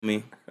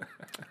me.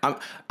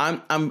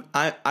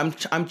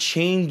 I'm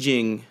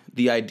changing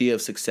the idea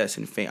of success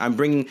and fame. I'm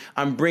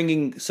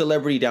bringing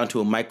celebrity down to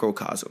a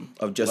microcosm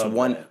of just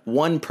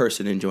one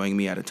person enjoying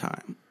me at a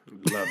time.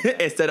 Love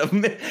that. Instead of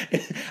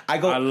I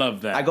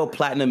love that. I go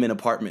platinum in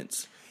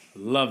apartments.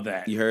 Love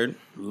that. You heard?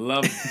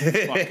 Love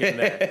fucking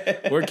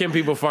that. Where can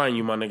people find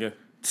you, my nigga?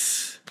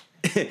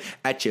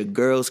 At your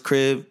girl's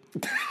crib.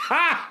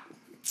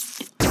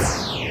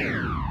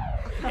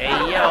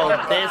 Hey,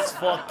 yo, this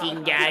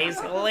fucking guy's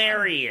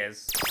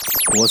hilarious.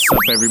 What's up,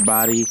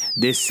 everybody?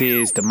 This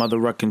is the Mother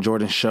Ruckin'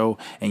 Jordan Show,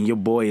 and your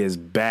boy is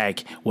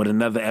back with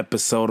another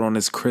episode on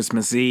this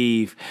Christmas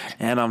Eve,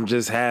 and I'm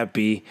just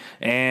happy,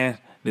 and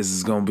this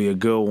is going to be a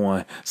good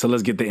one. So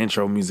let's get the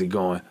intro music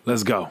going.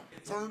 Let's go.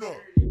 Turn up.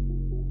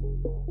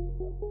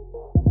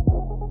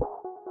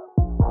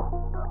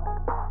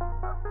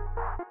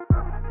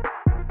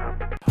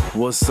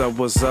 What's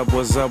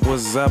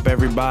up,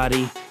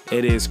 everybody?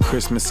 It is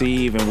Christmas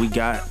Eve, and we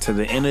got to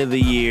the end of the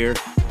year,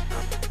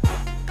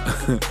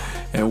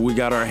 and we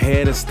got our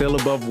head is still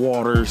above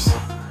waters,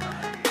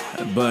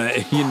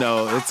 but, you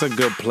know, it's a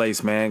good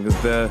place, man,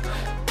 because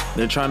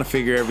they're trying to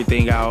figure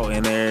everything out,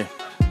 and they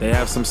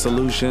have some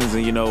solutions,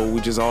 and, you know, we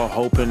just all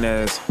hoping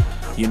as,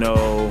 you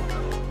know,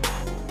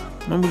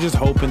 we're just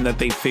hoping that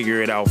they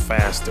figure it out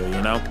faster,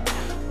 you know,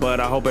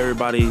 but I hope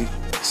everybody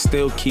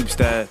still keeps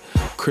that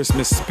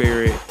Christmas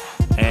spirit,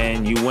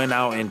 and you went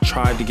out and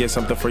tried to get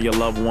something for your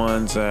loved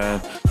ones, and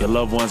your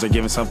loved ones are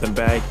giving something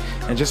back.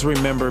 And just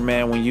remember,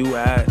 man, when you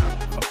at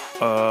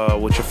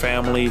with your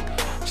family,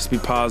 just be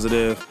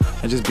positive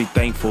and just be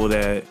thankful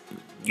that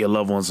your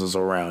loved ones is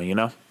around, you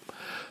know?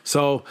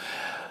 So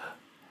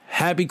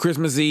happy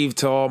Christmas Eve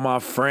to all my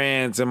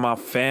friends and my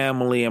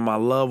family and my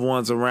loved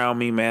ones around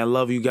me, man.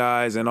 Love you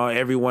guys and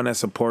everyone that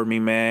support me,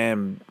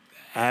 man.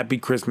 Happy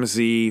Christmas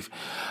Eve.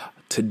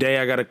 Today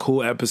I got a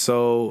cool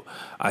episode.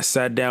 I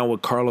sat down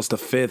with Carlos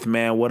V,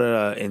 man. What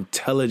an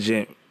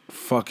intelligent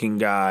fucking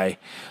guy.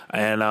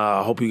 And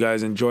I hope you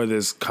guys enjoy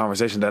this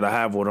conversation that I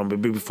have with him.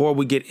 But before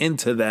we get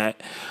into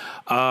that,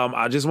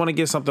 I just want to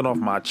get something off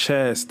my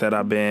chest that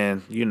I've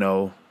been, you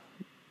know,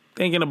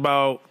 thinking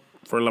about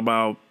for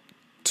about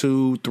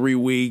 2-3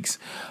 weeks.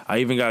 I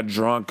even got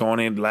drunk on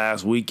it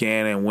last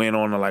weekend and went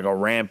on like a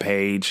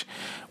rampage.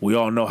 We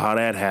all know how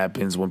that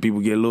happens when people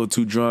get a little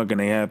too drunk and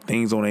they have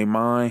things on their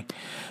mind.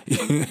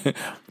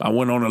 I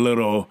went on a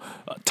little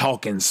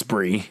talking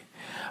spree.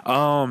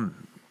 And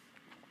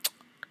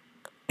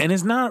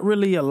it's not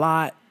really a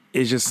lot.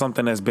 It's just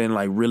something that's been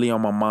like really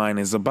on my mind.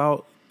 It's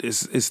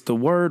the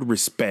word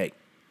respect.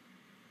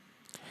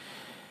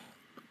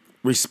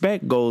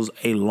 Respect goes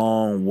a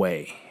long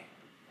way.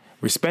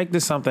 Respect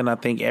is something I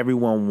think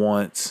everyone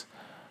wants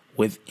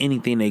with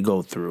anything they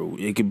go through.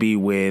 It could be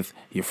with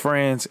your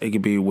friends. It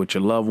could be with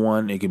your loved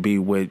one. It could be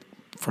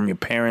from your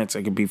parents.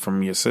 It could be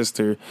from your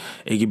sister.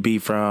 It could be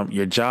from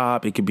your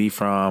job. It could be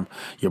from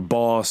your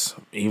boss.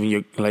 Even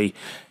your, like,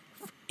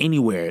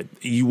 anywhere.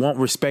 You want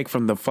respect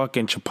from the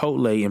fucking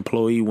Chipotle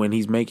employee when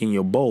he's making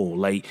your bowl.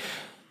 Like,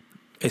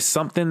 it's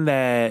something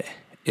that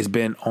has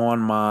been on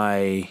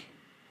my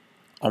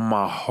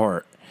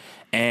heart.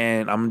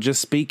 And I'm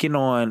just speaking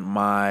on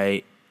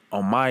my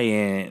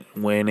end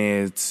when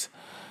it's,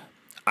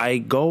 I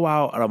go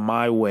out of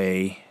my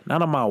way,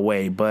 not on my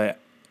way, but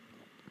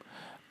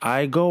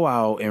I go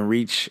out and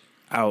reach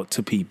out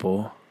to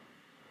people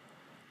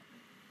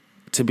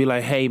to be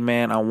like, hey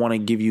man, I want to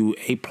give you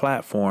a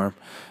platform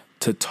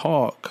to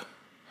talk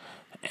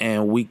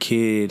and we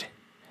could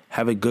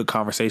have a good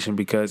conversation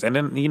and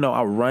then, you know,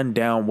 I run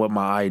down what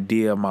my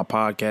idea of my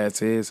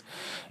podcast is.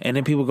 And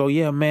then people go,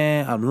 yeah,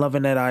 man, I'm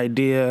loving that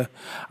idea.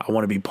 I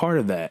want to be part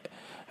of that.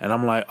 And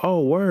I'm like,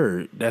 oh,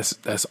 word.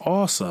 That's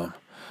awesome.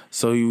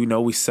 So, you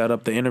know, we set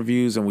up the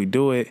interviews and we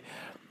do it.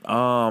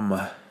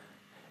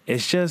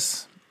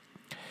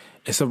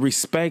 It's a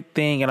respect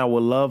thing, and I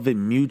would love it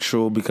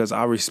mutual because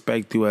I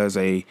respect you as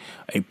a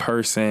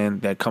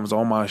person that comes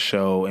on my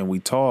show and we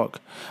talk.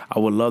 I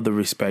would love the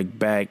respect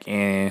back,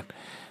 and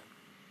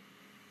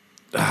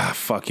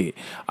fuck it.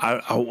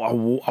 I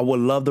would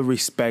love the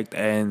respect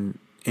and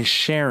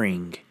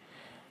sharing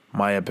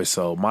my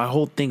episode. My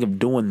whole thing of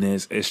doing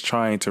this is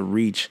trying to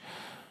reach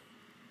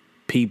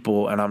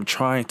people, and I'm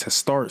trying to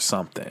start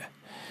something.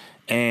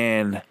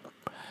 And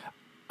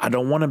I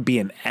don't want to be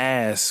an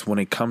ass when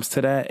it comes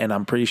to that. And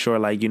I'm pretty sure,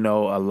 like, you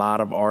know, a lot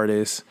of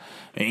artists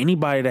and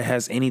anybody that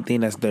has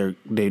anything that's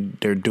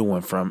they're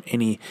doing from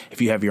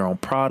if you have your own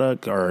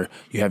product or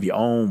you have your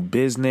own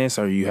business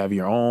or you have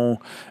your own,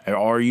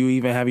 or you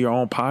even have your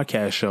own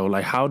podcast show,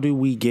 like, how do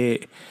we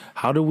get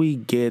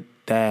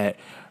that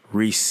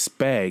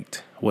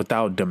respect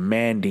without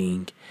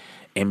demanding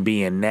and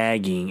being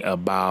nagging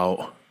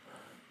about,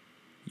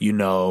 you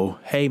know,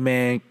 hey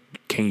man,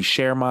 can you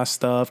share my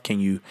stuff? Can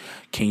you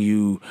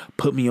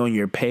put me on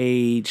your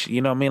page?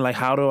 You know what I mean? Like,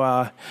 how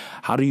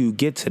do you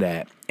get to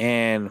that?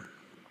 And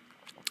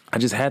I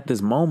just had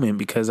this moment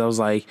because I was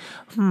like,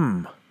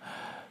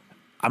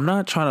 I'm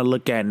not trying to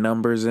look at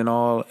numbers and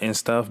all and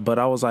stuff, but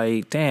I was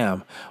like,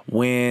 damn,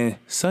 when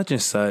such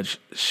and such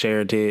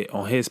shared it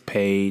on his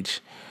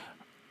page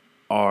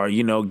or,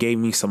 you know, gave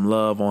me some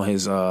love on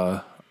his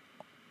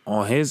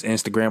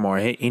Instagram or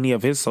any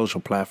of his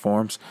social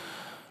platforms,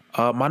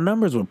 my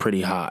numbers were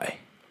pretty high,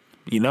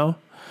 you know?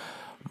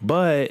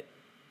 But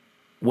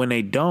when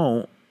they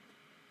don't,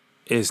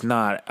 it's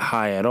not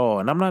high at all.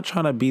 And I'm not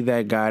trying to be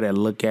that guy that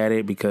look at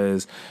it,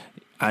 because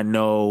I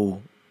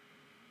know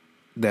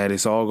that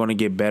it's all going to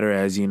get better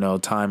as, you know,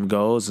 time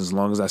goes, as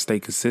long as I stay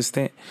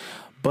consistent.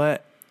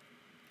 But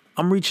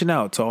I'm reaching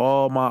out to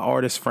all my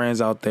artist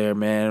friends out there,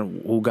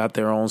 man, who got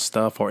their own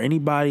stuff, or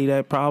anybody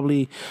that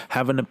probably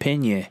have an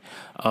opinion.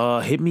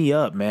 Hit me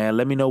up, man.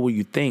 Let me know what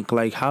you think.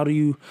 Like, how do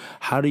you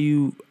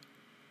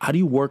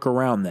work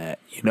around that,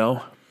 you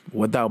know,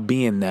 without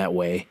being that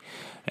way?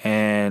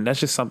 And that's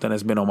just something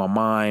that's been on my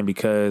mind,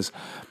 because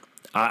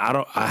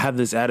I have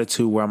this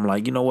attitude where I'm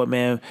like, you know what,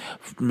 man,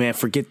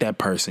 forget that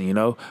person, you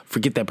know,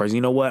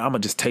 You know what? I'm gonna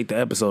just take the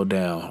episode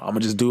down. I'm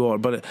gonna just do all,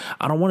 but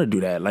I don't want to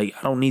do that. Like,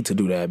 I don't need to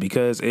do that,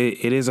 because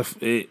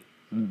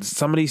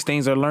some of these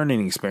things are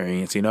learning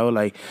experience, you know,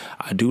 like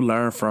I do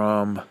learn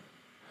from,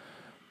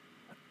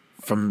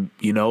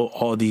 you know,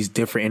 all these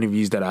different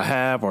interviews that I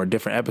have or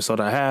different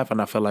episodes I have.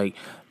 And I feel like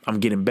I'm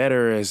getting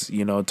better as,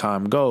 you know,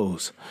 time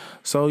goes.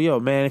 So, yo,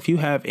 man, if you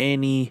have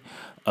any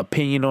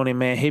opinion on it,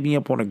 man, hit me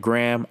up on the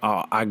gram.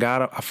 I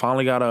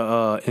finally got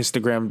a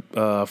Instagram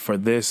for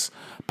this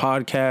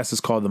podcast. It's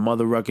called the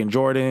Mother Ruckin'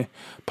 Jordan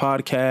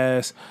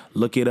podcast.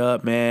 Look it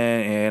up,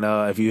 man.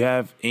 And if you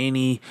have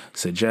any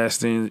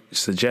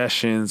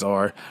suggestions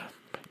or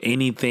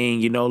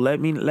anything, you know, let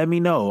me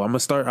know. I'm gonna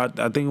start.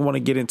 I think I want to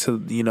get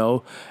into, you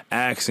know,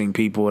 asking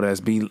people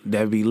that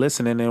be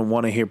listening and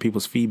want to hear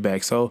people's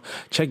feedback. So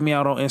check me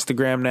out on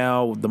Instagram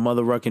now, the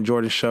Mother Ruckin'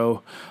 Jordan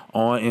Show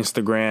on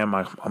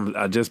Instagram.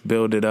 I just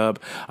build it up.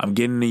 I'm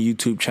getting the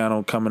YouTube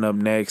channel coming up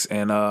next,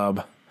 and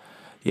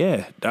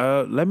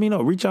let me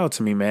know. Reach out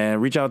to me,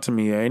 man. Reach out to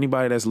me.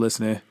 Anybody that's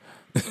listening.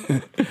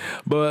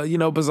 But, you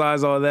know,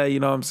 besides all that, you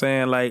know what I'm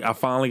saying? Like, I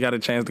finally got a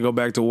chance to go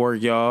back to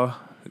work, y'all.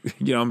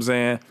 You know what I'm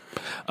saying?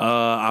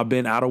 I've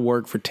been out of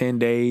work for 10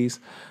 days.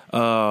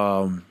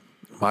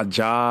 My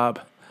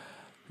job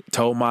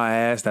told my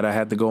ass that I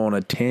had to go on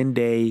a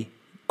 10-day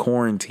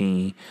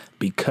quarantine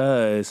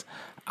because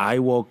I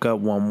woke up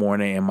one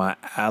morning and my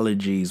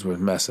allergies were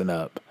messing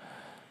up.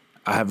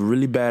 I have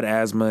really bad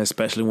asthma,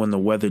 especially when the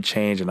weather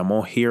changed, and I'm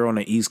on here on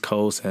the East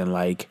Coast, and,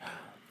 like,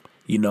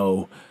 you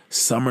know,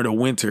 summer to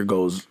winter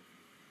goes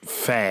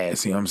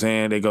fast. You know what I'm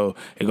saying? It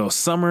goes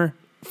summer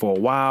for a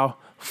while,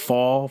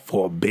 fall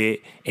for a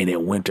bit, and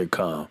then winter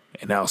come.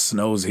 And now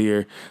snow's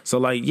here. So,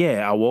 like,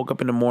 yeah, I woke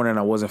up in the morning.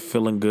 I wasn't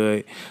feeling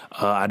good.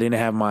 I didn't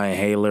have my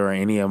inhaler or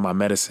any of my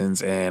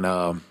medicines. And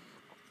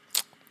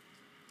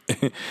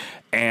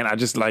and I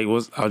just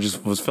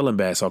was feeling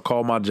bad. So I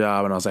called my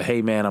job and I was like,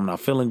 hey, man, I'm not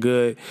feeling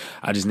good.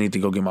 I just need to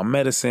go get my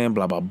medicine,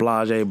 blah, blah,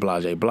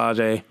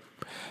 blase.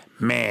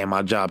 Man,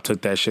 my job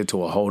took that shit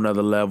to a whole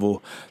nother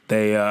level.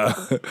 They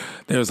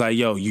was like,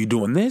 yo, you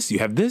doing this? You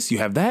have this? You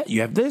have that? You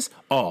have this?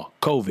 Oh,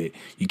 COVID.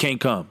 You can't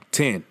come.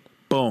 10.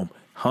 Boom.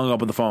 Hung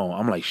up on the phone.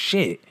 I'm like,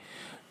 shit.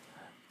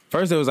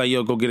 First, they was like,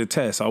 yo, go get a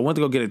test. So I went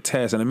to go get a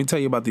test. And let me tell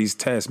you about these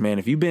tests, man.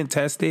 If you've been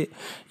tested,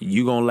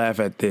 you going to laugh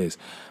at this.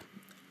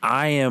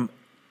 I am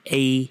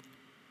a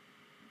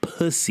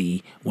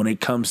pussy when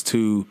it comes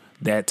to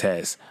that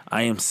test.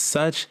 I am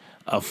such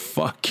a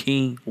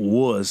fucking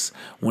wuss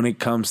when it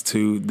comes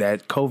to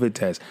that COVID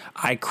test.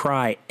 I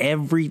cry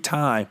every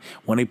time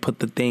when they put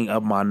the thing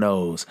up my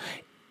nose.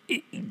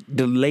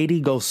 The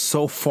lady goes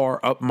so far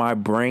up my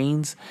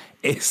brains.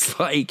 It's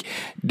like,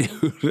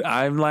 dude,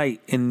 I'm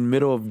like in the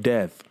middle of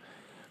death.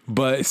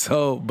 But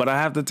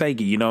I have to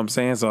take it, you know what I'm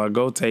saying? So I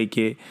go take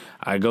it.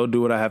 I go do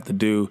what I have to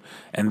do.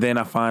 And then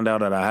I find out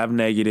that I have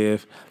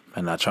negative.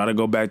 And I try to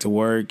go back to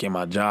work, and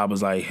my job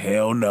was like,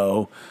 hell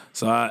no.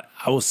 So I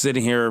was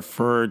sitting here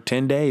for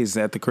 10 days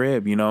at the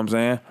crib, you know what I'm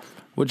saying?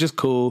 Which is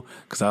cool,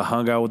 because I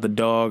hung out with the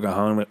dog. I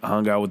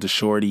hung out with the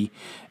shorty,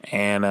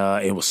 and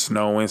it was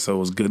snowing, so it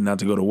was good not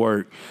to go to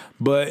work.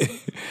 But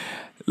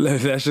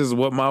that's just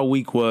what my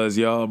week was,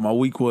 y'all. My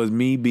week was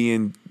me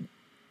being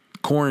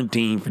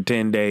quarantined for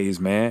 10 days,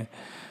 man.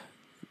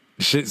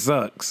 Shit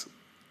sucks.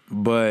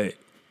 But,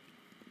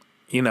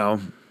 you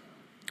know,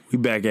 we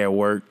back at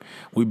work.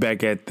 We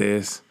back at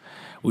this.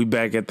 We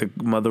back at the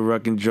Mother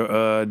Ruckin'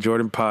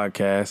 Jordan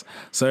podcast.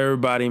 So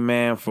everybody,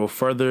 man, for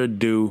further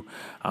ado,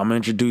 I'm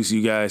going to introduce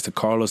you guys to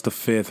Carlos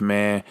V,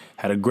 man.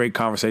 Had a great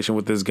conversation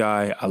with this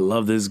guy. I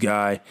love this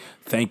guy.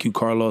 Thank you,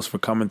 Carlos, for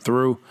coming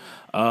through.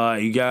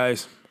 You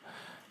guys,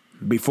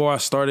 before I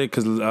started,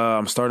 because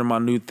I'm starting my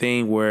new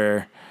thing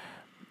where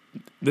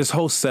this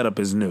whole setup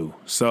is new.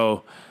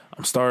 So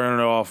I'm starting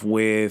it off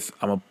with,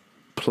 I'm going to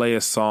play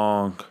a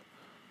song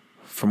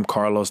from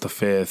Carlos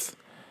V,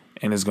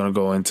 and it's going to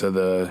go into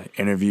the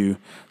interview.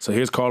 So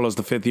here's Carlos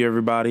V here,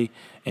 everybody.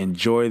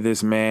 Enjoy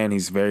this, man.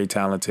 He's very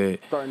talented.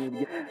 He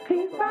finally got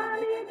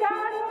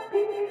a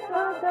piece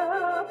of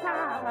the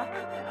pie.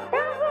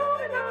 And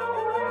holding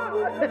on Did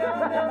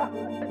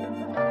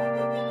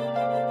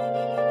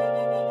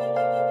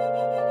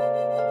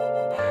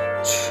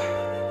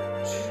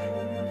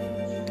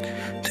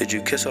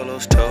you kiss all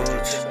those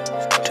toads?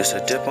 Just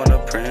a dip on the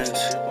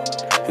prince.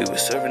 We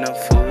was serving up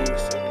food.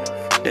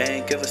 They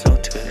ain't give us no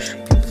tips.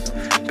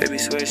 Baby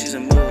swear she's a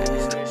mood.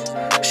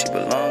 She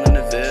belong in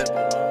the VIP.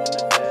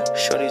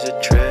 Shorty's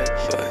a trip,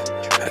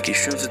 but I keep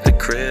shrooms at the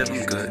crib.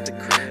 I'm good.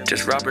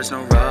 Just Roberts,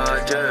 no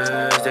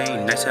Rogers. They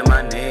ain't nice in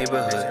my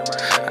neighborhood.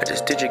 I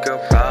just did your girl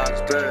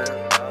proper.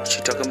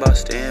 She talking about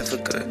staying for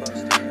good.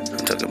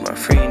 I'm talking about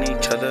freeing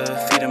each other,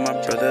 feeding my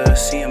brother,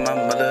 seeing my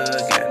mother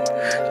again.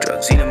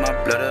 Drugs eating my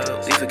blood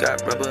up, leave it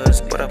got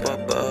rubbers, but up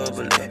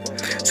bubbly.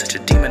 Such a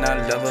demon, I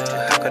love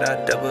her. How could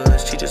I double her?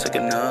 She just like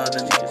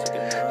another me.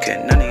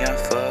 Can't none of y'all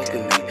fuck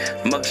with me.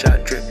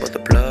 Mugshot drip, but the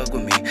plug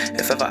with me.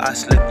 If ever I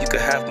slip, you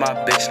could have my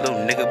bitch, little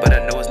nigga, but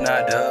I know it's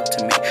not up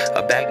to me.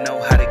 A bag know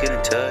how to get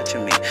in touch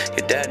with me.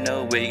 Your dad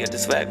know where you got the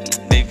swag.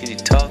 Maybe can you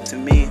talk to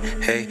me?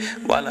 Hey,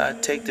 while I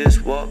take this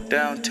walk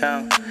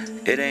downtown,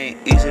 it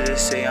ain't easy to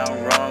say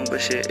I'm wrong,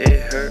 but shit,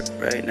 it hurt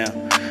right now.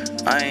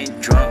 I ain't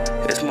drunk,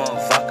 it's more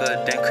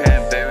vodka than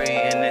cranberry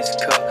in this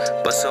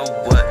cup. But so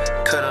what?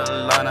 Cut a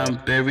line, I'm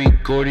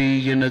buried,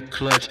 Gordy in the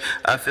clutch.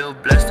 I feel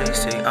blessed, they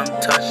say I'm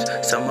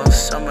touched. Summer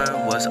was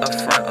a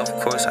front, of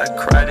course I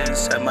cried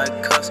inside my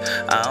cuffs.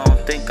 I don't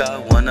think I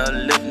wanna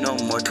live no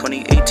more,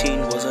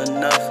 2018 was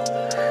enough.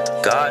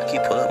 God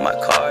keep pulling my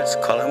cards,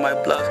 calling my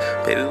bluff.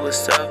 Baby,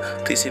 what's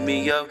up? Please hit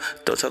me up.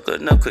 Don't talk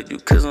enough, could you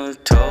kiss on the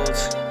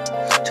toes?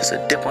 Just a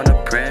dip on the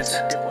prince.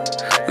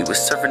 We was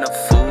serving up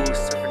food,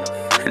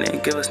 and they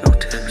ain't give us no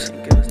tips.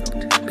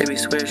 Baby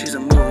swear she's a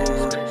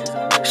mood.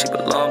 She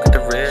belong at the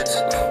Ritz.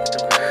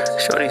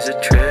 Shorty's a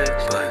trip,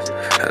 but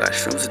I got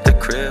shrooms at the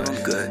crib,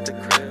 I'm good.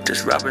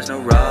 Just Roberts, no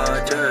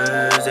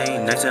Rogers. They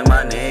ain't nice in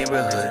my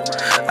neighborhood.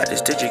 I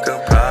just did your girl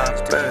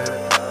proper.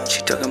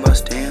 She talking about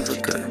staying for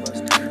good.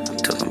 I'm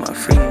talking about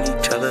freeing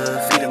each other,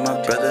 feeding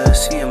my brother,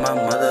 seeing my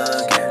mother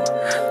again.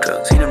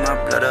 Drugs eating my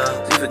blood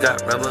up, leave it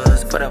got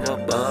rubbers, but up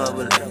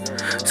bubbly.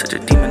 Such a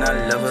demon,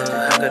 I love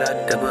her. How could I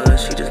double her?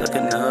 She just like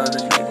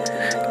another me.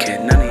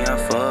 Can't none of y'all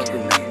fuck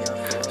with me.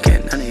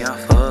 Can't none of y'all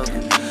fuck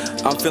with me.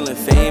 I'm feeling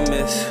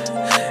famous,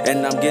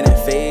 and I'm getting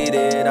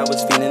faded. I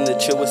was feeling the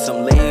chill with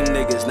some lame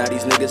niggas. Now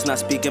these niggas not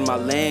speaking my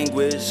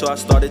language, so I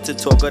started to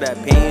talk of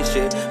that pain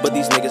shit. But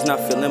these niggas not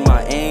feeling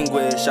my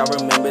anguish. I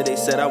remember they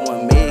said I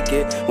wouldn't make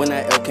it. When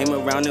that L came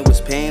around, it was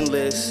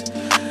painless.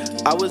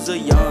 I was a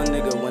young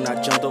nigga when I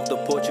jumped off the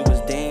porch, it was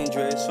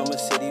dangerous. From a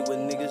city where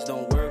niggas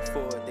don't work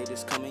for it, they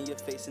just come in your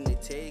face and they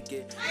take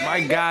it.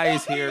 My guy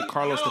is here,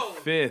 Carlos the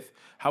Fifth.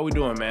 How we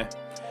doing, man?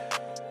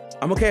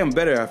 I'm okay. I'm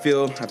better. I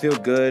feel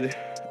good.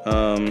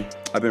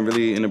 I've been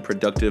really in a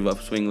productive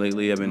upswing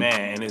lately.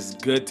 Man, and it's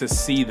good to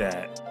see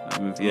that.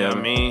 You know what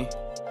I mean?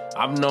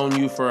 I've known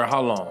you for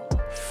how long?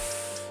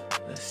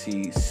 Let's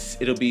see.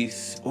 It'll be,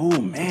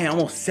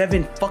 almost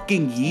 7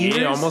 fucking years.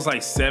 Yeah, almost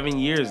like 7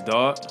 years,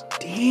 dog.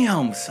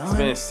 Damn, son. It's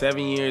been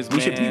 7 years,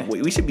 man.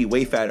 We should be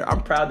way fatter.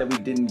 I'm proud that we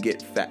didn't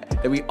get fat.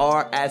 That we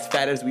are as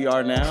fat as we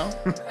are now.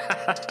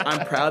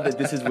 I'm proud that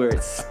this is where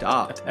it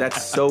stopped.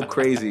 That's so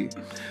crazy.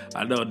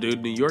 I know,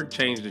 dude. New York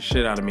changed the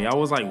shit out of me. I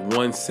was like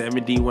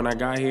 170 when I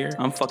got here.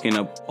 I'm fucking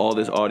up all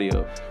this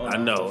audio. I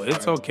know.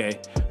 It's okay.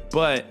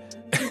 But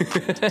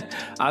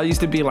I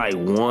used to be like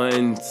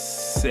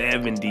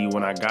 170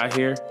 when I got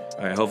here.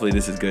 All right, hopefully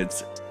this is good.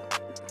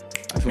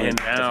 And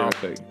now...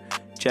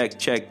 Check.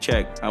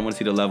 I want to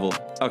see the level.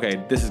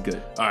 Okay, this is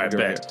good. All right,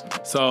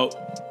 bet. So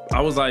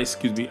I was like,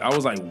 I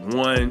wasn't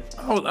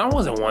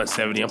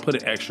 170. I'm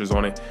putting extras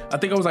on it. I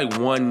think I was like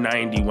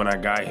 190 when I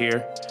got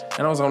here,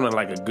 and I was on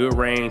like a good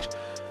range.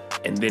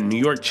 And then New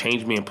York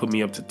changed me and put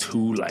me up to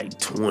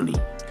 220.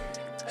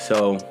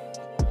 So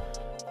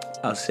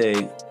I'll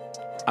say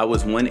I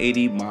was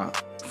 180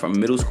 from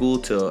middle school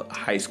to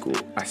high school.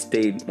 I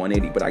stayed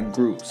 180, but I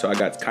grew, so I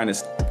got kind of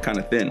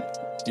thin.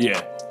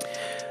 Yeah.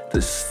 The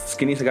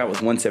skinniest I got was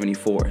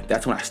 174.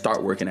 That's when I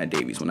start working at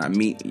Davies, when I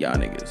meet y'all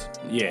niggas.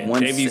 Yeah,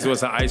 Davies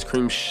was an ice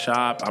cream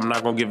shop. I'm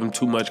not going to give them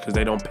too much because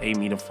they don't pay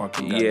me to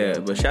fucking go. Yeah,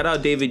 but shout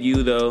out David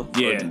Yu, though.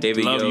 Yeah,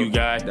 David love you,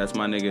 guy. That's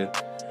my nigga.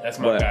 That's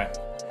my guy.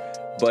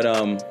 But,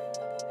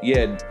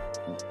 yeah,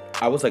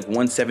 I was like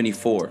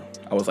 174.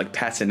 I was like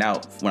passing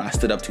out when I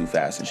stood up too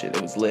fast and shit.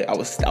 It was lit. I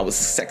was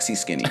sexy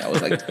skinny. I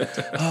was like,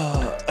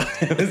 oh.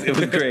 it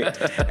was great.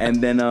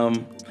 And then,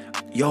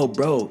 yo,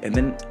 bro, and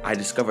then I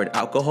discovered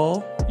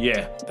alcohol.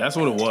 Yeah, that's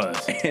what it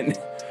was. And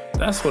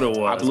that's what it was,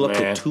 I blew up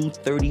man. to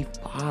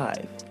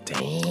 235.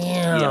 Damn.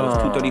 Yeah, it was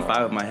 235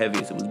 at my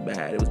heaviest. It was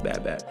bad. It was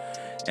bad.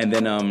 And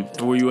then,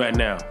 where you at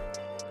now?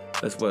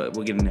 That's what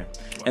we'll get in there.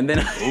 And then,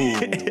 ooh,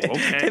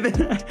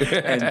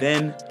 okay. and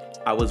then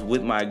I was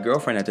with my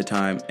girlfriend at the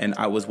time, and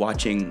I was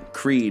watching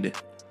Creed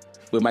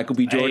with Michael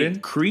B. Jordan. Hey,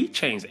 Creed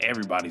changed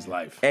everybody's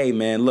life. Hey,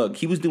 man, look,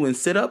 he was doing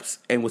sit-ups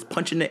and was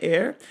punching the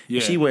air. Yeah.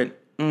 She went,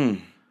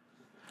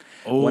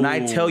 When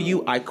I tell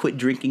you I quit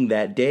drinking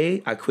that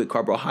day, I quit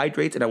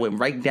carbohydrates, and I went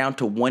right down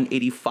to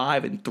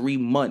 185 in 3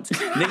 months.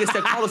 Niggas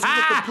said, Carlos, you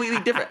look completely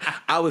different.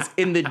 I was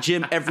in the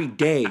gym every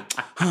day.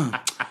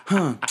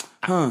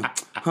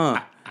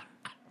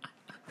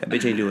 That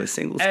bitch ain't do a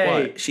single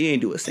squat. She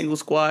ain't do a single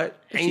squat.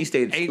 She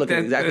stayed looking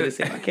exactly the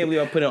same. I can't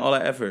believe I put in all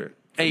that effort.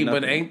 Hey,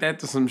 but ain't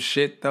that some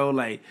shit though?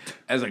 Like,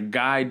 as a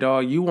guy,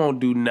 dog, you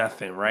won't do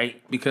nothing,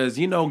 right? Because,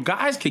 you know,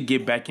 guys could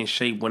get back in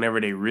shape whenever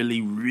they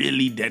really,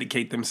 really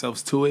dedicate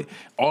themselves to it.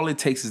 All it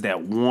takes is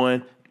that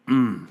one.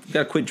 You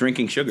gotta quit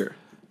drinking sugar.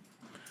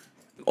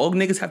 All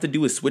niggas have to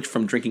do is switch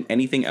from drinking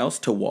anything else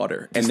to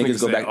water, and This niggas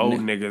nigga go said back. Old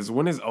niggas.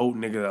 When is old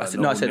nigga? I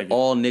said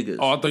all niggas.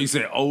 Oh, I thought you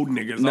said old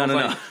niggas. No, I was no,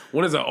 like, no.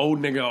 When is an old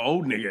nigga an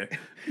old nigga?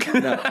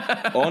 No,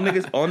 all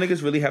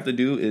niggas really have to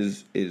do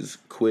is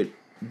quit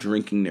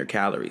drinking their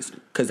calories,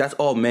 because that's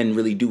all men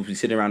really do. We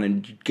sit around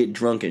and get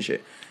drunk and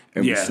shit,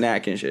 and we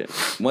snack and shit.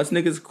 Once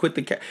niggas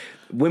quit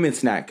women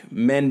snack.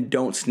 Men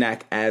don't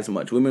snack as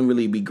much. Women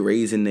really be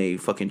grazing they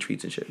fucking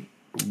treats and shit.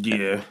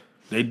 Yeah,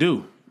 they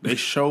do. They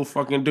sure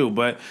fucking do.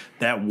 But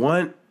that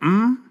one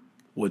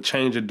would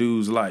change a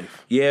dude's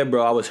life. Yeah,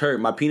 bro, I was hurt.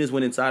 My penis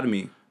went inside of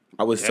me.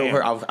 I was so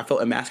hurt. I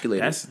felt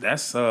emasculated.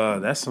 That's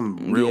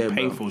some real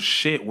painful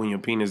shit when your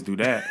penis do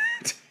that.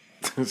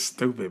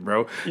 Stupid,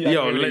 bro.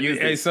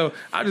 Yo, so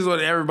I just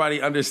want everybody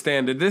to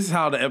understand that this is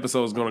how the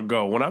episode is gonna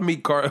go. When I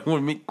meet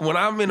when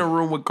I'm in a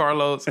room with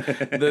Carlos,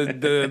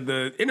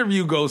 the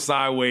interview goes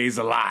sideways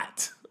a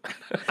lot.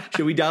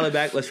 Should we dial it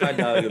back? Let's try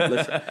dialing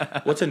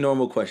it. What's a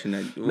normal question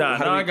then?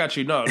 I got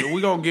you. No, we're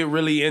gonna get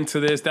really into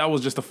this. That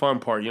was just the fun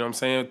part. You know what I'm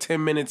saying?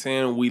 10 minutes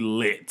in, we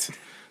lit.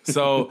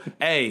 So,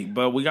 hey,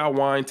 but we got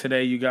wine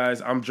today, you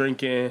guys. I'm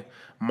drinking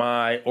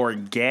my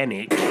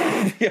organic.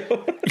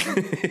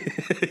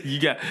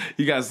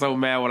 You got so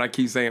mad when I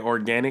keep saying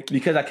organic.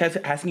 Because I kept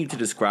asking you to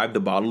describe the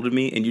bottle to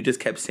me, and you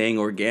just kept saying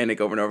organic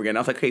over and over again.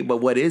 I was like, hey, but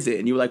what is it?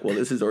 And you were like, well,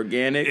 this is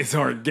organic. It's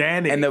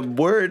organic. And the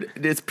word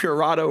is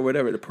Purado or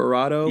whatever. The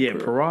Purado. Yeah,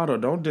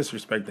 Purado. Don't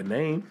disrespect the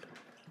name.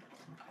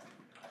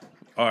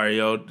 All right,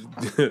 yo.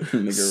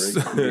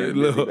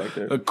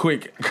 A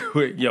quick,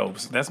 yo.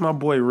 That's my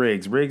boy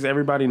Riggs. Riggs,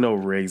 everybody know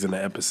Riggs in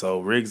the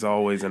episode. Riggs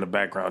always in the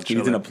background chilling.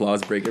 He needs an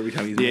applause break every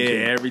time he's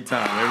mentioned. Every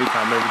time.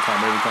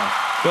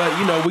 But,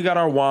 you know, we got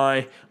our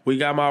wine. We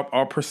got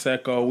our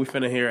Prosecco. We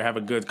finna here have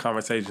a good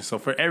conversation. So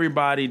for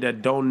everybody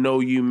that don't know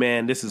you,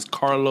 man, this is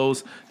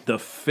Carlos the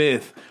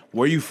Fifth.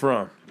 Where you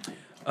from?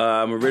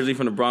 I'm originally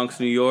from the Bronx,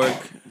 New York.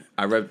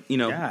 I rep,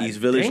 God East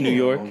Village, damn, New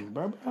York.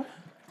 Bro.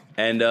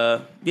 And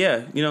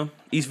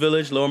East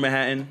Village, Lower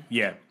Manhattan.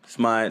 Yeah. It's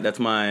my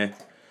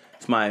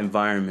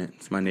environment.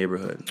 It's my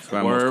neighborhood. It's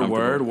where I'm most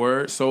comfortable.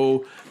 Word.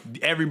 So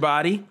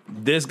everybody,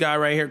 this guy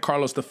right here,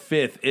 Carlos the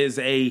Fifth, is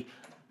a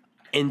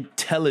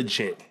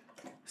intelligent,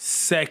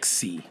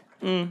 sexy,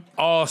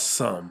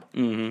 awesome,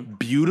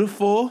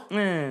 beautiful,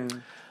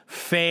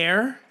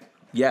 fair,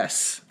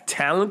 Yes.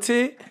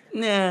 talented,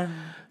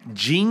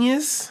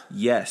 genius,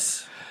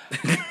 Yes.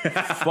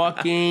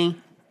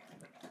 fucking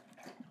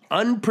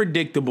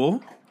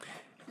unpredictable.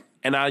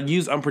 And I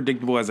use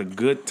unpredictable as a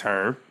good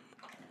term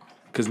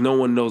because no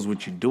one knows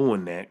what you're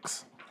doing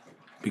next.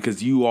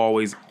 Because you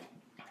always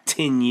not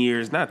 10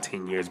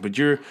 years, but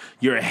you're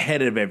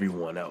ahead of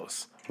everyone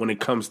else when it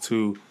comes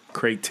to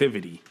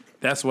creativity.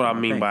 That's what I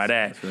mean by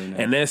that. Really nice.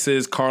 And this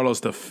is Carlos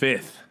the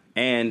Fifth.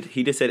 And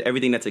he just said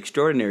everything that's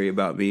extraordinary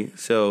about me.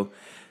 So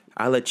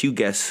I'll let you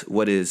guess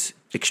what is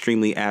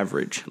extremely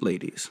average,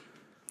 ladies,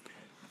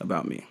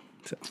 about me.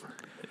 So.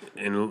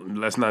 And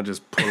let's not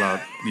just pull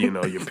out,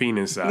 your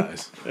penis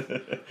size.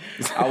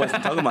 I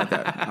wasn't talking about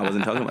that. I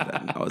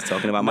was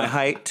talking about my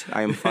height.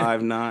 I am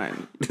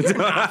 5'9".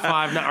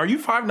 5'9". Are you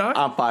 5'9"?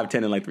 I'm 5'10"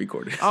 and like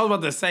 3/4. I was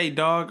about to say,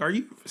 dog, are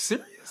you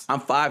serious?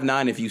 I'm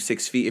 5'9" if you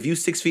 6 feet. If you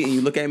 6 feet and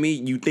you look at me,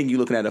 you think you're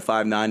looking at a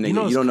 5'9"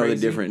 nigga. You don't know the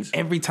difference.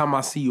 Every time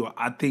I see you,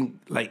 I think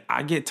like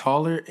I get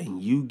taller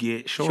and you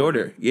get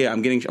shorter. Yeah,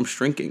 I'm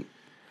shrinking.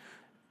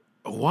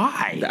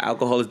 Why? The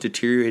alcohol is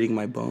deteriorating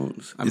my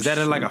bones. Is that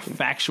like a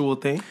factual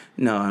thing?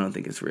 No, I don't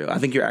think it's real. I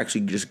think you're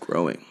actually just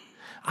growing.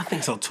 I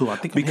think so too. I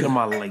think I'm hitting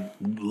my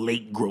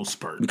late growth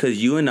spurt.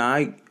 Because you and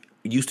I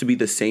used to be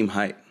the same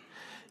height.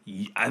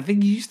 I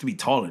think you used to be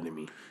taller than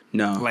me.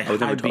 No, I was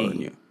never taller than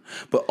you.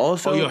 But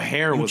also, your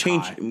hair was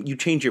high. You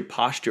change your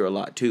posture a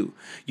lot too.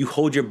 You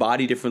hold your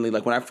body differently.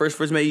 Like when I first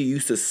met you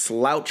used to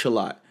slouch a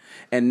lot.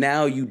 And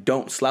now you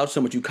don't slouch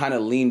so much. You kind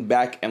of lean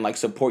back and like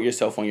support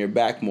yourself on your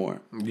back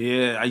more.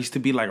 Yeah, I used to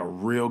be like a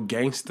real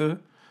gangster,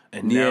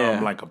 and now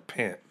I'm like a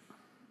pimp.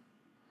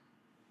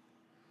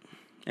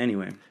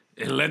 Anyway.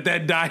 And let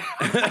that die.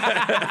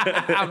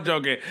 I'm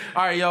joking.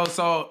 All right, yo.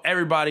 So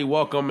everybody,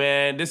 welcome,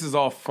 man. This is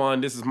all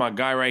fun. This is my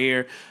guy right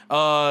here.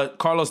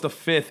 Carlos the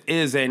Fifth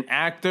is an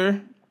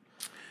actor,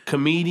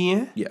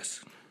 comedian,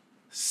 Yes.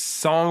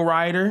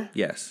 songwriter,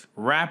 Yes.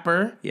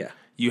 rapper. Yeah.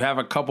 You have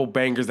a couple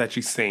bangers that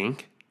you sing.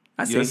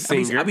 I You're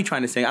sing. a singer. I be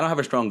trying to sing. I don't have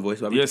a strong voice,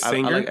 but You're a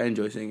singer. I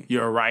enjoy singing.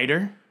 You're a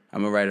writer.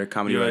 I'm a writer,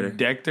 comedy You're writer. a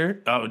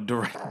director. Oh,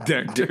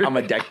 director. I'm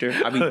a dector.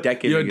 I be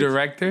decking. You're a niggas.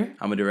 director,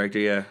 I'm a director.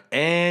 Yeah.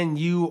 and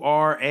you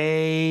are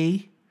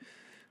a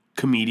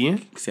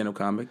comedian, Stand-up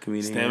comic,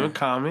 comedian. stand-up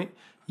comic.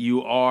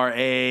 You are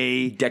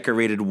a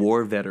Decorated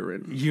war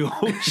veteran. you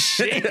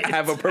shit. I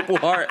have a purple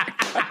heart.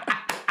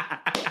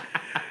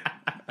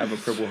 I have a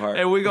purple heart.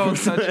 And we're gonna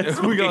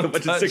touch. We're gonna a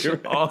bunch of touch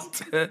cigarettes. all.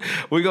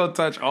 We're gonna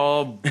touch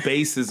all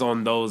bases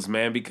on those,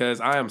 man, because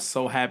I am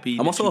so happy.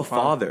 I'm also a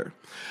father.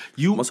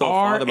 You I'm also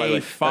are a father, by the way.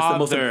 That's the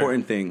most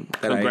important thing.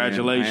 That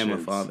Congratulations. I am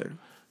a father.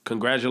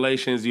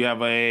 Congratulations. You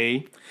have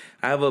a.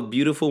 I have a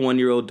beautiful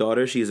 1-year-old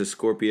daughter. She is a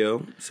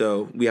Scorpio,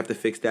 so we have to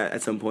fix that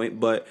at some point.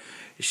 But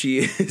she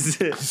is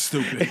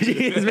Stupid.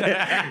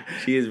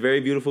 she is very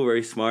beautiful,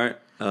 very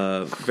smart,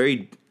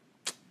 very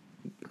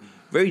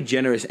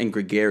generous and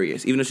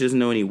gregarious. Even though she doesn't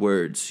know any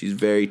words, she's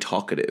very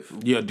talkative.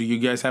 Yeah. Do you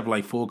guys have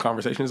like full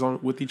conversations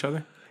with each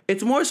other?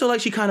 It's more so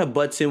like she kind of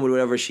butts in with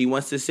whatever she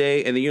wants to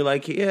say, and then you're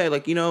like, yeah,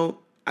 like, you know,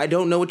 I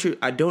don't know what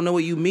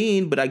you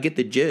mean, but I get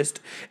the gist.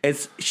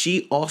 And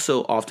she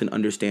also often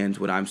understands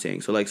what I'm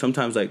saying. So like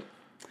sometimes, like,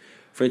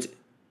 for instance,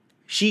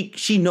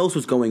 she knows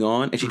what's going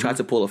on, and she tries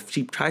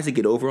to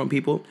get over on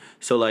people.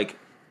 So like,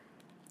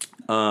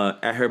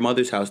 at her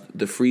mother's house,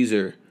 the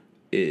freezer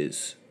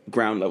is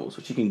ground level,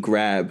 so she can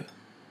grab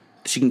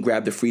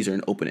the freezer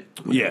and open it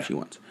whenever she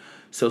wants.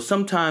 So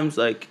sometimes,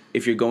 like,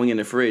 if you're going in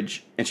the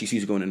fridge and she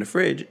sees you going in the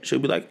fridge, she'll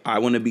be like, I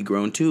want to be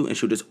grown too. And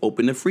she'll just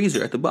open the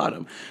freezer at the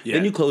bottom. Yeah.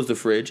 Then you close the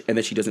fridge, and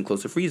then she doesn't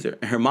close the freezer.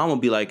 And her mom will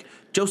be like,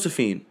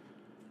 Josephine,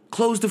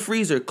 close the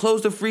freezer.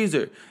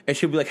 And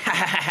she'll be like, ha,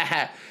 ha, ha, ha,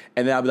 ha.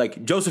 And then I'll be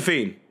like,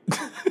 Josephine.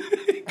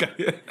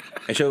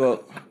 And she'll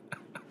go,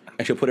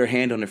 and she'll put her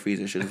hand on the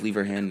freezer. She'll just leave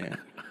her hand there.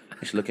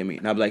 And she'll look at me.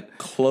 And I'll be like,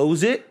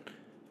 close it.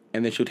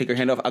 And then she'll take her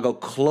hand off. I'll go,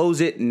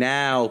 close it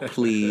now,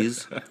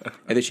 please.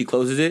 And then she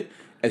closes it.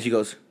 And she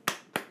goes,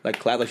 like,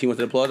 clap, like she wants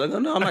an applause. I go,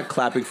 no, I'm not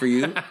clapping for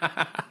you.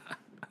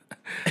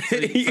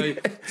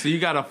 So you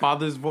got a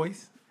father's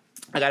voice?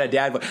 I got a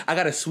dad voice. I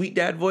got a sweet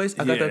dad voice.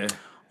 I got the,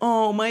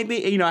 oh, my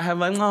baby. You know, I have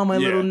like, oh, my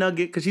little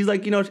nugget. Because she's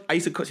like, you know, she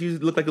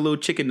used to look like a little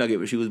chicken nugget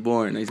when she was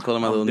born. I used to call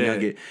her my little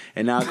nugget.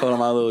 And now I call her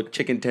my little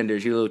chicken tender.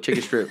 She's a little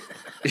chicken strip.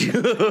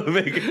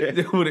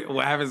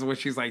 What happens when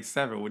she's like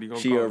 7? What are you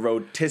going to She call a her?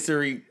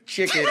 rotisserie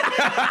chicken.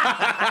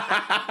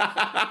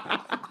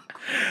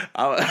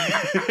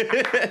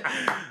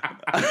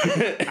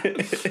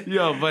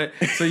 Yo, but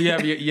so you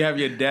have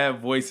your dad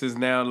voices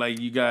now, like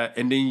you got,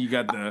 and then you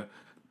got the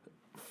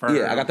firm.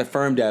 Yeah, I got the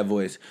firm dad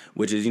voice,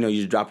 which is, you know,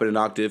 you just drop it an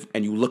octave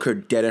and you look her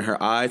dead in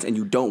her eyes and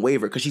you don't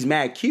waver because she's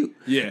mad cute.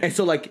 Yeah. And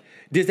so like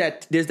there's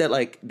that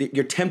like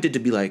you're tempted to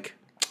be like,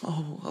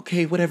 oh,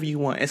 okay, whatever you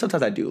want. And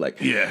sometimes I do, like,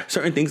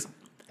 certain things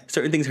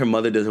her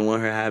mother doesn't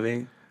want her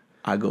having,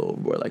 I go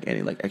overboard, like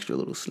any like extra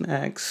little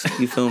snacks,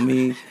 you feel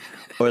me?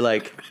 Or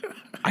like,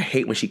 I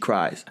hate when she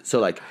cries. So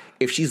like,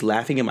 if she's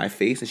laughing in my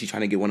face and she's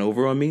trying to get one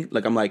over on me,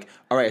 like I'm like,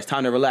 all right, it's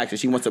time to relax. And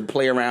she wants to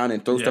play around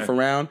and throw stuff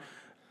around,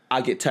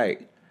 I get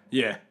tight.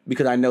 Yeah.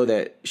 Because I know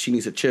that she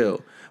needs to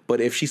chill.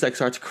 But if she's like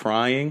starts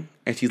crying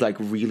and she's like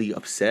really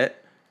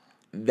upset,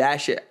 that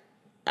shit,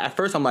 at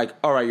first I'm like,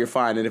 all right, you're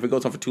fine. And if it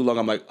goes on for too long,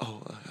 I'm like,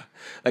 oh,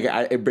 like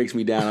it breaks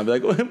me down. I'm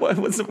like,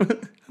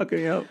 how can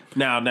you help?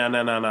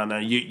 Now.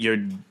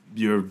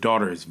 Your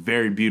daughter is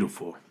very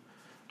beautiful.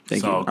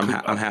 Thank you. I'm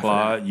happy.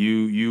 Applaud.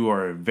 You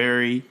are a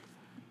very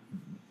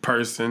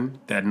person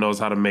that knows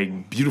how to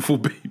make beautiful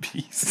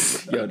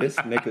babies. Yo, this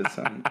nigga's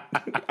son.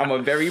 I'm a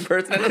very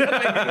person that knows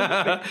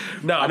how to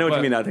make No, I know what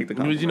you mean. I'll take the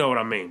compliment. You know what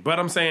I mean. But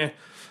I'm saying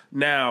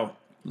now,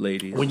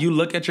 ladies, when you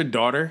look at your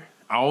daughter,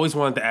 I always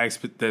wanted to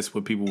ask this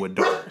with people with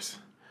daughters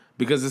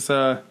because it's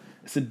a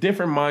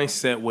different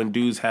mindset when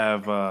dudes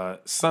have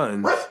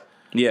sons.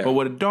 Yeah. But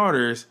with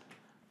daughters,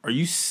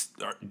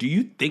 do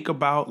you think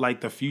about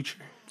like the future?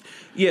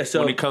 Yeah. So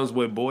when it comes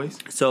with boys,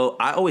 so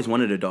I always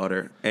wanted a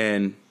daughter,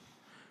 and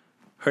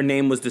her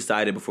name was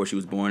decided before she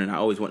was born, and I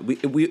always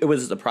it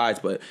was a surprise,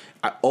 but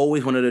I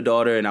always wanted a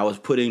daughter, and I was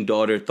putting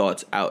daughter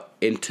thoughts out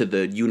into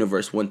the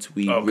universe once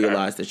we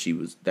realized that she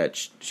was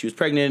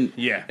pregnant,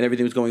 and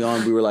everything was going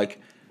on.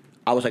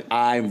 I was like,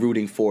 I'm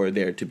rooting for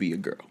there to be a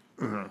girl,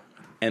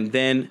 and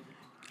then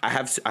I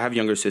have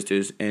younger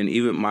sisters, and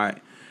even my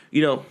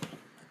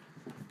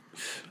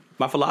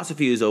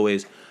philosophy is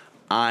always,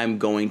 I'm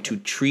going to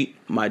treat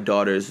my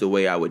daughters the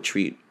way I would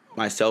treat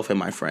myself and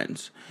my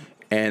friends.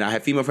 And I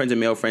have female friends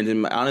and male friends,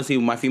 and honestly,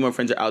 my female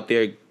friends are out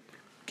there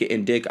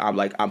getting dick.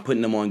 I'm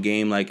putting them on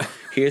game. Like,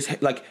 here's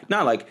like,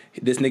 not like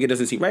this nigga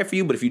doesn't seem right for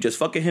you, but if you just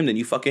fucking him, then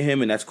you fucking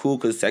him, and that's cool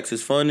because sex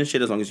is fun and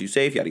shit as long as you're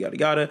safe, yada yada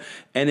yada.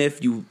 And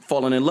if you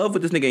falling in love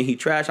with this nigga and he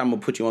trash, I'm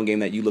gonna put you on game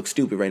that you look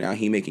stupid right now.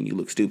 He making you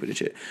look stupid and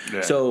shit.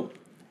 Yeah. So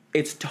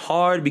it's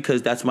hard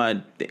because that's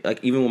my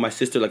like, even with my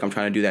sister, like I'm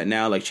trying to do that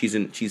now. Like she's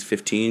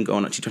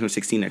 15, she turns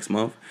 16 next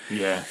month.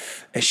 Yeah,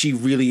 and she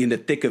really in the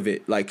thick of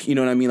it. Like, you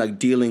know what I mean? Like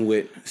dealing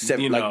with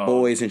like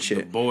boys and shit.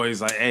 The boys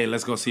like, hey,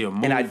 let's go see a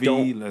movie. And I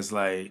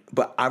don't.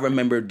 But I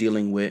remember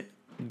dealing with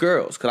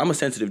girls, because I'm a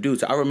sensitive dude.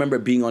 So I remember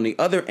being on the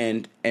other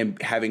end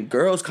and having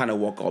girls kind of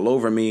walk all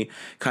over me,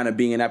 kind of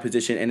being in that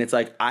position. And it's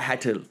like I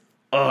had to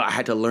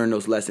learn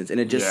those lessons. And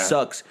it just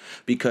sucks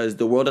because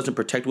the world doesn't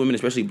protect women,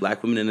 especially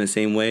black women, in the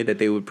same way that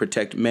they would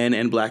protect men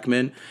and black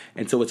men.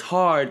 And so it's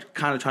hard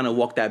kind of trying to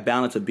walk that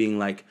balance of being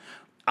like,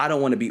 I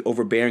don't want to be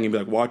overbearing and be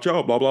like, watch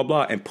out, blah, blah,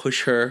 blah, and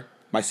push her,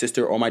 my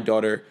sister or my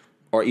daughter,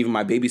 or even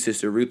my baby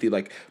sister, Ruthie,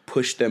 like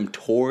push them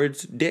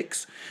towards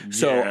dicks.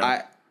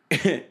 So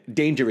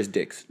dangerous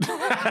dicks.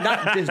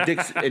 Not just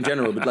dicks in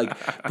general, but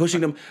like pushing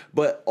them.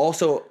 But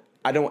also,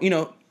 I want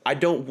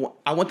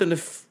them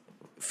to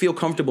feel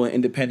comfortable and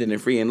independent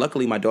and free. And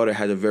luckily, my daughter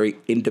has a very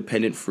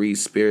independent, free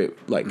spirit.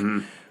 Like,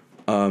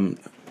 my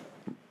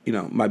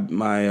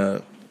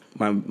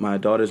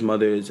daughter's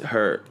mother is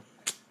her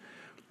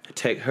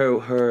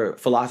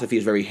philosophy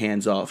is very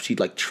hands off. She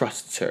like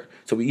trusts her.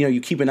 So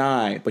you keep an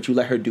eye, but you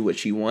let her do what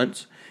she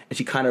wants. And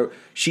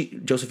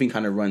Josephine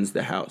kind of runs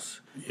the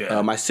house.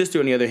 Yeah. My sister,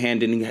 on the other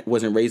hand,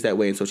 wasn't raised that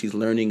way, and so she's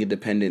learning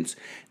independence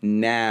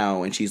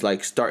now, and she's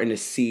like starting to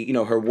see,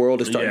 her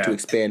world is starting to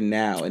expand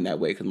now in that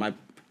way because my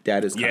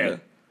dad is kind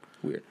of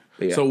weird.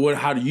 So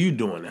how do you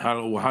doing?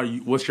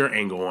 What's your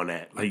angle on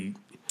that? Like,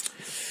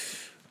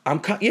 I'm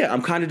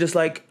kind of just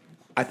like,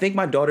 I think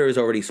my daughter is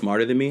already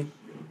smarter than me,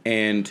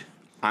 and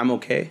I'm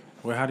okay.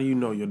 Well, how do you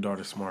know your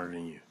daughter's smarter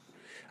than you?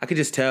 I could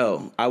just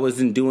tell. I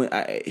wasn't doing.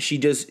 She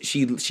looks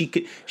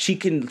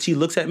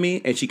at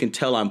me and she can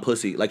tell I'm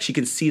pussy. Like she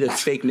can see the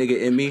fake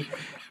nigga in me,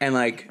 and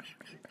like,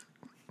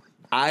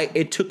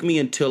 it took me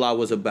until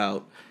I'll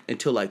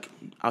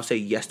say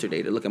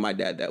yesterday to look at my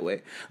dad that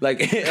way. Like,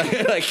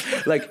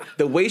 like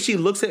the way she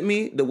looks at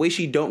me, the way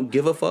she don't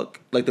give a fuck,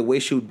 like the way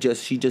she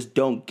just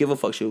don't give a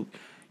fuck.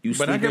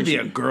 But that could be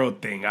a girl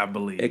thing, I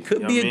believe. It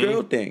could be a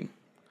girl thing,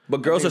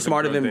 but girls are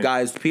smarter than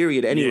guys.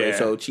 Period. Anyway,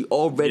 so she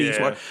already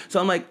smart. So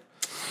I'm like,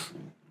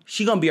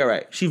 she gonna be all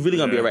right. She really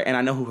gonna be all right. And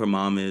I know who her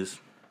mom is.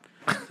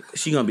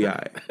 She gonna be all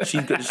right. She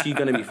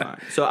gonna be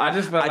fine. So I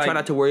try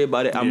not to worry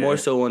about it. I'm more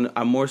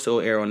so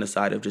err on the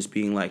side of just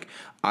being like,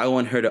 I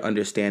want her to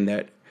understand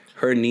that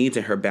her needs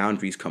and her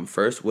boundaries come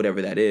first,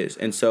 whatever that is.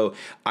 And so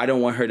I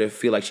don't want her to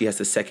feel like she has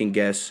to second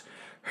guess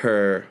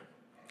her.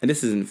 And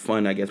this isn't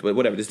fun, I guess, but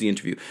whatever. This is the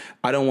interview.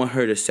 I don't want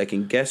her to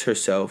second guess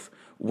herself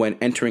when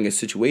entering a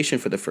situation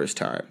for the first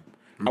time.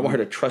 Mm-hmm. I want her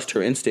to trust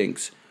her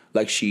instincts.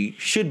 Like she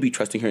should be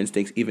trusting her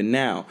instincts even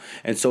now.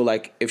 And so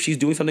like if she's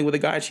doing something with a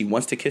guy, she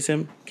wants to kiss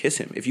him, kiss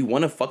him. If you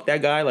want to fuck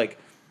that guy, like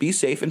be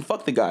safe and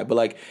fuck the guy. But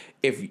like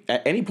if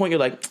at any point you're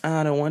like,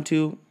 I don't want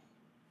to,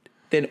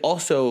 then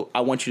also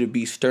I want you to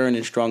be stern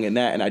and strong in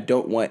that. And I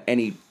don't want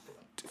any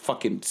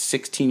fucking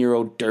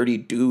 16-year-old dirty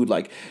dude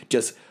like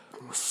just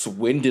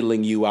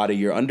swindling you out of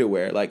your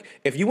underwear. Like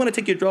if you want to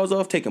take your drawers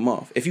off, take them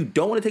off. If you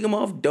don't want to take them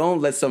off,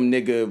 don't let some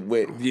nigga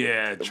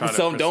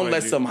don't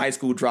let some high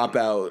school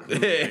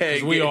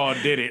dropout. We all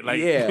did it.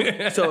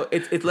 Like so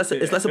it's less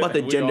about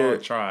the gender.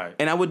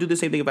 And I would do the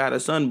same thing if I had a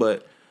son,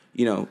 but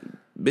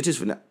bitches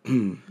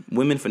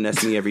women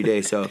finesse me every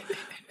day. So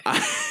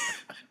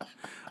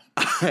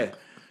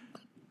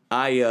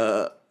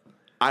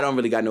I don't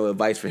really got no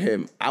advice for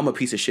him. I'm a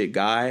piece of shit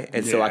guy,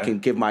 and so I can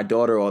give my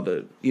daughter all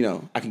the,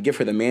 I can give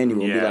her the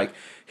manual and be like,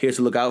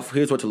 here's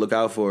what to look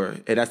out for,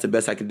 and that's the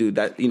best I can do.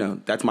 That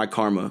that's my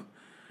karma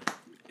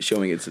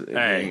showing its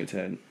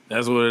head.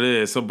 That's what it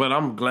is. So, but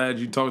I'm glad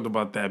you talked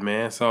about that,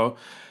 man. So,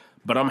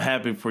 but I'm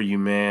happy for you,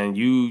 man.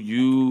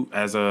 You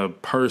as a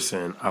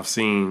person, I've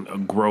seen a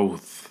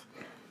growth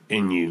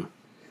in you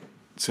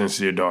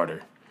since your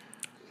daughter.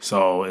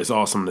 So it's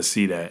awesome to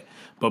see that.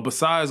 But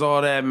besides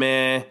all that,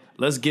 man,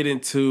 let's get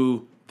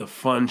into the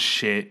fun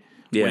shit,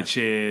 which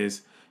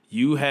is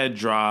you had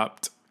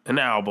dropped an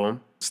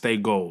album, Stay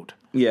Gold.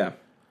 Yeah.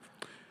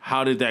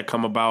 How did that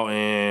come about,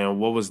 and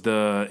what was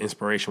the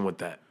inspiration with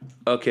that?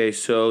 Okay,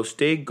 so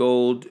Stay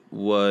Gold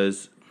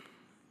was,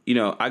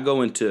 I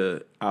go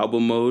into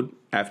album mode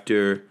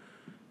after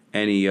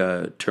any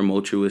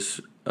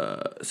tumultuous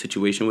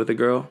situation with a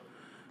girl.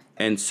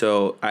 And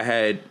so I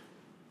had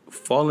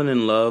fallen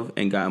in love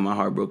and gotten my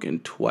heart broken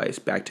twice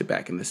back to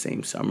back in the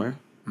same summer.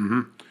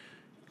 Mm-hmm.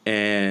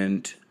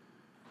 And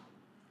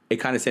it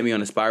kind of sent me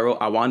on a spiral.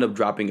 I wound up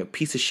dropping a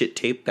piece of shit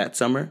tape that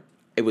summer.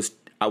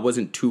 I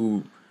wasn't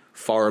too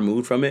far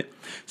removed from it.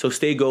 So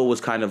Stay Gold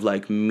was kind of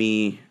like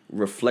me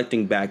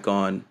reflecting back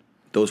on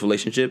those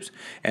relationships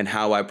and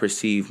how I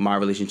perceive my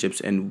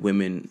relationships and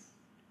women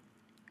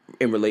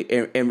in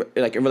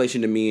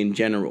relation to me in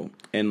general.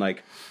 And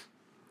like,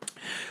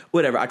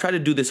 whatever. I tried to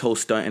do this whole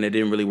stunt and it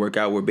didn't really work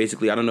out. Where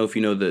basically, I don't know if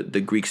you know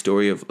the Greek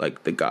story of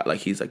like the god,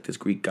 like he's like this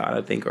Greek god,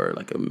 I think, or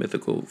like a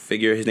mythical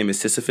figure. His name is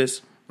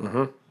Sisyphus.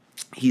 Mm-hmm.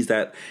 He's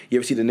that. You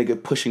ever see the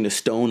nigga pushing the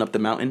stone up the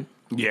mountain?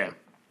 Yeah.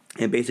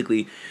 And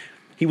basically,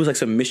 he was like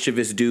some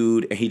mischievous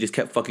dude, and he just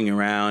kept fucking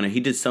around, and he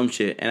did some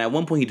shit. And at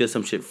one point, he did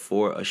some shit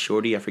for a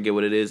shorty. I forget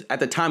what it is.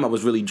 At the time, I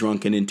was really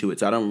drunk and into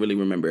it, so I don't really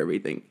remember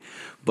everything.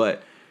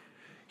 But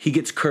he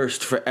gets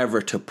cursed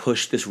forever to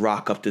push this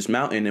rock up this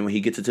mountain, and when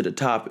he gets it to the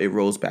top, it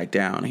rolls back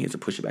down, and he has to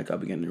push it back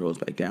up again, and it rolls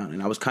back down.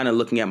 And I was kind of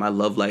looking at my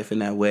love life in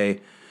that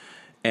way,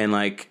 and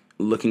like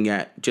looking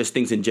at just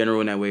things in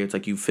general in that way. It's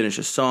like you finish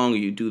a song, or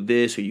you do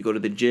this, or you go to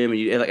the gym,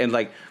 and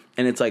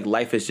it's like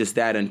life is just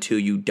that until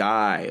you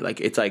die.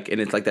 Like it's like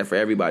that for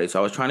everybody. So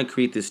I was trying to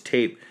create this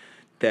tape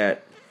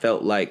that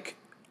felt like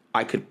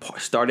I could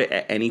start it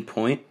at any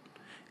point,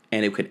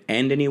 and it could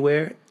end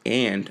anywhere,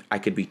 and I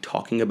could be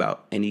talking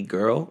about any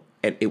girl,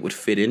 and it would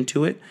fit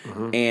into it,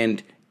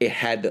 and it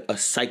had a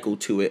cycle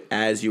to it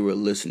as you were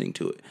listening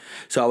to it.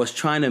 So I was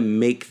trying to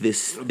make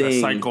this thing.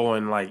 The cycle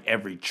in like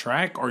every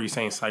track, or are you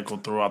saying cycle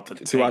throughout the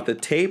tape? Throughout the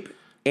tape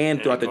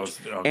and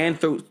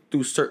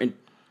through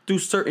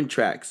certain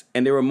tracks.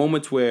 And there were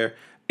moments where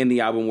in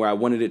the album where I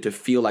wanted it to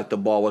feel like the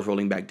ball was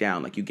rolling back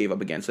down, like you gave up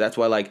again. So that's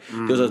why like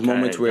there's those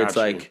moments where it's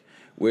like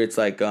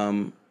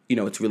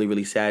it's really,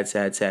 really sad,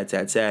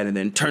 and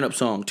then turn up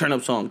song,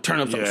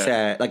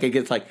 sad. Like it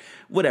gets like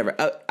whatever.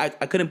 I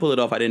couldn't pull it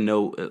off. I didn't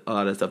know a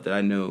lot of stuff that I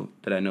know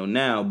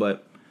now,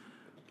 but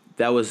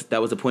that was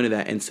the point of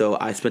that. And so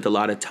I spent a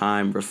lot of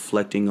time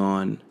reflecting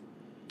on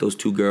those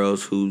two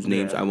girls whose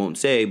names I won't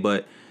say,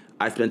 but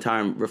I spent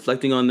time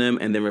reflecting on them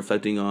and then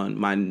reflecting on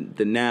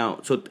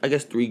so I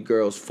guess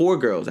 4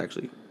 girls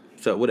actually.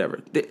 So whatever.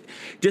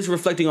 Just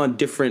reflecting on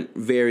different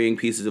varying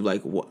pieces of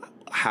like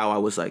how I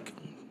was like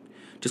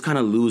just kind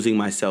of losing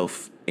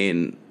myself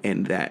in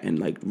that, and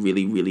like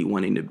really, really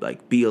wanting to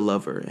like be a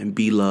lover and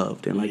be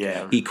loved, and like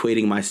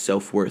equating my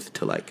self-worth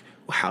to like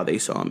how they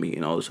saw me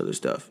and all this other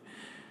stuff.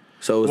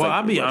 So it was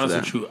I'll be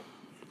honest with you.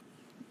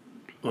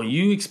 When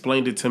you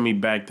explained it to me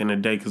back in the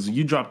day, because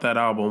you dropped that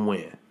album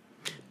when?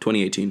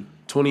 2018.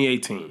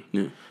 2018.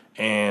 Yeah.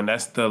 And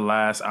that's the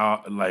last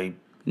like.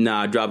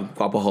 Nah, I dropped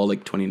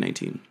Guapaholic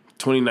 2019.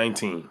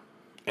 2019.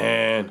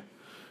 And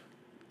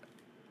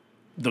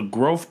the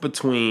growth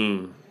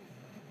between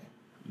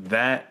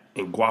that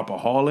and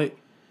Guapaholic,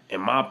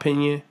 in my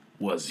opinion,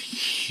 was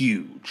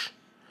huge.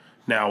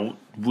 Now,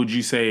 would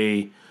you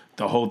say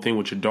the whole thing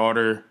with your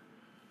daughter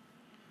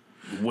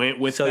went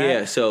with that?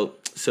 Yeah, so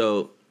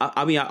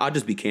I mean, I'll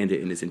just be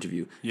candid in this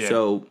interview. Yeah.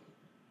 So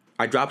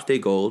I dropped Stay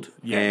Gold,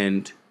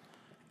 and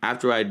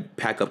after I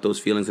pack up those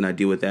feelings and I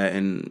deal with that,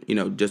 and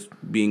just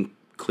being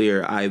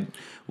clear, I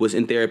was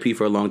in therapy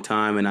for a long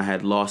time, and I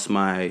had lost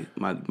my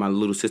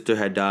little sister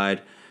had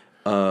died,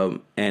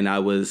 and I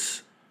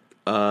was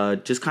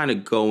just kind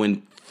of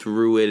going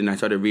through it, and I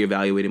started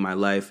reevaluating my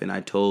life, and I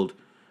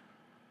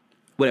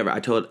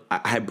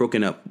had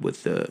broken up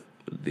with the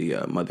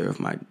mother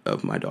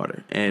of my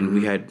daughter, and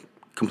we had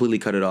completely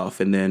cut it off,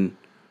 and then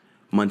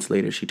months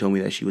later she told me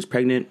that she was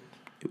pregnant.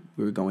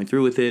 We were going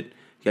through with it,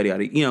 yada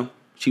yada.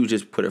 She would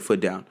just put her foot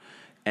down,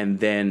 and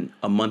then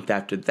a month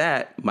after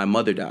that, my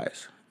mother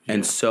dies,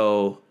 and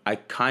so I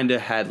kind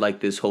of had like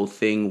this whole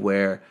thing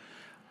where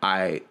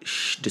I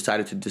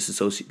decided to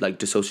dissociate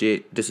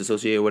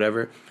or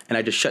whatever, and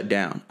I just shut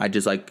down. I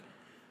just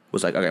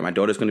was like, okay, my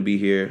daughter's gonna be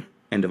here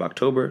end of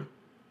October.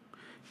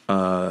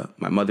 My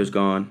mother's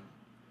gone,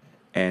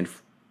 and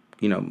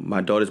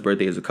my daughter's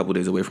birthday is a couple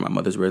days away from my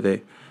mother's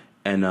birthday,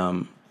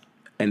 and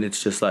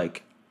it's just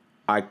like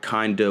I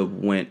kind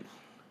of went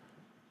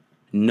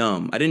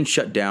numb. I didn't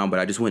shut down, but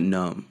I just went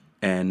numb,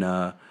 and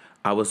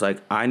I was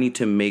like, I need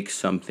to make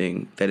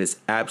something that is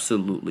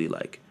absolutely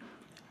like.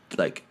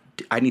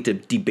 I need to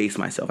debase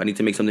myself. I need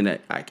to make something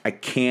that I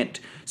can't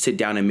sit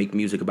down and make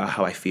music about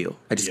how I feel.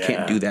 I just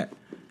can't do that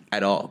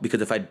at all,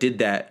 because if I did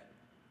that,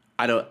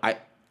 I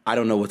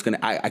don't know what's gonna.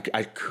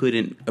 I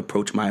couldn't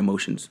approach my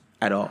emotions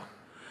at all,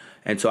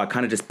 and so I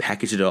kind of just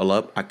packaged it all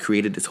up. I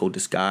created this whole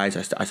disguise.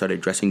 I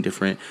started dressing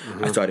different.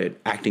 I started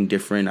acting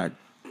different. I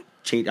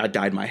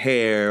dyed my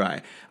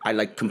hair. I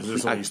like completely.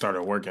 Is this when you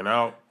started working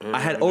out? I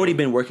had already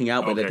been working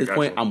out, but at this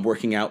point, I'm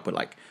working out, but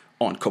like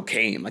on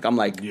cocaine. Like I'm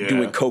like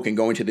doing coke and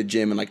going to the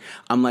gym, and like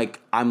I'm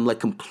like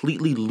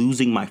completely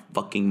losing my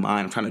fucking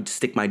mind. I'm trying to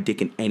stick my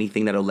dick in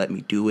anything that'll let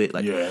me do it.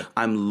 Like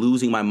I'm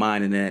losing my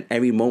mind, and then at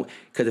every moment,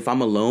 because if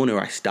I'm alone or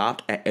I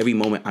stopped, at every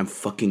moment I'm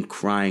fucking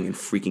crying and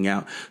freaking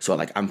out. So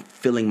like I'm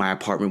filling my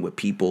apartment with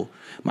people.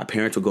 My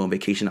parents will go on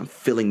vacation. I'm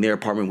filling their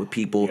apartment with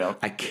people. Yep.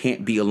 I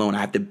can't be alone.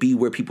 I have to be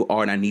where people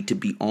are, and I need to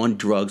be on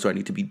drugs, or I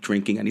need to be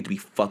drinking. I need to be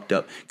fucked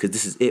up, because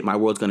this is it. My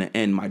world's gonna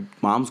end. My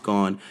mom's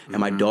gone, and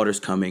my daughter's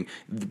coming.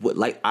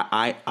 Like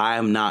I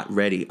am not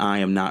ready. I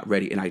am not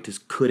ready, and I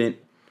just couldn't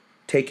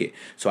take it.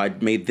 So I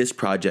made this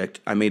project.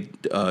 I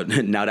made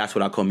now that's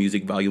what I call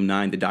Music Volume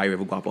 9, The Diary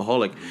of a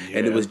Guapaholic,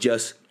 and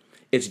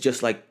it's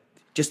just like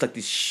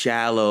this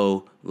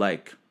shallow,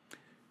 like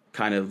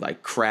kind of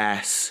like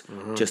crass,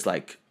 just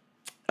like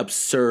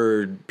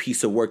absurd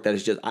piece of work that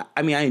is just.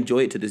 I mean, I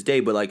enjoy it to this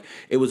day, but like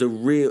it was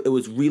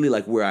really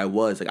like where I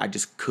was. Like I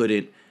just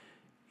couldn't.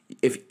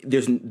 If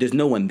there's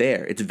no one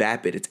there, it's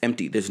vapid, it's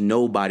empty. There's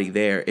nobody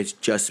there. It's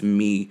just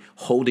me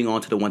holding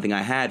on to the one thing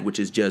I had, which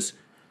is just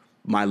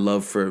my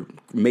love for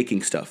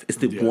making stuff. It's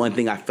the one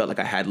thing I felt like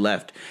I had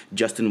left.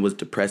 Justin was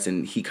depressed,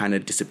 and he kind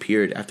of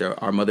disappeared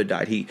after our mother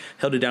died. He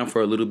held it down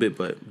for a little bit,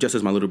 but just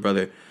as my little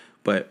brother.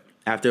 But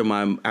after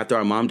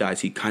our mom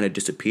dies, he kind of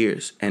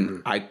disappears,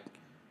 and I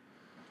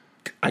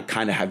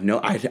kind of have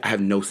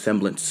no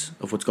semblance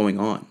of what's going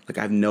on. Like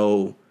I have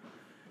no.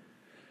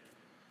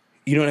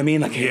 You know what I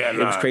mean? Like it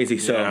was crazy.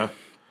 Yeah.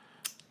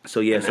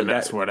 So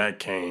that's where that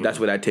came. That's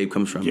where that tape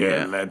comes from.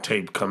 Yeah, and that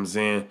tape comes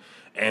in,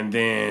 and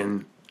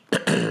then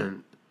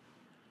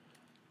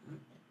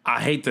I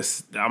hate to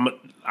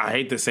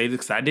say this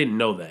because I didn't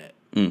know that,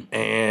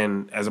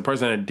 and as a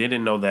person that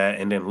didn't know that,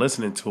 and then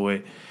listening to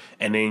it,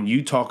 and then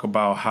you talk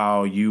about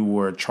how you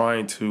were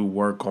trying to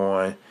work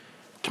on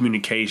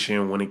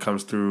communication when it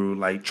comes through,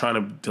 like trying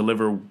to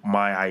deliver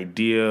my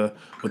idea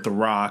with the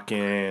rock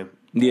and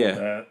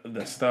the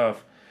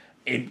stuff.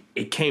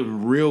 It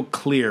came real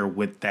clear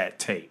with that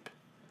tape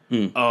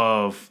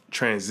of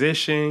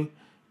transition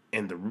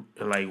and and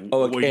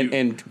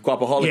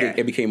Guapaholic,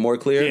 it became more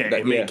clear. Yeah,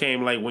 it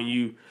became like when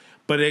you,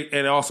 but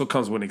it also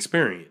comes with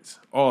experience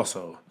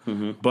also.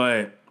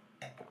 But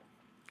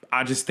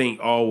I just think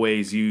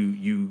always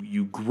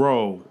you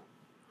grow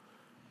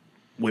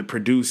with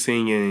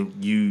producing,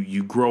 and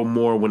you grow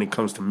more when it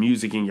comes to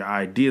music, and your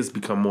ideas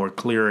become more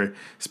clearer,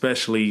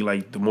 especially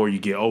like the more you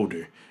get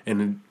older.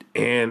 And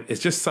it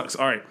just sucks.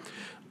 All right,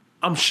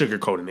 I'm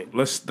sugarcoating it.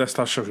 Let's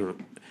stop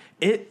sugarcoating.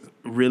 It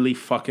really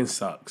fucking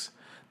sucks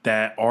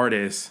that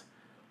artists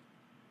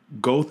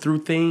go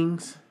through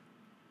things,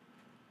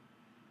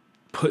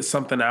 put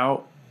something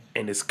out,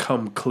 and it's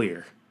come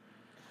clear.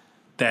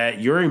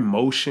 That your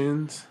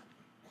emotions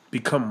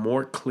become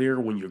more clear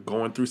when you're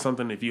going through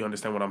something, if you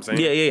understand what I'm saying.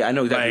 Yeah, I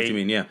know exactly what you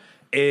mean, yeah.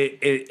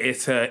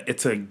 It's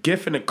a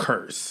gift and a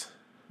curse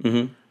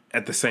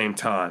at the same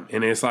time.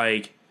 And it's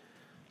like,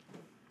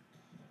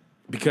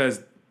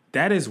 because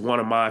that is one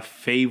of my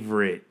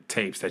favorite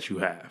tapes that you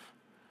have.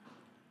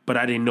 But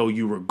I didn't know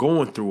you were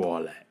going through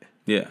all that.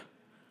 Yeah.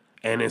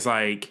 And it's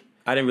like,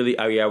 I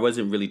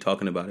wasn't really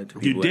talking about it to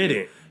people. You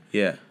didn't.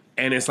 Yeah.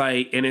 And it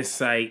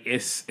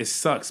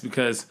sucks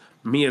because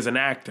me as an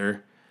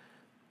actor,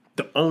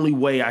 the only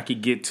way I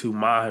could get to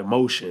my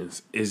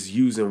emotions is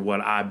using what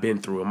I've been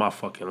through in my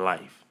fucking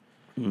life.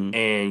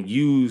 And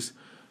use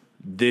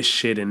this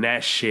shit and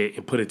that shit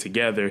and put it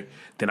together.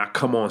 Then I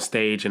come on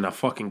stage and I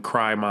fucking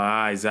cry my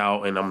eyes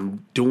out, and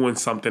I'm doing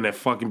something that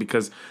fucking,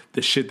 because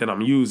the shit that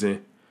I'm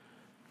using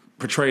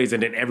portrays,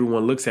 and then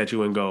everyone looks at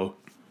you and go,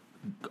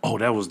 oh,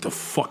 that was the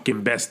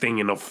fucking best thing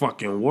in the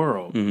fucking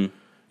world. You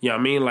know what I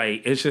mean?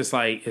 Like, it's just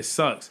like, it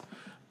sucks.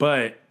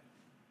 But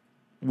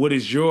what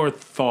is your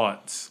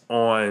thoughts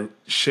on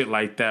shit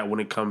like that when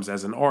it comes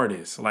as an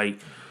artist? Like,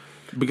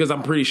 because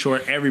I'm pretty sure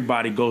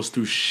everybody goes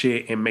through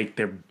shit and make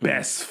their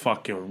best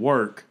fucking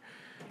work.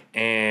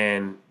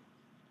 And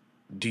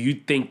do you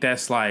think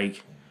that's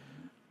like,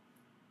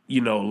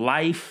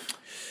 life?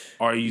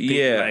 Or you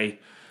think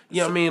like, you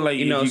know what I mean? Like,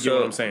 you get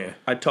what I'm saying?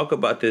 I talked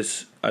about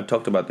this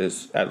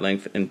at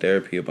length in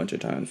therapy a bunch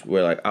of times,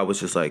 where like I was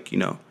just like,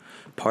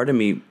 part of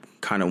me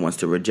kind of wants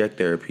to reject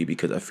therapy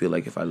because I feel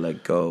like if I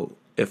let go,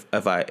 if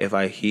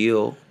I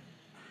heal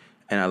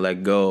and I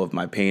let go of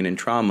my pain and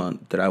trauma,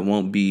 that I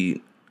won't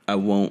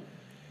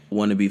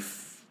want to be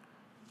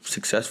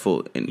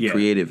successful and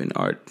creative in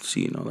art,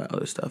 and all that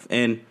other stuff.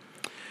 And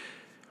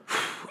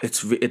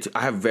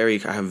I have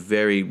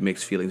very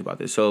mixed feelings about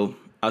this. So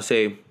I'll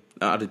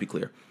just be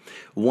clear.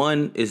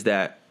 One is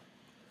that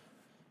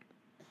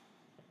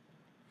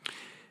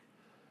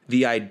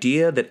the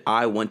idea that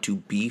I want to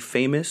be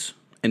famous,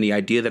 and the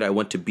idea that I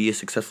want to be a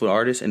successful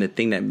artist, and the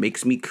thing that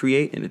makes me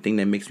create, and the thing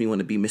that makes me want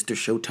to be Mr.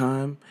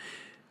 Showtime,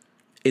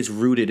 is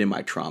rooted in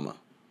my trauma.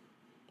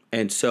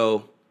 And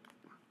so,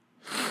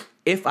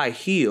 if I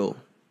heal,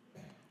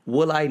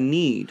 will I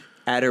need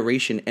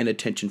adoration and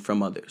attention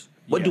from others?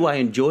 What do I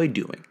enjoy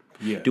doing?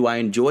 Yeah. Do I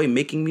enjoy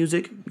making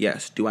music?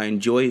 Yes. Do I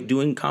enjoy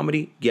doing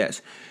comedy?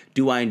 Yes.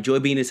 Do I enjoy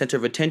being the center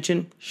of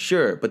attention?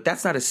 Sure. But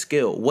that's not a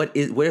skill. Where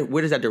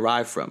does that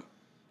derive from?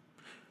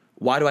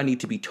 Why do I need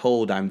to be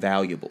told I'm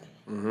valuable?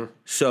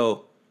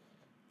 So,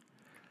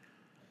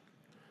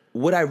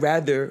 would I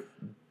rather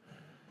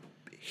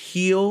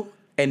heal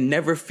and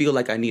never feel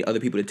like I need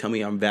other people to tell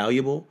me I'm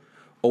valuable?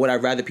 Or would I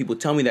rather people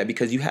tell me that?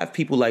 Because you have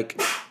people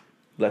like,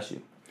 bless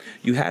you,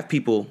 you have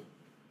people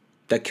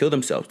that kill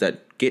themselves,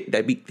 that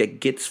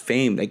gets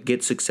fame, that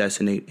get success,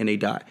 and they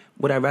die.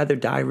 Would I rather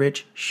die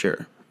rich?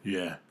 Sure.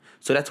 Yeah.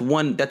 So that's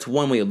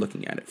one way of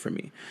looking at it for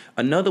me.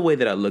 Another way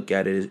that I look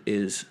at it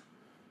is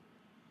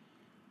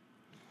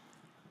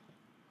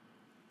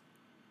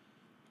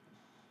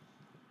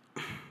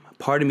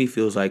part of me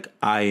feels like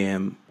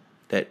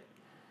that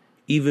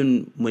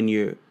even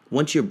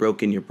once you're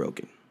broken, you're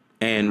broken.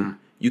 And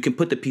you can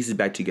put the pieces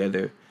back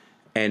together,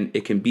 and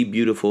it can be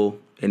beautiful,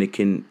 and you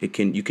can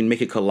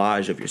make a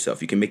collage of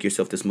yourself. You can make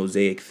yourself this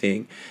mosaic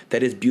thing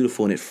that is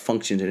beautiful, and it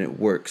functions, and it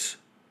works.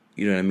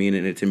 You know what I mean?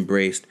 And it's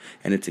embraced,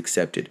 and it's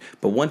accepted.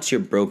 But once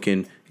you're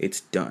broken,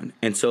 it's done.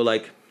 And so,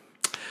 like,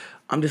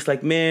 I'm just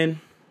like,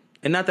 man,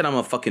 and not that I'm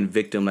a fucking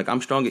victim. Like,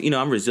 I'm strong.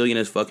 I'm resilient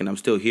as fuck, and I'm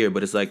still here.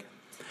 But it's like,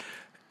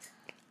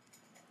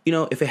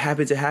 if it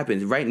happens, it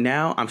happens. Right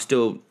now, I'm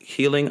still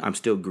healing. I'm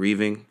still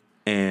grieving,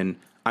 and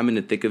I'm in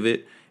the thick of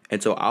it.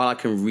 And so all I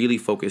can really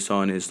focus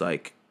on is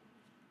like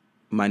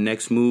my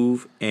next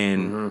move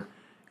and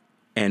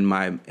and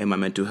my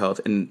mental health.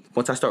 And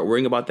once I start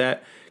worrying about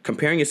that,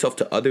 comparing yourself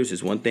to others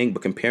is one thing,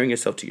 but comparing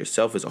yourself to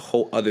yourself is a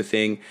whole other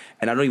thing.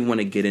 And I don't even want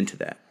to get into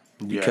that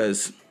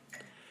because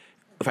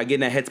if I get in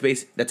that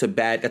headspace, that's a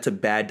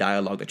bad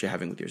dialogue that you're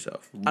having with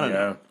yourself. I don't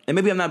know. And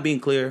maybe I'm not being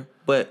clear,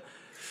 but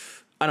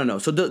I don't know.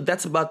 So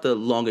that's about the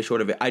long and short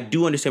of it. I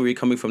do understand where you're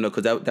coming from though,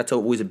 because that's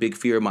always a big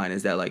fear of mine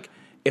is that like,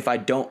 if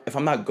I'm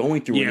not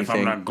going through anything. If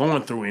I'm not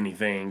going through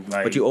anything.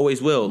 Like, but you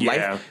always will.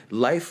 Yeah.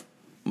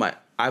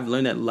 I've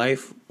learned that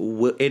life,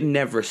 it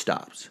never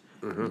stops.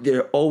 Mm-hmm. There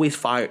are always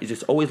fires.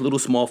 There's always little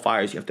small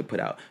fires you have to put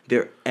out.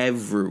 They're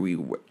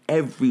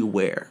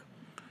everywhere.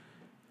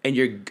 And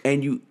you,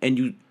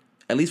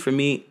 at least for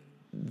me,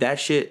 that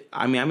shit,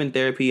 I mean, I'm in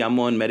therapy. I'm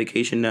on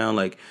medication now.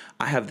 Like,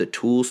 I have the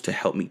tools to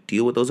help me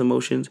deal with those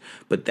emotions.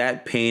 But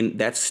that pain,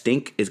 that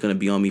stink is going to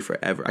be on me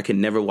forever. I can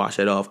never wash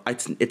that off.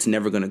 It's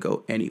never going to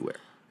go anywhere.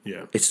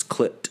 Yeah. It's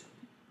clipped.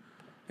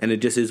 And it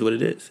just is what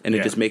it is. And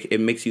it just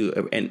makes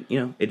you, and you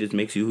know, it just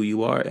makes you who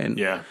you are. And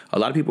a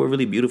lot of people are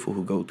really beautiful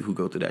who go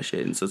through that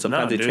shit. And so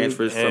sometimes it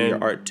transfers from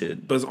your art to.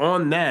 But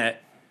on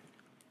that,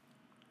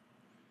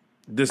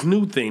 this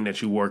new thing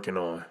that you're working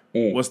on,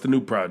 what's the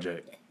new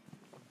project?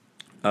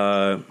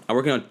 I'm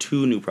working on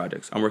 2 new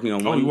projects. I'm working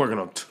on one. Oh, you're working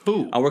on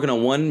 2? I'm working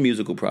on one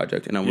musical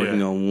project, and I'm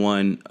working on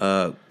one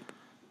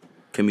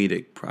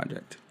comedic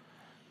project.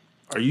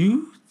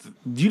 You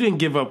didn't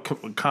give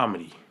up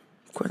comedy?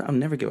 Of course, I'll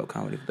never give up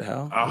comedy. What the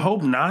hell? I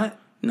hope not.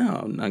 No,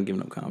 I'm not giving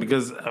up comedy.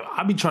 Because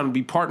I be trying to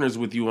be partners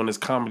with you on this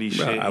comedy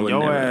shit. I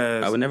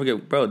would never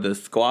get, bro, the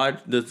squad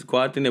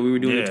thing that we were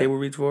doing the table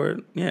reads for,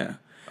 yeah.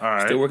 All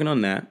right. Still working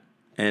on that.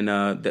 And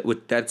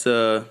that's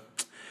a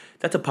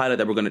pilot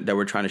that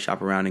we're trying to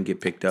shop around and get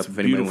picked up. It's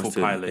a beautiful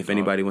pilot. If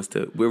anybody wants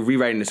to, we're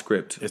rewriting the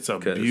script. It's a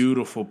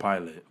beautiful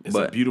pilot. It's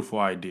a beautiful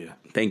idea.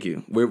 Thank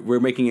you. We're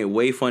making it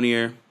way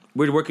funnier.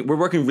 We're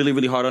working really,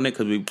 really hard on it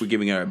because we're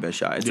giving it our best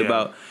shot. It's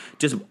about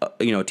just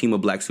a team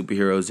of black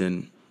superheroes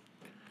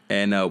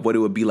and what it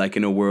would be like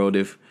in a world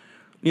if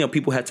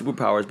people had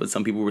superpowers, but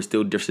some people were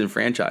still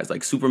disenfranchised.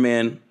 Like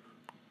Superman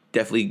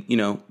definitely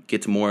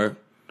gets more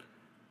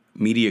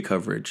media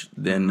coverage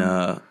than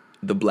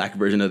the black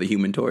version of the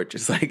Human Torch.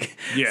 It's like,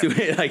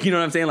 like, you know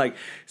what I'm saying? Like,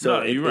 so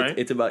no, you're right.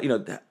 It's about,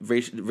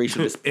 racial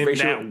in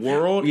that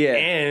world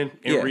and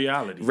in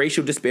reality.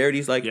 Racial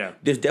disparities. Like,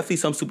 there's definitely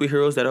some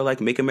superheroes that are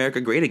like, make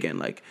America great again.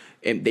 Like,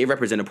 and they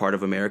represent a part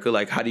of America.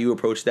 Like, how do you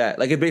approach that?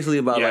 Like, it's basically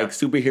about like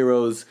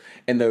superheroes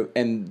and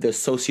the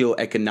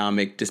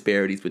socioeconomic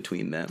disparities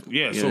between them.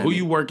 Yeah. So who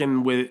you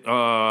working with?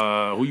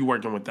 Who you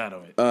working with that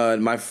of it?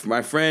 My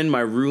friend,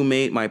 my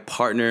roommate, my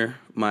partner,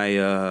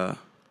 my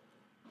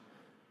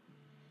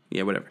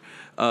whatever.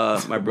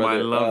 My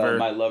brother,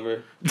 my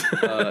lover,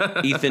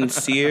 Ethan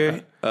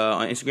Sear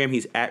on Instagram.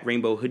 He's at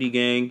Rainbow Hoodie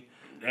Gang.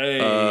 Hey,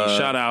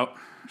 shout out.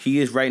 He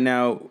is right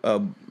now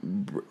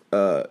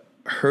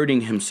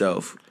hurting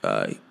himself.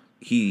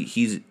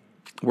 He's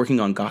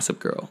working on Gossip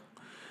Girl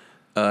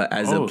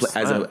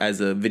as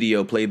a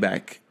video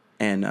playback,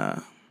 and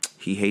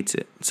he hates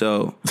it.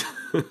 So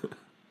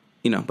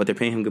but they're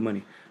paying him good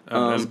money.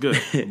 That's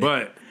good.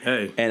 But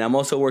hey, and I'm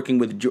also working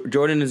with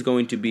Jordan. Is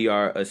going to be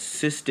our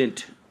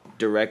assistant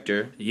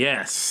director.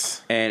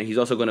 Yes. And he's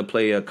also going to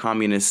play a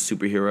communist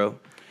superhero.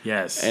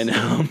 Yes. And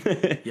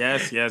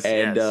yes.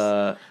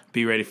 And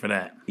be ready for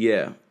that.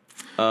 Yeah.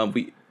 For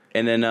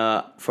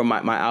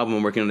my album,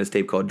 I'm working on this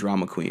tape called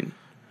Drama Queen.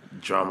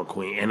 Drama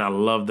Queen. And I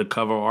love the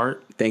cover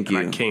art. Thank you.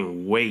 I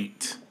can't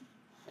wait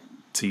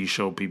till you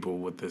show people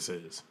what this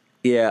is.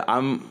 Yeah,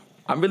 I'm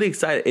really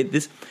excited.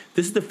 This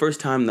is the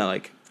first time that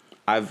like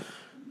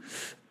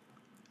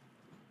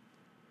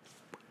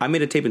I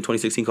made a tape in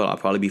 2016 called I'll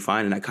Probably Be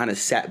Fine, and I kind of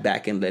sat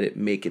back and let it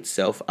make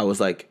itself. I was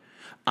like,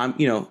 I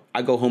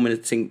go home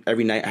and sing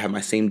every night. I have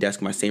my same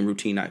desk, my same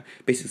routine. I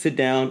basically sit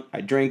down, I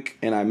drink,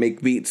 and I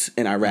make beats,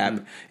 and I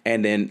rap,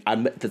 and then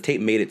the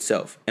tape made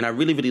itself. And I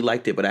really, really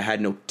liked it, but I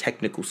had no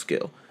technical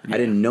skill. I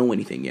didn't know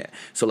anything yet.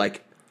 So,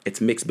 like, it's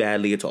mixed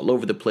badly. It's all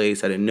over the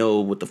place. I didn't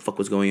know what the fuck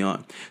was going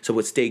on. So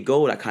with Stay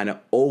Gold, I kind of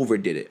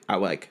overdid it. I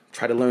like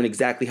try to learn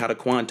exactly how to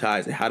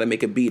quantize and how to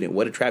make a beat and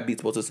what a trap beat's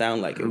supposed to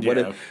sound like and what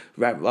a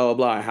rap blah blah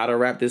blah and how to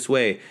rap this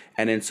way.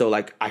 And then so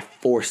like I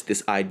forced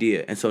this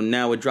idea. And so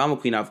now with Drama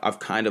Queen, I've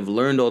kind of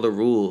learned all the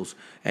rules,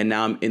 and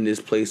now I'm in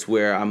this place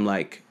where I'm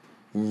like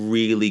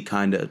really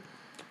kind of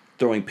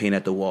throwing paint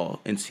at the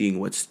wall and seeing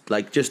what's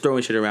like just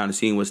throwing shit around and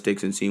seeing what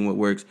sticks and seeing what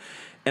works.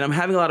 And I'm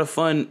having a lot of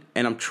fun,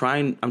 and I'm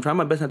trying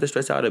my best not to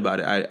stress out about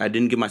it. I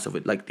didn't give myself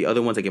like the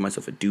other ones. I gave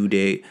myself a due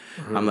date.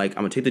 Mm-hmm. I'm like, I'm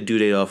gonna take the due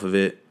date off of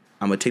it.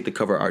 I'm gonna take the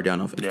cover art down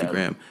off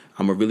Instagram. Yeah.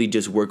 I'm gonna really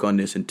just work on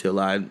this until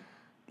I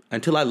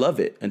love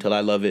it. And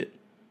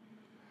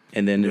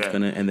then it's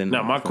gonna. And then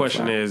now my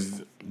question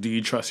is, do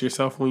you trust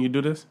yourself when you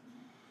do this?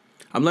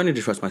 I'm learning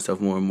to trust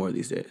myself more and more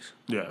these days.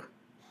 Yeah,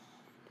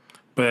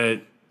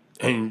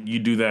 and you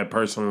do that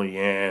personally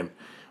and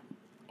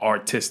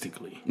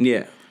artistically.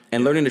 Yeah.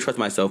 And learning to trust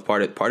myself,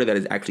 part of that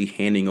is actually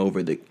handing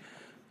over the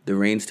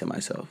reins to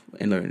myself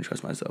and learning to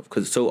trust myself.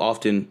 Because so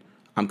often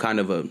I'm kind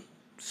of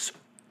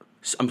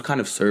I'm kind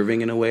of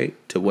serving in a way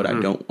to what I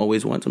don't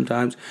always want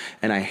sometimes,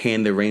 and I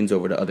hand the reins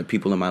over to other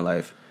people in my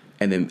life,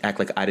 and then act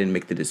like I didn't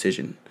make the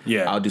decision.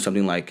 Yeah. I'll do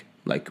something like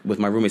with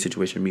my roommate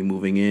situation, me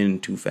moving in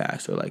too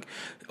fast, or like,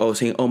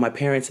 saying, my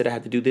parents said I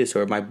had to do this,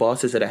 or my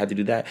bosses said I had to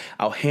do that.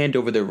 I'll hand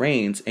over the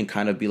reins and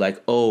kind of be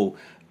like,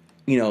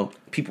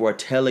 people are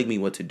telling me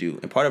what to do.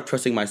 And part of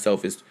trusting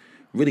myself is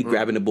really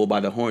grabbing the bull by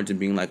the horns and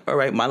being like, all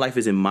right, my life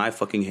is in my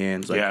fucking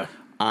hands. Like,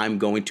 I'm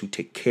going to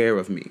take care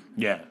of me.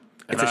 Yeah.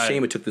 It's a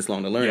shame it took this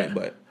long to learn it,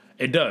 but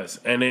it does,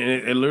 and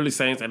it literally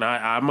says, and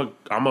I'm a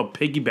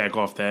piggyback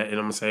off that, and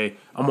I'm gonna say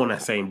I'm on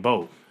that same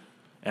boat,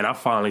 and I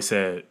finally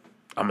said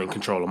I'm in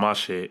control of my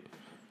shit,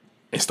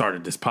 and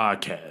started this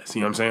podcast. You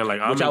know what I'm saying?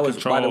 Like, I'm in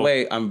control. By the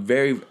way, I'm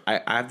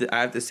I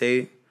have to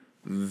say,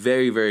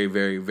 very, very,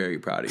 very, very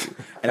proud of you.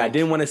 And I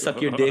didn't want to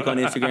suck your dick on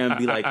Instagram and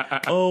be like,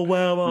 oh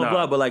well, blah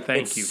blah, but like,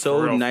 it's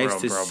so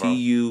nice to see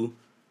you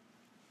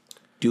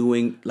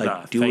doing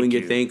your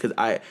thing,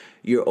 because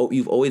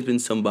you've always been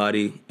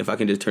somebody. If I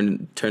can just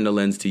turn the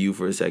lens to you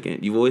for a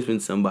second, you've always been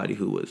somebody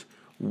who was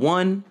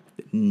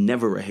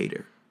never a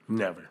hater,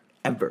 never,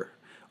 ever.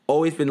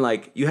 Always been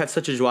like, you have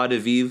such a joie de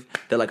vivre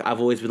that like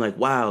I've always been like,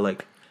 wow,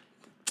 like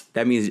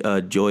that means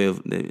joy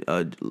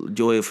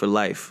for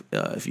life.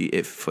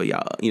 If for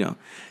y'all, y'all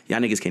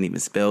niggas can't even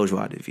spell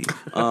joie de vivre.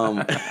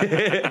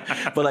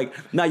 But like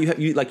now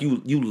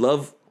you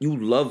love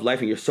life,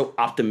 and you're so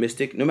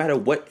optimistic. No matter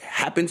what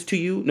happens to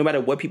you, no matter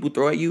what people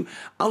throw at you,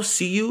 I'll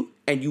see you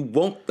and you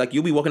won't, like,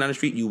 you'll be walking down the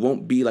street, you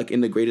won't be like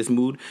in the greatest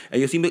mood, and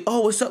you'll see me like,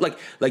 oh, what's up? Like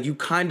you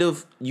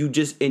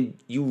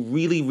you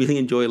really, really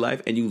enjoy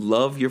life, and you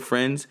love your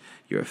friends.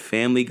 You're a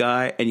family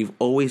guy, and you've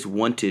always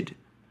wanted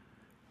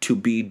to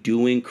be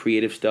doing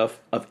creative stuff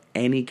of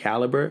any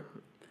caliber.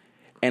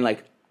 And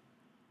like,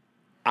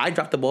 I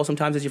dropped the ball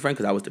sometimes as your friend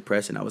because I was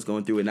depressed and I was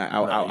going through it, and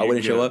I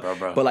wouldn't show up.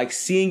 Bro. But like,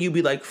 seeing you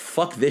be like,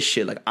 fuck this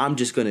shit, like, I'm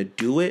just gonna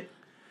do it,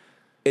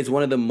 is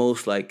one of the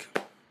most like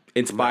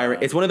inspiring.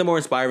 It's one of the more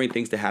inspiring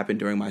things to happen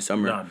during my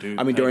summer. Dude,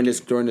 I mean, during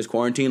this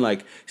quarantine,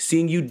 like,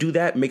 seeing you do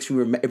that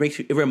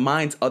it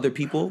reminds other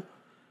people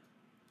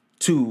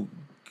to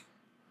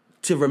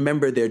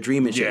remember their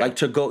dream and shit. Like,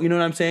 to go, you know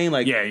what I'm saying?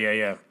 Like,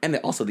 yeah. And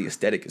then also the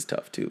aesthetic is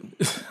tough too.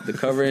 The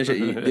cover and shit,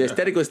 the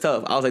aesthetic was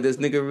tough. I was like, this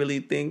nigga really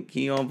think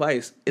he on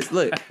Vice. It's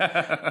lit.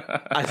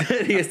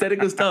 The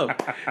aesthetic was tough.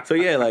 So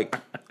yeah, like.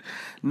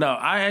 No,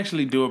 I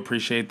actually do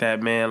appreciate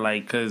that, man.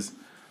 Like, cause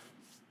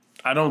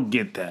I don't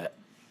get that.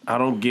 I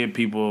don't get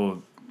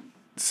people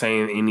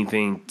saying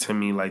anything to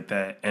me like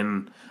that.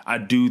 And I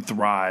do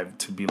thrive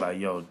to be like,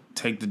 yo,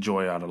 take the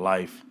joy out of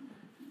life.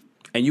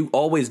 And you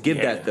always give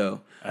that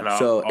though. And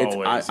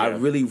I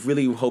really,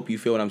 really hope you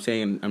feel what I'm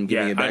saying. I'm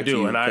giving it back to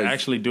you. And I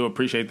actually do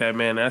appreciate that,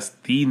 man. That's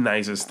the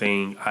nicest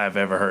thing I've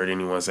ever heard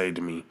anyone say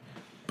to me.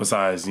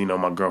 Besides,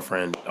 my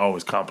girlfriend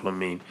always compliment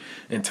me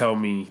and tell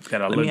me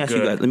that I look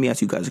good. Let me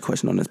ask you guys a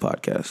question on this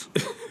podcast.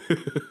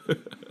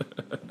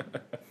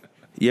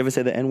 You ever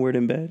say the N-word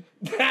in bed?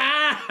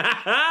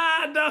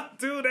 Don't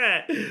do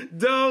that.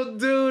 Don't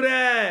do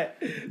that.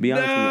 Be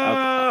honest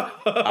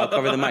with me. I'll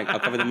cover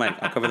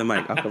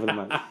the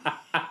mic.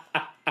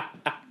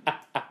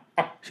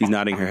 She's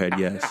nodding her head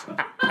yes.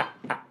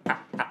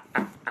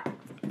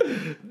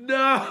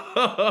 No.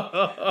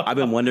 I've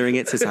been wondering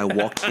it since I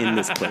walked in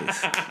this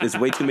place. There's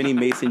way too many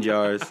mason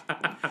jars.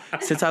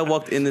 Since I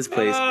walked in this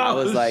place, I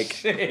was like,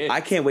 shit.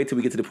 I can't wait till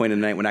we get to the point of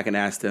the night when I can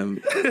ask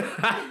them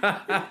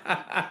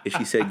if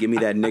she said, give me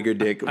that nigger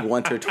dick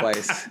once or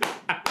twice.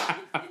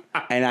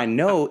 And I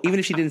know, even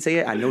if she didn't say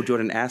it, I know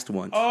Jordan asked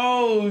once.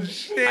 Oh,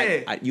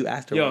 shit. You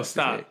asked her once. Yo,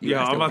 stop. Yo,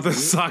 I'm about to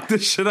sock the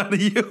shit out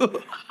of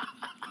you.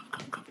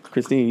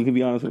 Christine, you can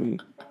be honest with me.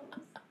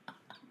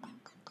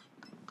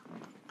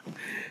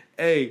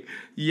 Hey,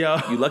 yo.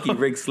 You lucky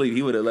Rick sleep.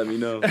 He would have let me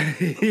know.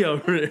 Yo,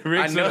 Rick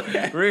would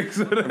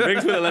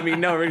have let me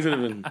know. Rick would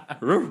have been...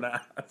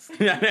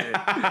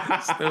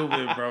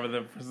 Stupid,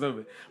 bro.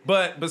 Stupid.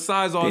 But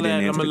besides all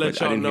that, I'm going to let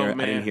y'all know,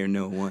 man. I didn't hear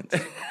no once.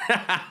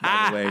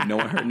 By the way, no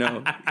one heard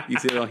no. You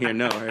still don't hear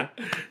no, right?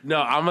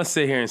 No, I'm going to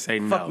sit here and say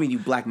no. Fuck me, you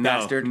black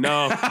bastard.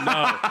 No.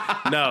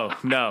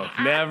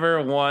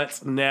 Never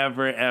once.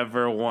 Never,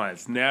 ever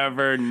once.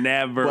 Never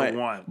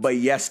once. But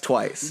yes,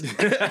 twice.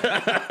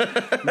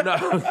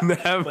 No,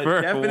 never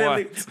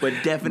once. But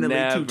definitely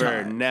never, 2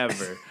 times.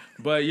 Never.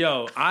 But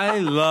yo, I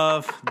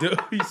love. Dude,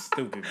 you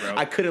stupid, bro.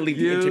 I couldn't leave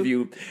the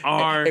interview.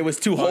 It was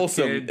too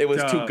wholesome. It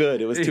was too good.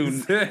 It was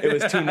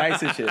too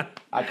nice and shit.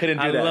 I couldn't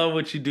do that. I love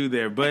what you do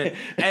there. But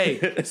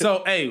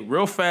hey,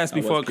 real fast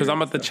before, because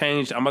I'm about to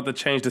change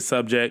the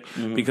subject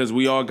because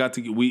we all got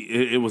to.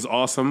 It was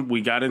awesome.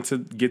 We got into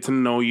get to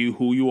know you,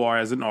 who you are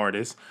as an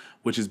artist,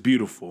 which is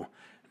beautiful.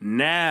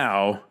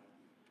 Now,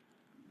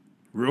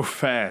 real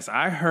fast,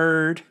 I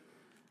heard.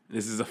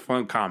 This is a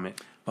fun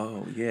comment.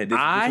 Oh, yeah. This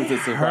was a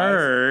surprise.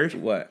 Heard...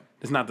 What?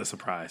 It's not the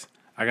surprise.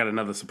 I got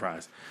another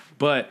surprise.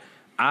 But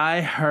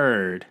I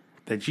heard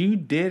that you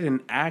did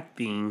an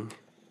acting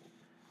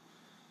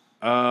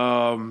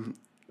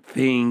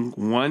thing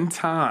one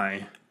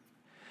time,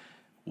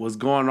 was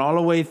going all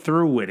the way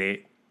through with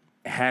it,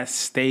 had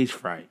stage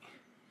fright.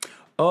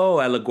 Oh,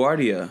 at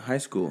LaGuardia High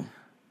School.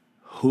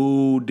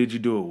 Who did you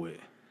do it with?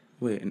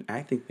 Wait, an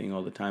acting thing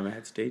all the time. I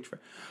had stage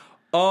fright.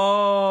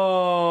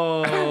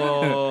 Oh.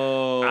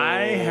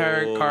 I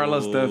heard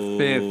Carlos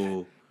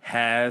V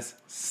has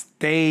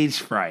stage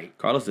fright.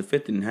 Carlos V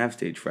didn't have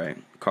stage fright.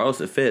 Carlos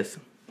V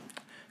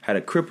had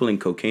a crippling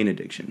cocaine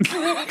addiction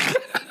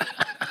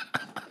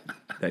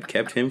that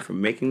kept him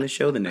from making the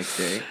show the next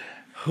day.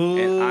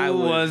 What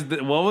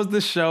was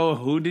the show?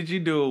 Who did you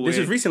do it with?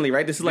 This is recently,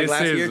 right? This is like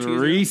last year, 2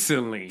 years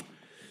recently.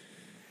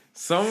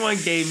 Someone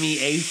gave me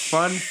a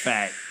fun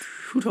fact.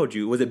 Who told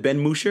you? Was it Ben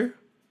Musher?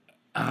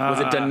 Was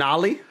it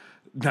Denali?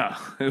 No,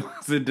 it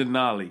wasn't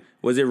Denali.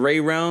 Was it Ray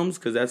Realms?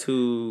 Because that's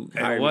who.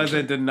 It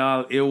wasn't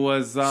Denali. It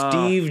was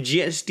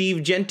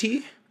Steve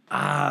Genty.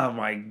 Oh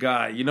my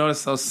God! You know what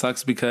so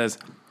sucks because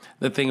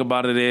the thing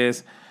about it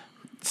is,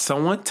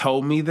 someone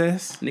told me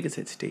this. Niggas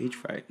had stage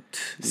fright.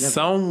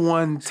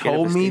 Someone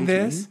told me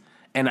this,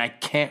 and I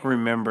can't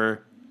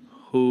remember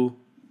who.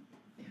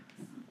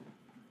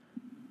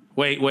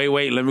 Wait.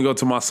 Let me go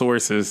to my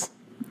sources.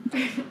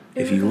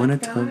 If you want to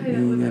tell me,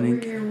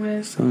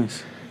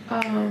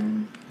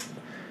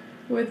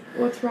 with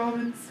what's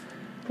Robin's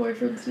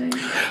boyfriend's name?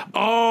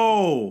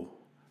 Oh,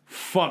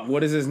 fuck!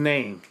 What is his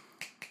name?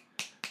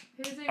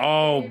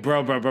 Oh,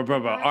 bro.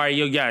 All right,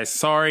 yo, guys.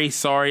 Sorry.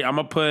 I'm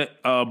gonna put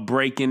a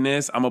break in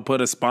this. I'm gonna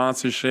put a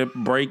sponsorship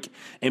break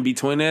in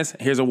between this.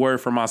 Here's a word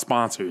from my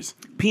sponsors.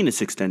 Penis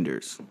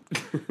extenders.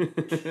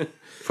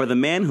 For the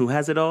man who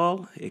has it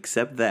all,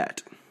 except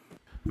that.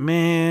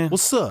 Man,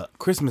 what's up?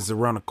 Christmas is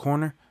around the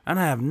corner, and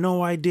I have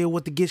no idea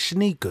what to get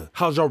Shanika.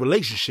 How's your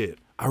relationship?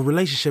 Our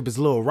relationship is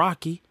a little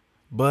rocky,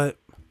 but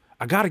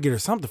I gotta get her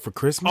something for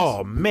Christmas.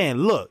 Oh,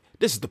 man, look.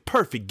 This is the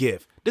perfect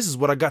gift. This is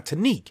what I got to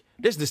Neek.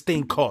 There's this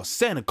thing called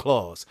Santa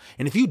Claus.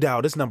 And if you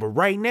dial this number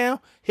right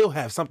now, he'll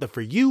have something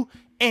for you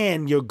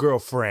and your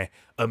girlfriend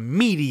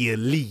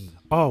immediately.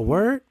 Oh,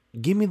 word?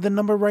 Give me the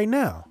number right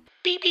now.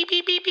 Beep, beep,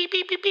 beep, beep, beep,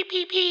 beep, beep, beep,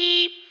 beep,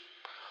 beep.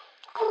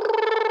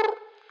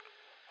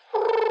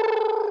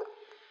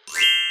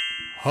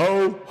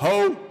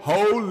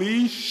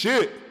 Holy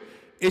shit.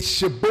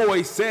 It's your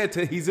boy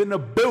Santa. He's in the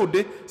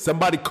building.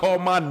 Somebody call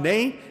my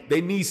name.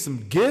 They need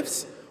some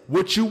gifts.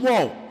 What you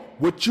want?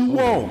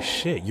 Oh,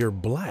 shit, you're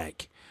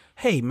black.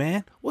 Hey,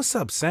 man, what's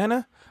up,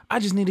 Santa? I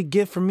just need a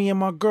gift for me and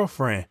my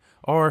girlfriend.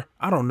 Or,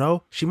 I don't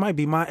know, she might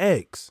be my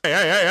ex.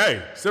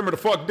 Hey, simmer the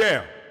fuck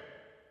down.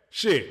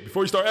 Shit,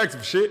 before you start asking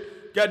for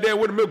shit, goddamn,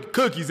 where the milk and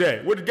cookies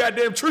at? Where the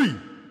goddamn tree?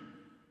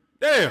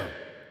 Damn,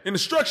 in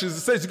instructions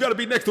it says you gotta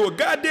be next to a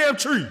goddamn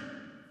tree.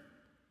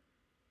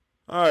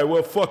 All right,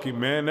 well, fuck it,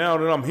 man. Now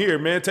that I'm here,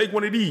 man, take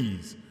one of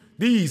these.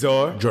 These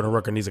are... Jordan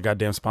Rucker needs a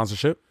goddamn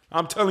sponsorship.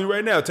 I'm telling you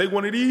right now, take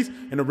one of these,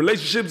 and the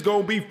relationship's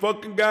gonna be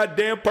fucking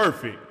goddamn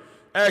perfect.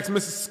 Ask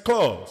Mrs.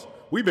 Claus.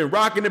 We've been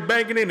rocking and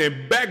banking it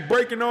and back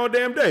breaking all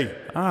damn day.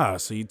 Ah,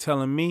 so you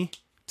telling me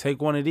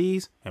take one of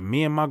these and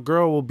me and my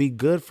girl will be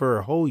good for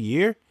a whole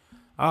year?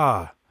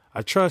 Ah,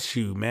 I trust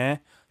you,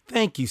 man.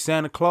 Thank you,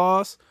 Santa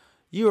Claus.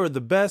 You are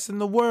the best in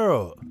the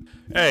world.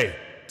 Hey,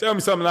 tell me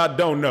something I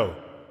don't know.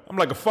 I'm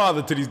like a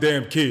father to these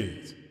damn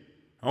kids.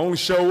 I only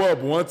show up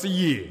once a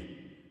year.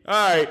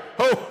 All right,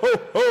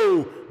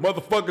 ho,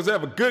 motherfuckers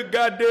have a good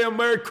goddamn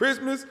Merry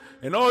Christmas,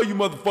 and all you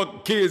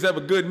motherfucking kids have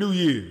a good New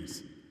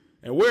Year's.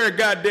 And wear a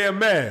goddamn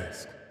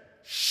mask.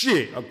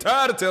 Shit, I'm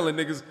tired of telling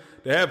niggas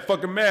to have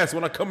fucking masks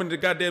when I come into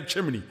the goddamn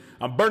chimney.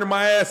 I'm burning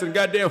my ass in the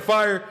goddamn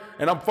fire,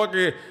 and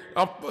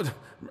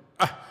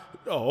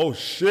oh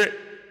shit,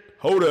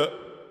 hold up.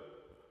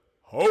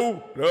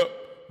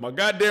 My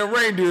goddamn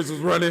reindeers was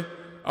running.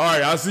 All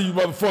right, I'll see you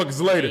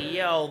motherfuckers later. Hey,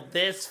 yo,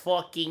 this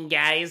fucking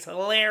guy is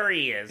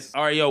hilarious.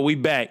 All right, yo, we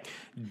back.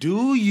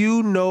 Do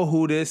you know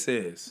who this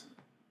is?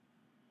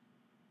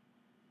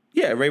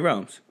 Yeah, Ray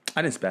Realms.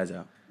 I didn't spaz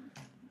out.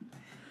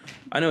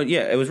 I know,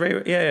 yeah, it was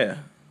Ray. Yeah.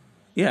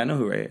 Yeah, I know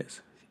who Ray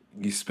is.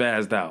 You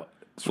spazzed out.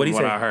 What he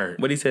what say? I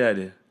heard. What he say I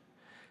did?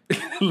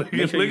 Look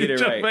Make at sure you get it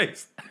your right.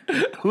 face.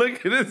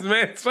 Look at this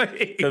man's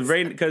face.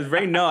 Because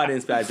Ray know I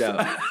didn't spaz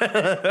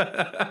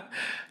out.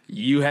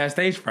 You had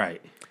stage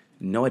fright.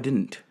 No, I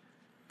didn't.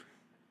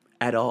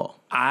 At all.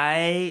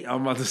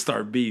 I'm about to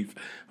start beef.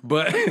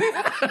 But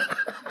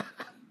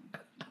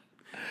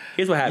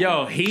Here's what happened.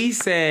 yo, he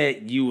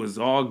said you was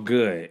all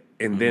good,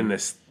 and then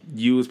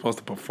you was supposed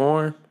to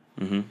perform,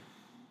 and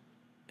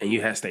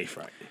you had stage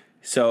fright.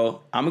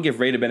 So I'm going to give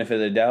Ray the benefit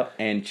of the doubt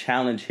and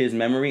challenge his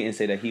memory and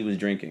say that he was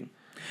drinking.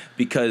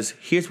 Because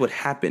here's what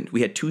happened.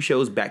 We had 2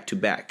 shows back to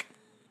back.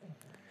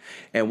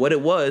 And what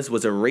it was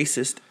a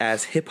racist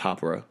ass hip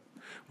hopera,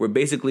 where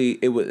basically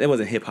it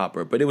wasn't hip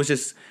hopera, but it was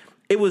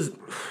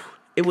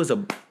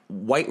a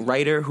white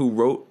writer who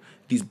wrote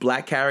these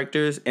black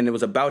characters, and it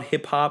was about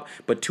hip hop,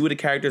 but 2 of the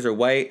characters are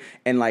white,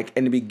 and like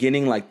in the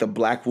beginning, like the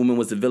black woman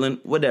was the villain.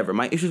 Whatever.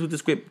 My issues with the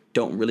script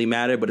don't really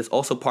matter, but it's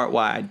also part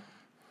why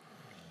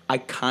I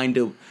kind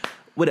of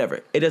whatever.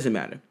 It doesn't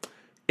matter.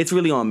 It's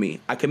really on me.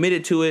 I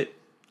committed to it.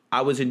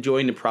 I was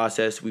enjoying the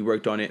process. We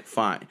worked on it.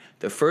 Fine.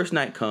 The first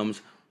night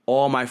comes.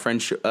 all my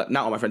friends, not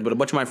all my friends, but a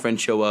bunch of my friends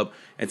show up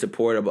and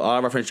support. All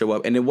of our friends show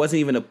up, and it wasn't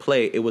even a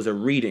play; it was a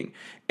reading.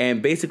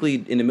 And basically,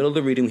 in the middle of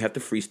the reading, we have to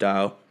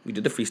freestyle. We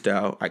did the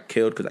freestyle. I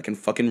killed because I can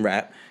fucking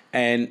rap,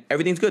 and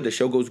everything's good. The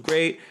show goes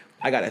great.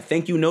 I got a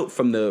thank you note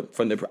from the.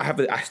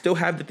 I still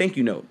have the thank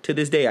you note to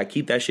this day. I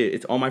keep that shit.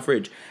 It's on my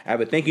fridge. I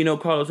have a thank you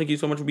note, Carlos. Thank you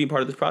so much for being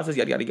part of this process.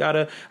 Yada yada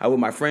yada. I with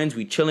my friends.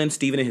 We chilling.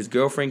 Steven and his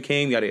girlfriend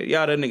came. Yada yada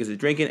yada. Niggas is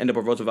drinking. End up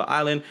at Roosevelt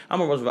Island. I'm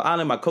on Roosevelt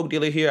Island. My coke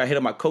dealer here. I hit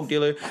up my coke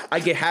dealer.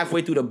 I get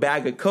halfway through the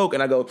bag of coke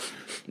and I go,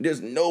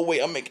 "There's no way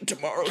I'm making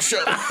tomorrow's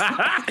show."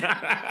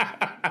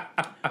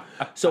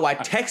 So I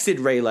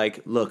texted Ray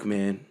like, "Look,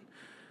 man,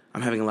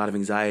 I'm having a lot of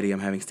anxiety. I'm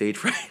having stage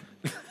fright."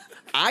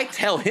 I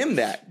tell him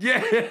that.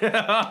 Yeah.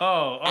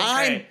 Oh,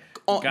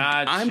 okay.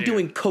 I'm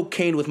doing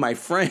cocaine with my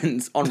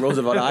friends on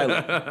Roosevelt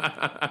Island.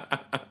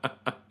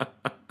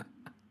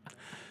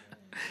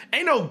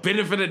 Ain't no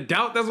benefit of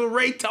doubt. That's what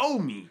Ray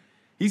told me.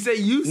 He said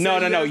you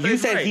said No. You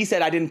said He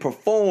said I didn't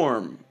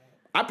perform.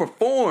 I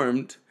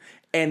performed,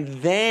 and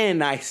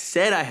then I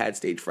said I had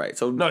stage fright.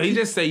 So no, he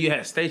just said you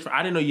had stage fright.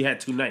 I didn't know you had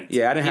 2 nights.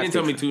 Yeah, I didn't have. He didn't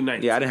tell me 2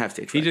 nights. Yeah, I didn't have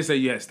stage fright. He just said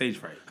you had stage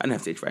fright. I didn't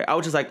have stage fright. I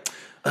was just like,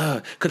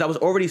 because I was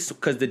already,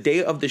 because the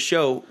day of the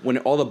show when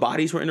all the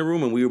bodies were in the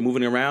room and we were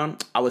moving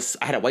around, I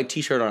had a white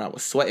t-shirt on. I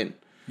was sweating.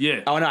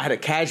 Yeah. Oh no, I had a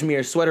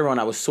cashmere sweater on.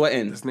 I was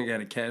sweating. This nigga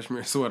had a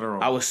cashmere sweater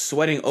on. I was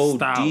sweating OD.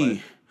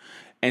 Styling.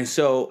 And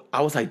so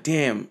I was like,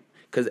 damn.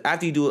 Because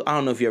after you do, I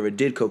don't know if you ever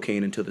did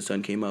cocaine until the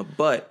sun came up,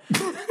 but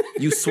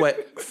you sweat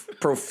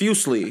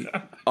profusely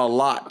a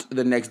lot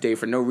the next day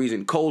for no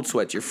reason. Cold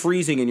sweats. You're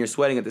freezing and you're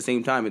sweating at the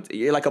same time.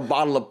 You're like a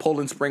bottle of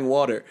Poland Spring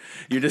water.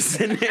 You're just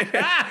sitting there,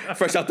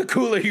 fresh out the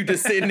cooler. You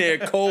just sitting there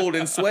cold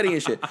and sweaty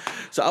and shit.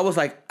 So I was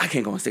like, I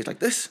can't go on stage like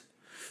this.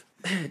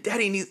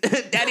 Daddy needs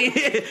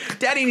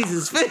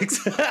his fix.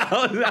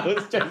 I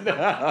was stressed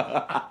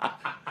out.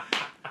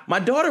 My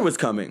daughter was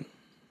coming.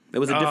 It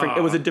was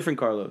a different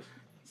Carlos.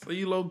 So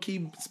you low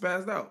key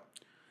spazzed out.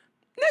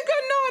 Nigga,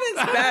 no, I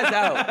didn't spaz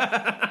out.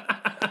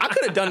 I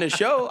could have done the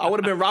show. I would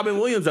have been Robin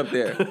Williams up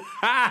there.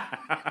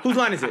 Whose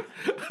line is it?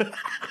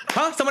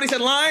 Huh? Somebody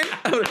said line?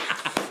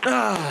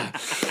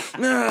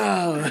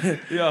 No.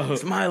 Yo,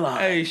 it's my line.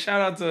 Hey,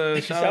 shout out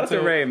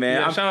to Ray,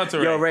 man. Yeah, shout out to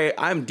Ray. Yo, Ray,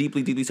 I'm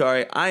deeply, deeply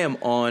sorry. I am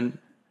on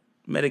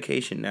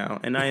medication now,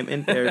 and I am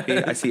in therapy.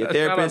 I see a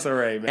therapist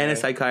Ray, man. and a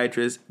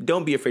psychiatrist.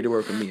 Don't be afraid to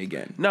work with me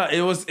again. No,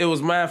 it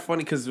was mad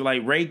funny because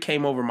like Ray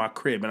came over my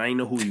crib and I didn't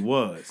know who he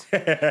was. I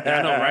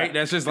know, right?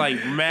 That's just like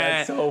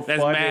mad. That's so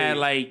That's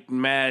funny.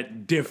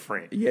 mad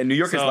different. Yeah, New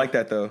York is like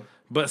that though.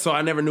 But so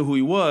I never knew who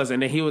he was,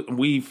 and then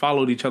we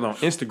followed each other on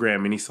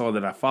Instagram, and he saw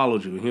that I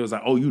followed you, and he was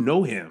like, "Oh, you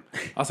know him?"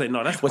 I was like,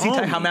 "No, that's Was he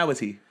tight? homie." How mad was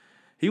he?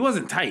 He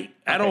wasn't tight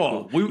at Okay,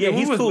 all. cool. We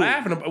He's was cool.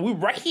 laughing about. We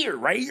right here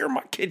in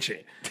my kitchen,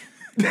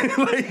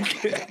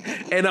 like,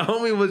 and the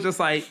homie was just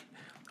like,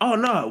 "Oh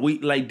no, we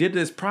like did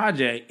this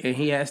project, and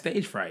he had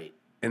stage fright."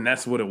 And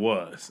that's what it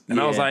was. And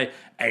I was Yeah. like,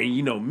 and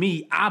you know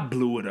me, I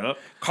blew it up.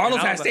 Carlos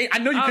And I had was stage- I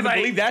know you was couldn't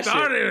believe that shit.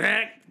 started,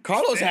 heck,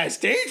 Carlos had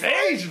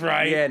stage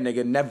fright. Yeah,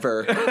 nigga,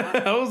 never.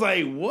 I was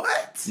like,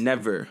 what?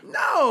 Never.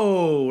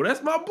 No,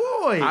 that's my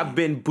boy. I've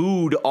been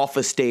booed off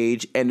a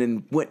stage and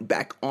then went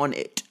back on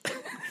it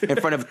in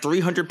front of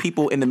 300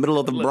 people in the middle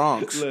of the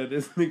Bronx. Look,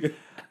 this nigga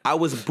I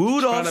was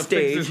booed trying off to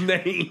stage. fix his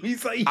name.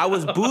 He's like, I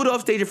was booed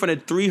off stage in front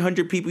of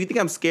 300 people. You think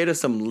I'm scared of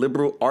some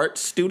liberal arts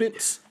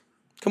students?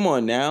 Come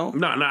on now.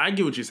 No, I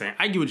get what you're saying.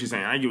 I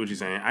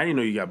didn't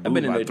know you got booed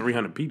been in by the-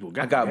 300 people.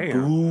 I got damn.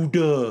 booed.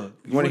 You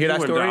want to hear that You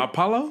went story? to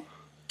Apollo?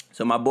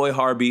 So my boy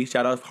Harvey,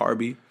 shout out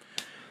Harvey.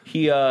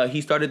 He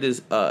started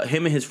this.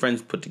 Him and his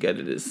friends put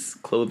together this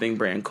clothing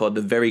brand called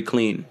The Very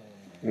Clean,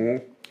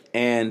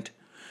 and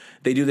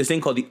they do this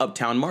thing called the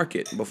Uptown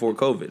Market before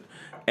COVID.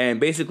 And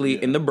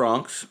basically in the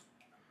Bronx,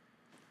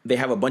 they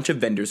have a bunch of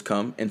vendors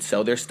come and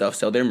sell their stuff,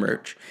 sell their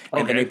merch,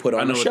 and then Okay. they put on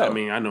I know a what show. that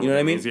mean. I know You what know what I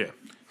that mean? means, yeah.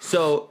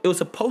 So it was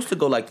supposed to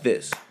go like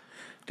this.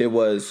 There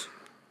was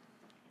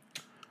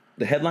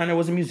the headliner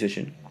was a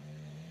musician.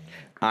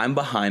 I'm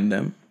behind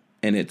them,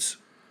 and it's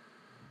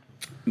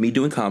me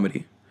doing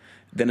comedy.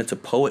 Then it's a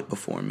poet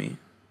before me,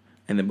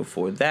 and then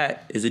before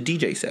that is a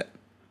DJ set.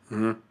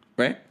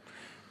 Right?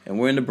 And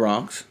we're in the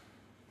Bronx.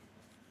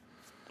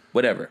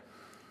 Whatever.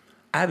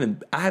 I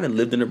haven't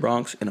lived in the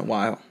Bronx in a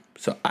while,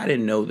 so I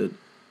didn't know the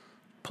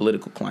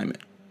political climate.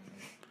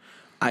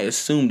 I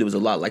assumed it was a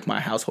lot like my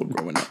household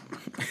growing up.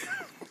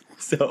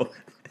 So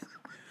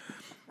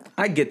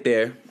I get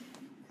there,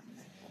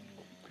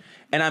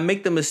 and I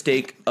make the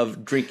mistake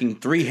of drinking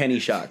 3 Henny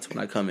shots when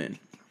I come in,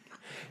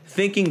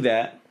 thinking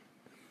that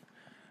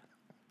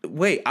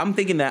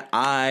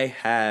I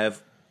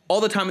have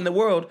all the time in the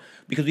world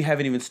because we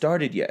haven't even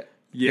started yet.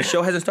 Yeah. The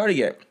show hasn't started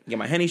yet. I get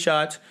my Henny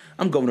shots.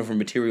 I'm going over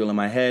material in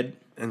my head.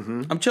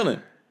 I'm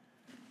chilling.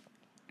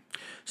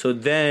 So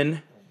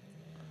then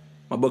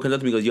my boy comes up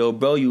to me and goes, "Yo,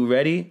 bro, you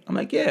ready?" I'm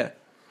like, "Yeah."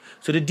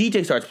 So the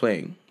DJ starts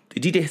playing. The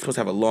DJ is supposed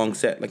to have a long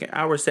set, like an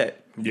hour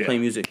set, playing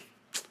music.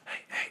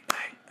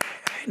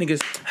 Hey,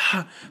 niggas.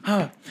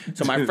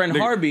 So my friend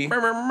Harvey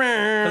comes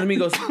to me and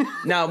goes,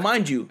 now,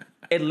 mind you,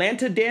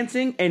 Atlanta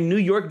dancing and New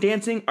York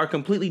dancing are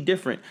completely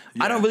different.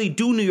 I don't really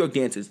do New York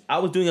dances. I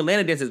was doing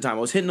Atlanta dances at the time.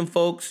 I was hitting them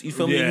folks. You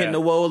feel me? Hitting the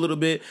wall a little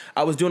bit.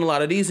 I was doing a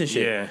lot of these and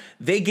shit. Yeah.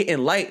 They getting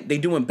light. They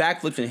doing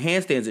backflips and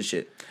handstands and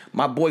shit.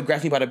 My boy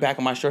grabs me by the back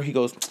of my shirt. He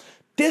goes,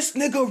 "This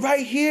nigga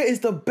right here is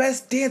the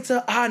best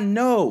dancer I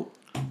know."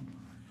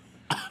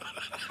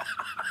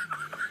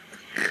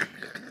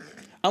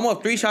 I'm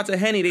on 3 shots of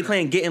Henny. They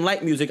playing Getting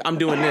Light music. I'm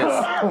doing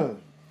this.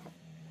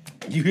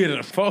 You hear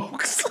the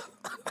folks?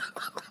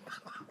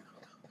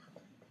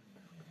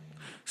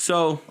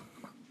 So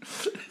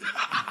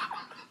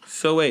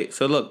wait.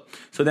 So look.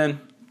 So then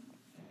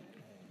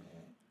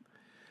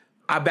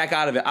I back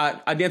out of it.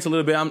 I dance a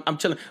little bit. I'm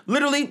chilling.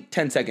 Literally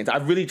 10 seconds. I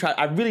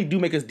really do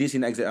make a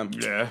decent exit.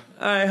 Yeah.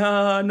 All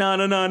right,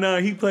 no.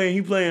 He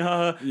playing,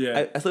 ha.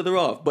 Yeah. I slither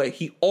off. But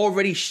he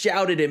already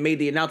shouted and made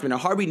the announcement. Now,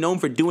 Harvey known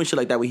for doing shit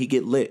like that when he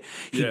get lit.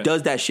 He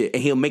does that shit.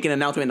 And he'll make an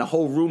announcement and the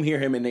whole room hear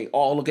him and they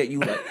all look at you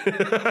like.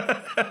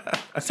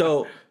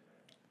 So,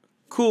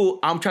 cool.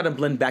 I'm trying to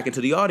blend back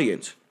into the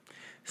audience.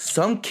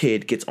 Some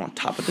kid gets on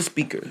top of the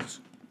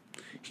speakers.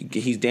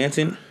 He's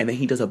dancing and then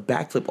he does a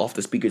backflip off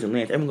the speakers and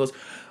lands. Everyone goes,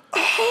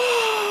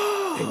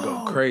 "Oh!" They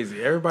go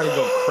crazy. Everybody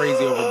go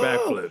crazy over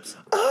backflips.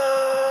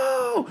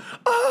 Oh!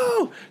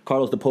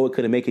 Carlos the poet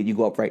couldn't make it. You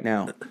go up right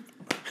now.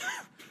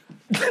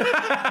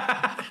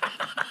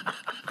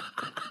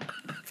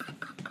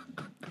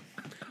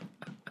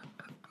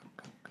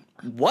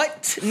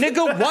 What?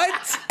 Nigga,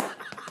 what?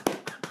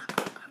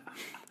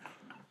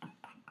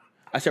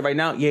 I said, right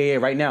now? Yeah,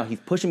 right now. He's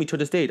pushing me to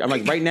the stage. I'm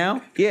like, right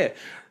now? Yeah.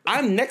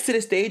 I'm next to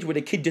the stage where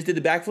the kid just did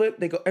the backflip.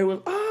 They go,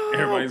 everyone, oh.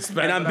 Everybody's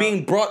And I'm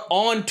being brought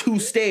onto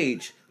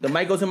stage. The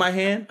mic goes in my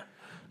hand.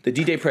 The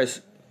DJ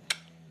press,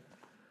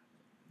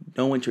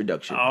 no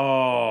introduction.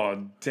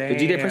 Oh, damn.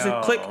 The DJ presses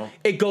click.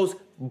 It goes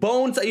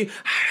bone side.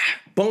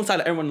 Bone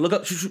side. Everyone look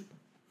up.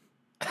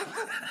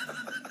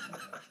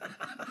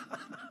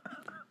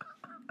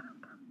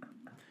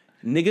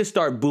 Niggas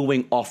start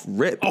booing off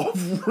rip.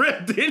 Off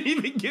rip. Didn't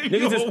even give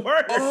you a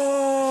word.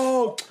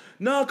 Oh,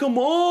 no, come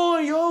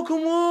on, yo,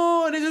 come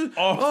on. Niggas,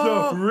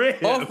 Off the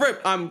rip. Off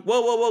rip.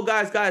 Whoa,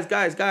 guys.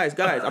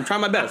 I'm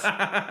trying my best.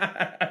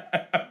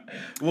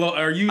 Well,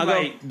 are you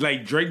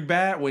like Drake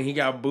bad when he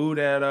got booed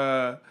at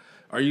are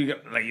you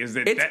like is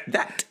it It's that?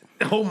 that.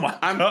 Oh my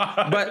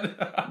god.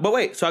 But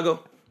wait, so I go,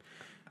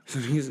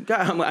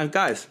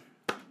 guys,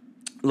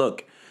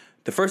 look,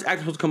 the first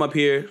actor supposed to come up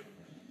here,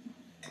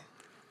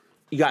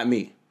 you got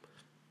me.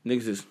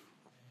 These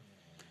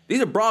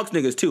are Bronx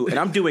niggas too, and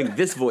I'm doing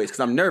this voice because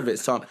I'm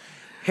nervous. So,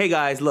 hey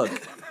guys, look,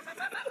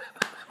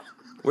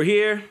 we're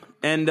here,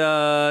 and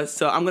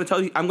so I'm gonna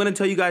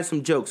tell you guys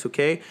some jokes,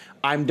 okay?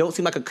 I don't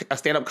seem like a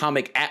stand-up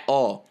comic at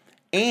all.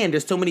 And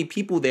there's so many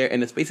people there,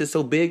 and the space is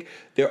so big,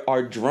 there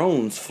are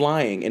drones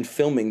flying and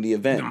filming the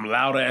event. Them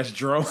loud ass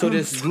drones. So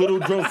there's little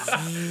drones.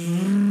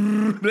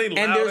 And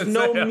there's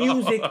no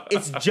music.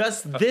 It's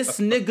just this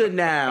nigga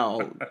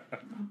now.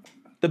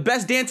 The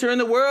best dancer in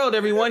the world,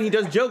 everyone. He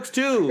does jokes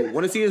too.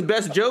 Want to see his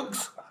best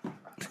jokes?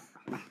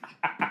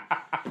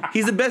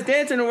 He's the best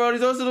dancer in the world.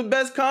 He's also the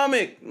best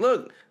comic.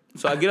 Look.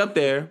 So I get up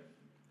there,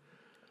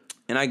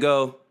 and I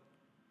go,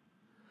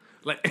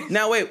 like,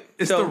 now wait.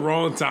 It's the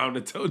wrong time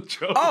to tell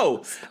jokes.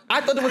 Oh,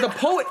 I thought there was a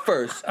poet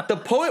first. The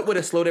poet would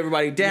have slowed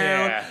everybody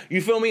down. Yeah.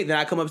 You feel me? Then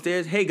I come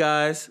upstairs. Hey,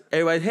 guys.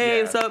 Everybody,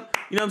 hey, what's up?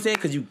 You know what I'm saying?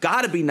 Because you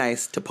got to be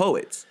nice to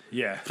poets.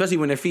 Yeah. Especially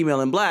when they're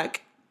female and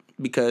black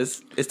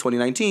because it's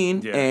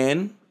 2019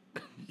 and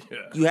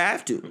you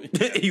have to.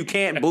 You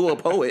can't boo a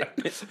poet.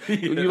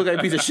 You look like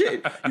a piece of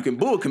shit. You can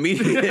boo a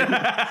comedian.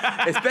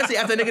 Especially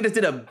after a nigga just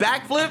did a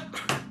backflip,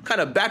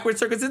 kind of backward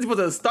circus. He's supposed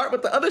to start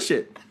with the other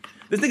shit.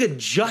 This nigga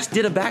just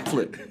did a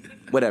backflip.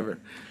 Whatever.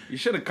 You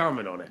should have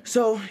commented on it.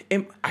 So,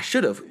 I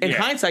should have. In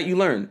hindsight, you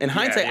learn. In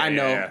hindsight, I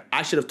know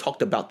I should have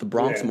talked about the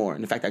Bronx more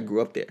and the fact I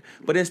grew up there.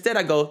 But instead,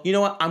 I go, you know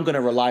what? I'm going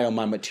to rely on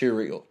my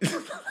material.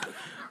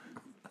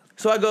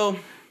 So I go,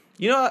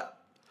 you know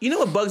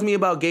what bugs me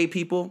about gay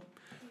people?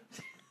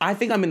 I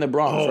think I'm in the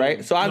Bronx,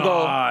 right? So I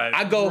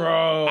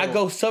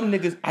go, some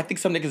niggas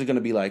are going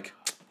to be like,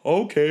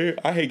 okay,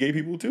 I hate gay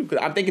people too. Because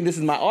I'm thinking this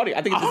is my audience.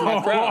 I think this is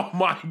my crowd. Oh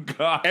my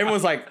God.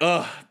 Everyone's like,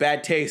 ugh,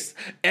 bad taste.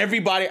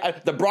 Everybody,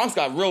 the Bronx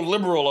got real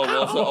liberal all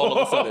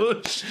of a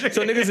sudden. Shit.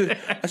 So niggas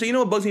I said, you know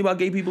what bugs me about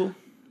gay people?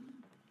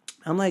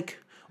 I'm like,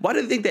 why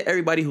do they think that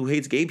everybody who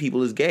hates gay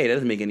people is gay? That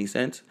doesn't make any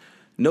sense.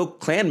 No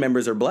Klan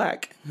members are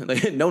black.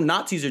 Like, no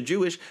Nazis are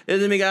Jewish. It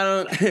doesn't make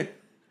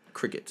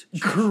crickets.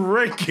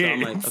 Crickets. So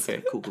I'm like,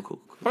 okay, cool.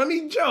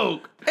 Funny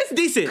joke. It's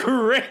decent.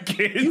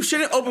 Crickets. You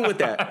shouldn't open with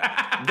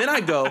that. Then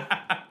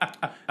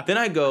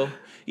I go,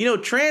 you know,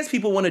 trans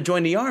people want to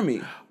join the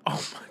army.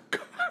 Oh my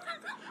God.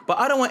 But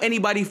I don't want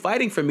anybody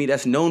fighting for me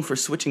that's known for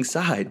switching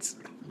sides.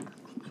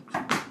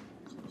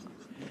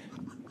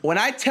 When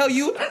I tell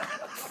you,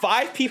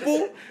 5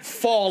 people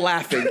fall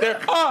laughing. They're,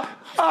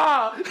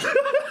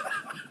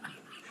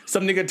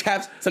 Some nigga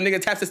taps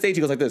the stage,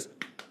 he goes like this.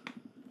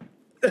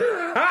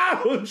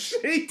 Oh,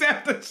 she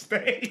tapped the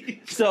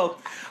stage. So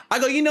I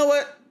go, you know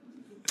what?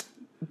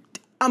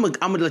 I'm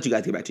gonna let you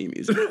guys get back to your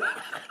music.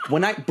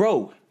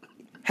 Bro,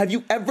 have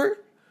you ever?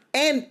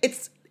 And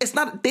it's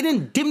not. They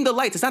didn't dim the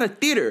lights. It's not a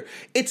theater.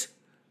 It's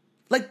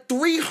like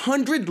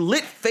 300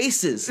 lit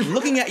faces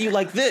looking at you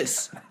like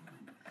this.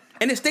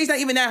 And the stage not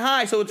even that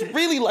high, so it's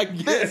really like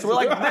this. We're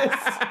like this.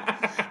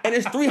 And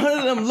there's 300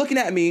 of them looking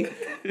at me.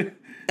 And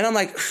I'm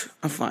like,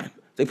 I'm fine.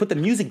 They put the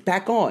music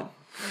back on.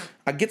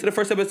 I get to the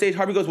first step of the stage.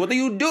 Harvey goes, what are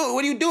you doing?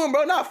 What are you doing,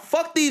 bro? Nah,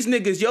 fuck these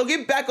niggas, yo.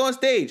 Get back on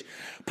stage.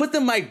 Put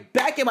the mic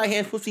back in my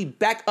hands. Puts me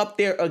back up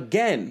there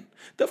again.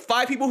 The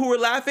 5 people who were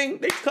laughing,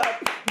 they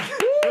clapped.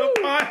 The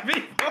 5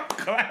 people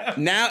clapped.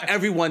 Now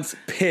everyone's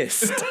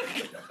pissed.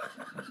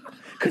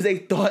 Because they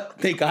thought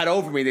they got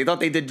over me. They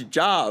thought they did the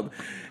job.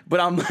 But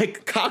I'm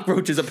like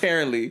cockroaches,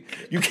 apparently.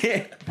 You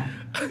can't.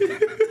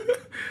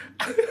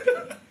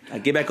 I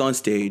get back on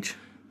stage.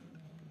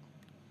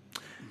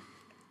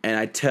 And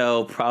I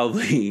tell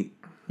probably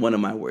one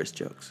of my worst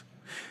jokes.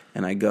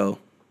 And I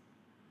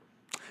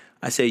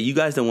say, you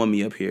guys don't want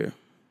me up here.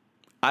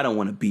 I don't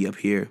want to be up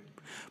here.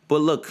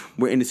 But look,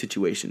 we're in a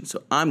situation.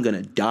 So I'm going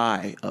to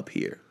die up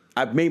here.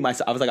 I was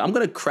like, I'm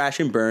going to crash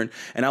and burn.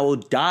 And I will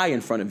die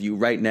in front of you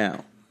right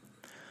now.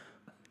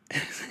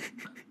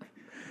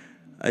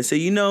 I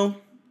say,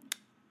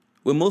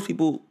 when most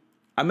people,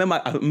 I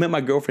met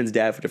my girlfriend's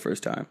dad for the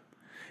first time.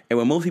 And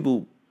when most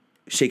people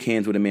shake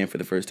hands with a man for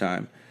the first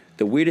time,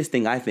 the weirdest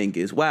thing I think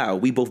is, wow,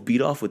 we both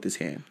beat off with this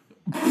hand.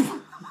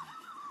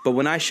 But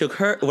when I shook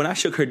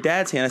her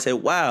dad's hand, I said,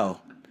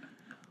 wow,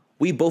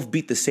 we both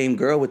beat the same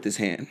girl with this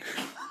hand.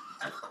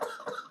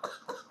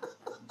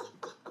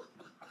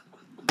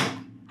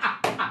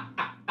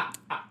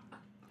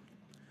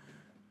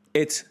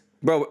 It's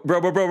bro.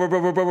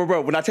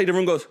 When I take the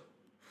room goes,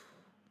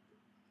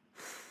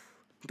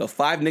 the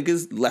 5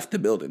 niggas left the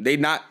building. They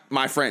not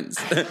my friends.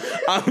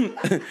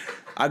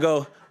 I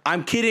go,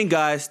 I'm kidding,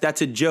 guys.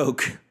 That's a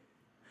joke.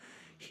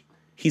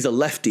 He's a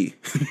lefty.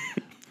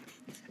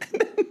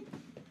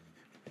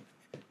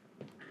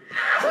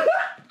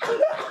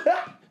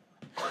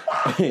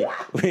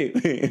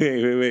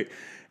 Wait.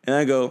 And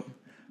I go,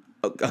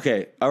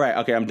 okay, all right,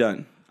 okay, I'm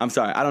done. I'm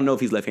sorry. I don't know if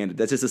he's left-handed.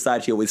 That's just a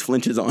side she always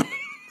flinches on.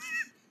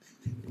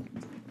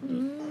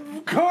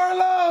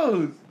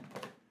 Carlos!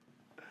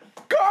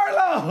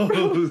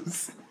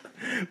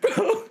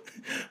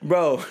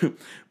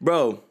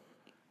 Bro.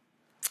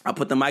 I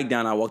put the mic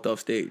down. I walked off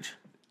stage.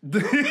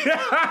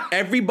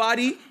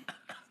 Everybody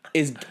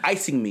is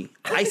icing me.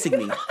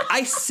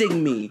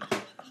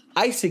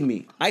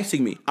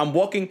 I'm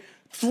walking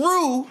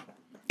through.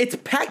 It's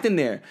packed in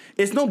there.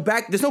 There's no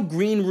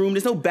green room.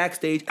 There's no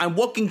backstage. I'm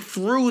walking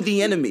through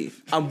the enemy.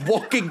 I'm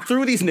walking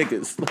through these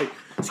niggas. Like,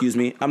 excuse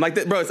me. I'm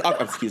like, bro, it's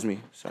awkward. Excuse me.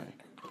 Sorry.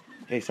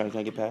 Hey, sorry, can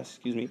I get past?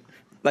 Excuse me.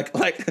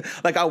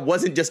 Like I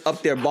wasn't just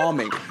up there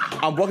bombing.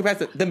 I'm walking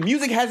past the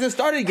music hasn't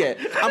started yet.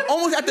 I'm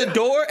almost at the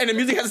door and the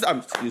music hasn't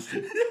started. Excuse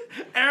me.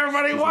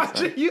 Everybody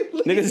watching you.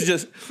 Niggas is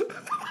just...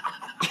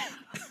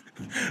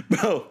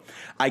 Bro,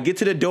 I get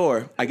to the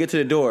door.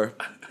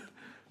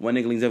 One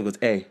nigga leans up and goes,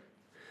 hey,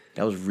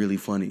 that was really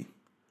funny.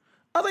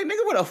 I was like,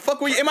 nigga, where the fuck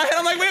were you? In my head,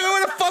 I'm like, nigga,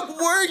 where the fuck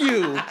were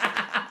you?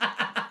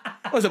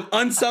 I was an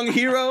unsung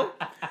hero.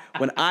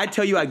 When I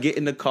tell you I get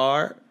in the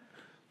car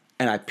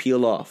and I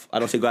peel off, I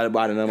don't say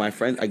goodbye to none of my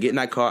friends. I get in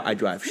that car, I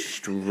drive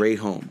straight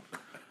home.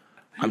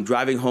 I'm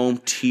driving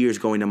home, tears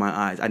going down my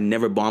eyes. I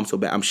never bombed so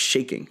bad. I'm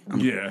shaking. I'm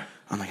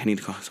like, I need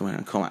to call someone.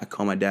 I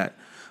call my dad.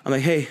 I'm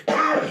like, hey,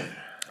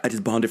 I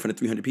just bombed in front of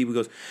 300 people. He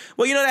goes,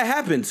 well, that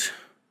happens.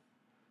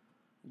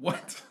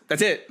 What?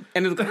 That's it.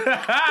 And it was,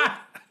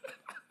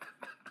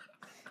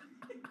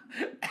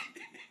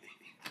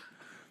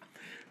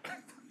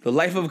 the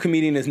life of a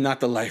comedian is not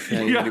the life.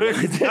 Hey,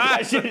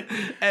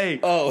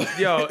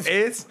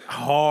 it's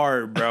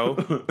hard,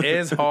 bro.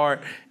 It's hard.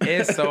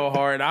 It's so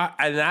hard. I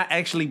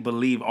actually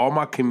believe all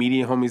my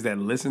comedian homies that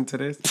listen to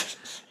this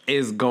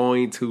is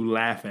going to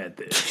laugh at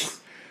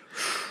this.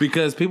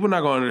 Because people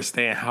not going to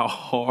understand how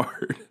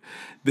hard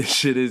this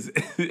shit is.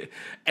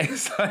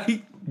 It's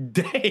like,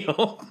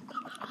 damn.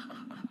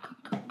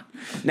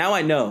 Now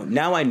I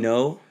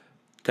know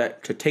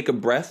to take a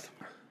breath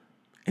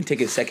and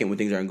take a second when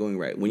things aren't going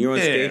right. When you're on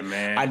stage,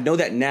 man. I know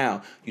that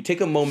now. You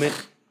take a moment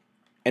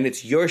and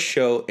it's your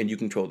show and you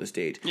control the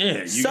stage.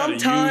 Yeah, you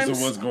sometimes gotta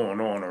use what's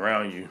going on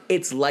around you.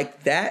 It's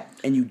like that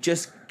and you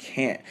just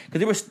can't. Because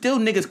there were still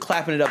niggas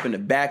clapping it up in the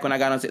back when I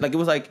got on stage. Like, it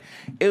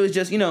was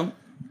just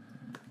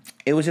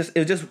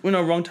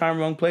wrong time,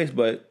 wrong place.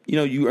 But,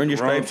 you earned your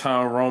stripes.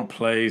 Wrong time, wrong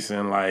place.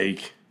 And,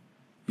 like,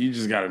 you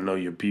just got to know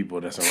your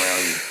people that's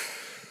around you.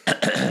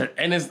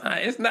 And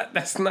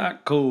that's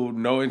not cool.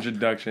 No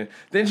introduction.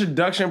 The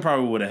introduction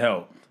probably would have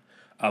helped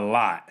a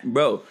lot.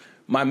 Bro,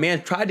 my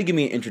man tried to give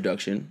me an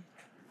introduction,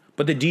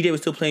 but the DJ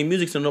was still playing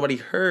music, so nobody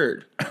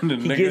heard. He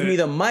gives me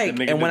the mic,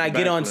 and when I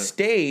get on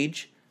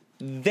stage,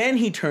 then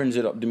he turns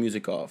the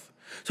music off.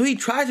 So he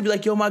tries to be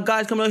like, yo, my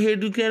guy's coming out here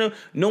to do piano.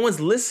 No one's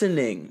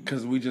listening.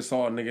 Because we just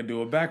saw a nigga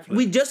do a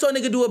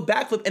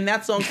backflip. And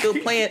that song's still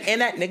playing,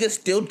 and that nigga's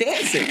still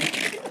dancing.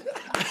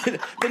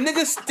 The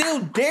nigga's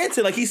still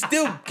dancing. Like, he's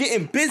still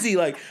getting busy.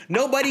 Like,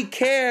 nobody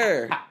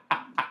care.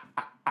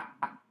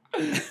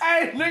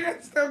 Hey,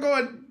 nigga, still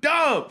going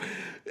dumb.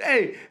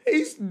 Hey,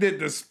 he did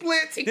the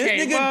splits. He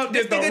came up,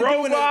 did the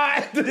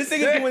robot. This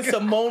nigga doing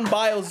Simone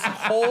Biles'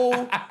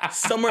 whole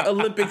Summer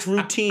Olympics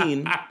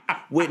routine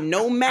with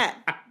no mat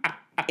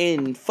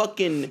and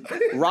fucking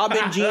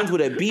Robin jeans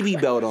with a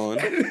BB belt on.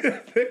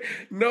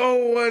 No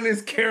one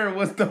is caring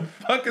what the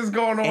fuck is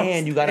going on.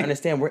 And you gotta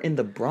understand, we're in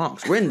the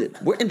Bronx. We're in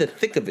the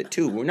thick of it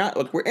too.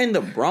 We're in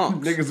the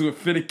Bronx. Niggas with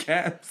fitted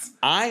caps.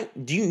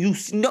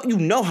 You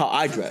know how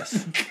I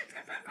dress.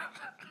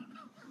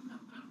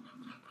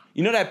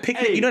 You know that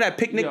picnic? Hey, you know that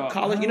picnic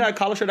collar? You know that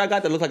collar shirt I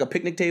got that looks like a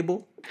picnic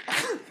table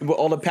with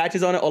all the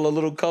patches on it, all the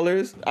little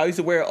colors. I used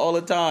to wear it all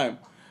the time.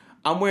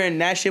 I'm wearing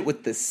that shit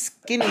with the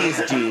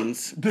skinniest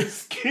jeans,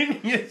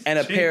 and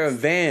a pair of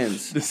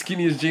Vans. The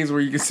skinniest jeans where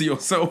you can see your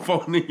cell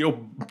phone in your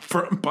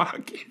front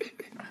pocket.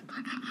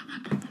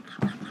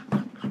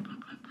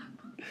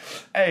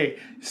 Hey,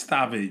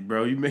 stop it,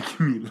 bro! You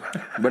making me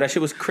laugh. But that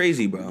shit was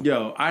crazy, bro.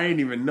 Yo, I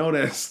didn't even know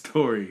that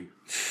story.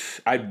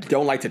 I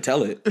don't like to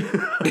tell it.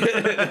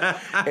 that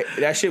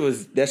shit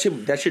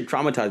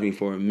traumatized me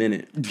for a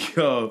minute.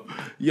 Yo,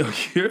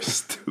 you're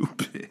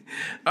stupid.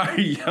 All right,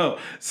 yo.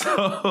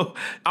 So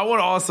I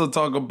want to also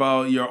talk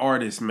about your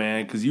artist,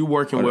 man, because you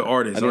working with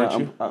artists, aren't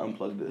you? I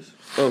unplugged this.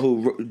 Oh,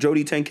 who?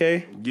 Jody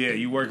 10K? Yeah,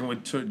 you working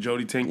with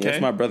Jody 10K? Yeah,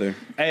 that's my brother.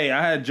 Hey,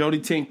 I had Jody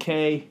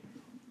 10K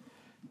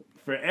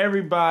for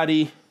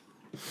everybody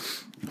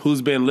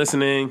who's been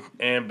listening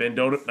and been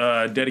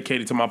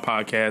dedicated to my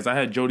podcast. I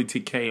had Jody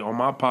 10K on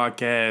my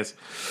podcast.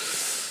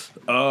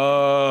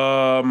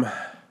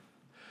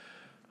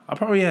 I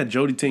probably had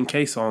Jody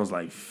 10K songs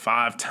like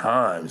 5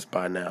 times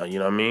by now. You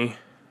know what I mean?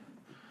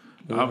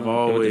 I've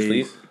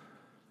always.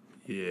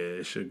 Yeah,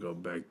 it should go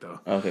back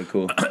though. Okay,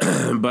 cool.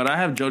 But I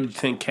have Jody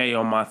 10K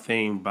on my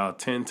thing about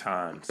 10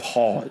 times.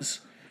 Pause.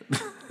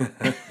 And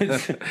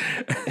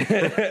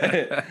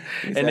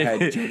I had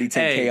Jody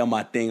 10K on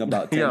my thing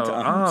about 10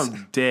 times.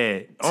 I'm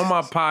dead. On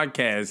my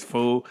podcast,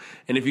 fool.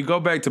 And if you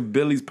go back to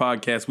Billy's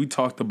podcast, we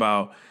talked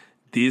about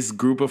this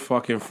group of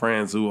fucking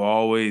friends who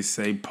always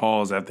say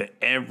pause after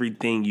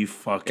everything you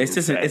fucking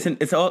say.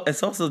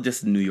 It's also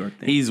just a New York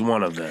thing. He's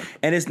one of them.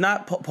 And it's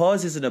not,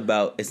 pause isn't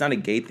about, it's not a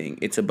gay thing.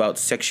 It's about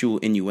sexual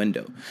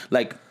innuendo.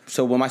 Like,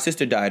 so when my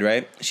sister died,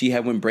 right? She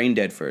went brain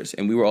dead first.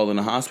 And we were all in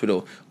the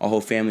hospital. Our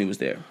whole family was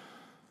there.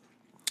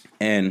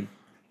 And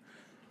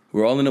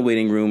we're all in the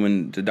waiting room,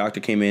 and the doctor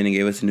came in and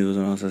gave us the news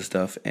and all that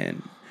stuff.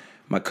 And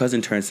my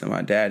cousin turns to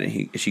my dad,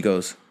 and she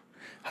goes,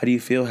 "How do you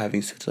feel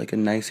having such like a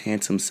nice,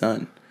 handsome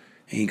son?"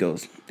 And he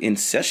goes,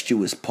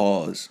 "Incestuous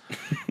pause."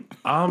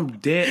 I'm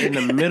dead in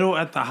the middle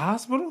at the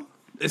hospital?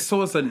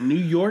 So it's a New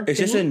York thing? It's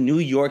just a New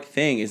York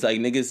thing. It's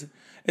like niggas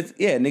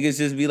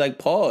just be like,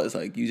 pause.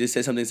 Like, you just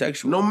said something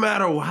sexual. No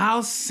matter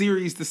how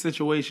serious the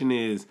situation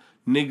is,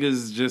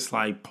 niggas just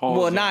like pause.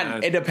 Well,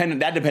 that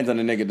depends on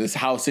the nigga. This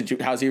how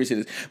serious it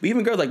is. But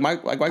even girls, like my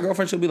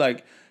girlfriend, she'll be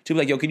like,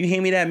 "Yo, can you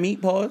hand me that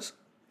meat?" Pause.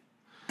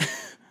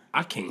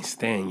 I can't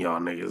stand y'all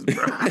niggas,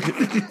 bro.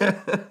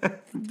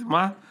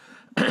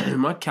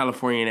 My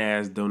Californian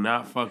ass do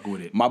not fuck with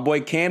it. My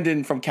boy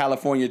Camden from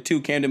California too,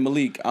 Camden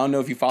Malik. I don't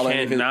know if you follow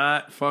him.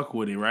 Cannot fuck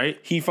with it, right?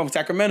 He from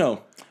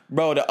Sacramento.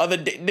 Bro, the other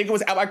day, nigga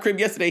was at my crib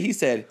yesterday. He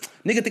said,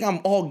 "Nigga think I'm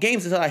all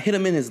games until I hit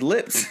him in his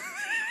lips."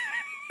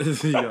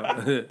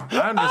 I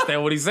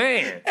understand what he's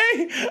saying.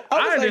 Hey,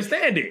 I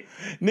understand it.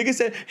 Nigga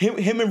said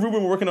him and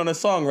Ruben were working on a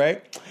song,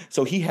 right?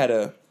 So Ruben had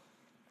a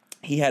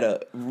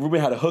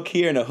hook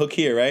here and a hook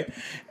here, right?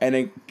 And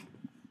then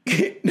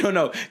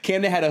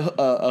Camden had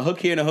a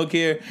hook here and a hook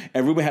here,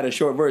 and Ruben had a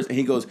short verse, and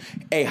he goes,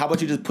 "Hey, how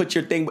about you just put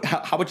your thing?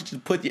 How about you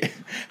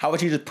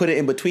just put it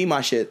in between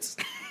my shits?"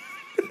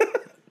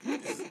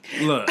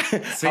 Look,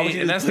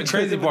 see, and that's the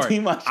crazy part.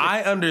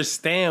 I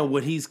understand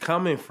what he's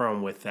coming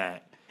from with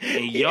that.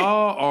 And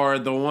y'all are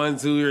the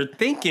ones who are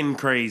thinking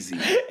crazy.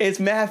 It's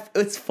math.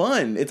 It's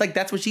fun. It's like,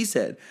 that's what she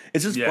said.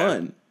 It's just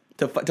fun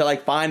to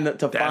like find the.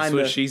 That's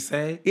what she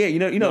said. Yeah, you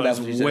know that's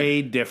what she said.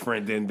 Way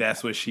different than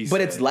that's what she said.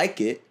 But it's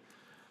like it.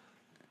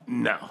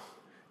 No,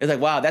 it's like,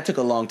 wow, that took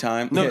a long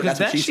time. No, because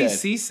that's what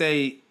she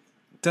say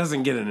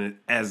doesn't get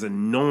as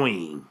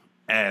annoying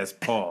as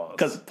pause.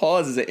 Because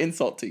pause is an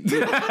insult to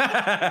you.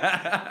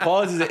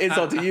 Pause is an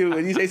insult to you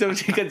when you say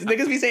something, because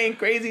niggas be saying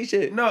crazy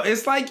shit. No,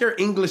 it's like your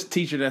English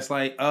teacher that's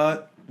like,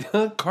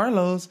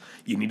 Carlos,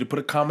 you need to put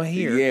a comma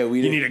here. Yeah,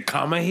 you need a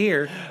comma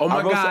here. Oh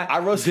my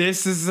God,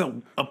 this is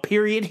a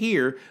period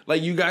here.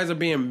 Like, you guys are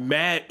being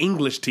mad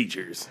English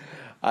teachers.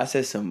 I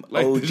said some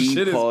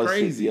OD pause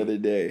shit the other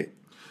day.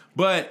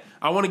 But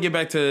I want to get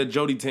back to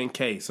Jody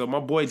 10K. So my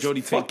boy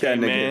Jody 10K,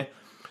 man.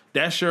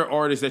 That's your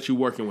artist that you're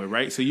working with,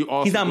 right? So you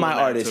also he's not my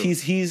artist. Too.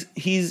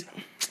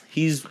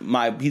 He's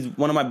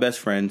one of my best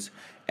friends.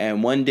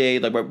 And one day,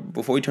 like right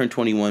before we turned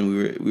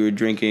 21, we were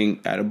drinking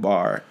at a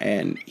bar,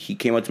 and he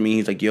came up to me.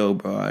 He's like, "Yo,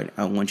 bro,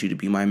 I want you to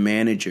be my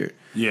manager."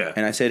 Yeah.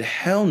 And I said,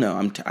 "Hell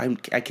no,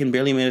 I can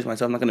barely manage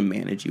myself. I'm not gonna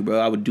manage you, bro.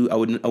 I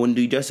wouldn't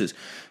do you justice."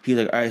 He's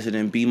like, "All right, so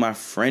then be my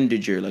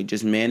friendager. Like,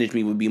 just manage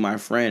me would be my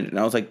friend." And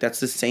I was like, "That's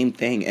the same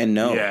thing." And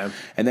no. Yeah.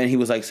 And then he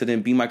was like, "So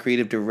then be my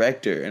creative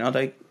director." And I was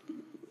like,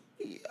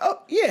 Oh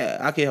yeah,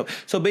 I can help.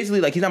 So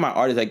basically, like, he's not my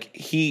artist. Like,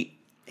 he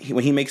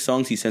when he makes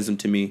songs, he sends them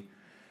to me.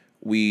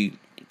 We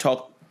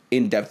talk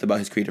in depth about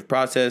his creative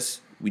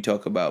process. We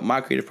talk about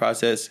my creative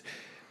process.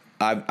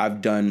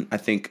 I've done, I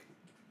think,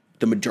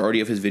 the majority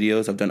of his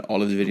videos. I've done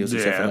all of his videos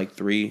except for like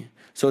 3.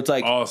 So it's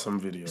like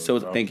awesome videos. So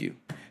thank you.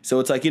 So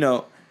it's like, you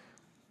know,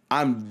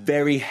 I'm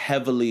very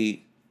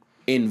heavily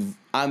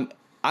I'm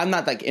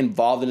not like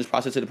involved in this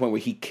process to the point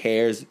where he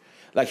cares.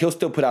 Like, he'll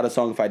still put out a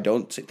song if I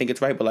don't think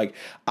it's right, but like,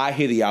 I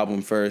hear the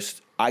album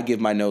first. I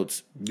give my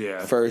notes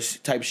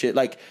first, type shit.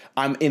 Like,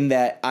 I'm in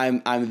that.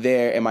 I'm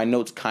there, and my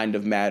notes kind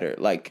of matter.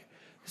 Like,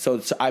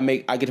 so I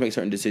get to make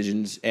certain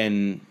decisions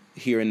and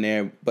here and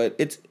there, but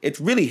it's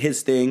really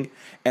his thing,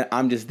 and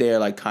I'm just there,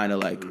 like, kind of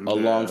like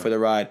along for the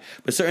ride.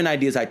 But certain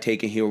ideas I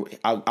take, and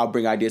I'll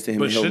bring ideas to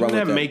him, and he'll run with them. But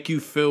shouldn't that make you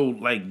feel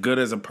like good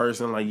as a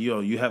person? Like,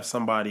 yo, you have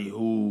somebody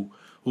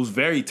who's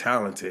very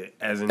talented,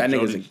 as in that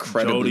nigga's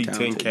incredibly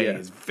talented. 10K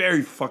is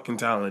very fucking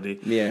talented.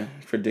 Yeah,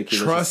 it's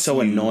ridiculous. It's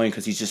so annoying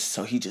because he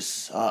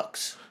just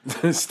sucks.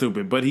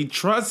 Stupid, but he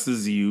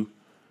trusts you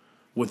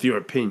with your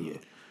opinion.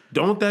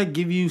 Don't that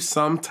give you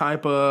some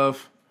type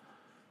of?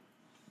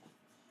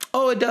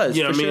 Oh, it does.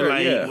 You know what I mean?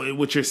 Sure, like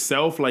with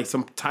yourself, like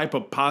some type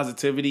of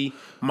positivity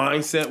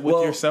mindset with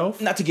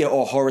yourself. Not to get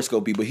all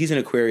horoscopy, but he's an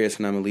Aquarius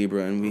and I'm a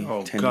Libra, and we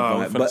tend to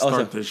vibe. But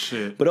start this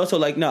shit. But also,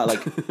 like, no,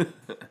 like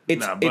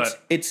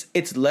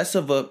it's less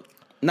of a.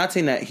 Not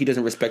saying that he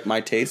doesn't respect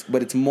my taste,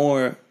 but it's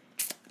more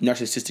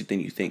narcissistic than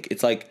you think.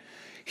 It's like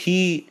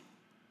me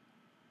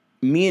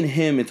and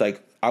him. It's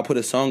like, I'll put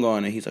a song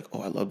on and he's like,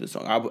 "Oh, I love this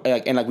song."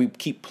 And we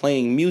keep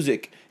playing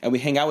music and we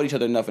hang out with each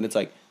other enough, and it's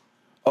like,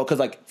 oh, because,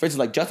 like, for instance,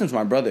 like, Justin's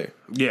my brother.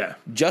 Yeah.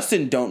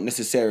 Justin don't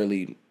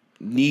necessarily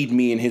need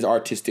me in his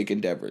artistic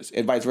endeavors,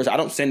 and vice versa. I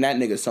don't send that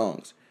nigga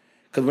songs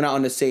because we're not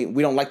on the same.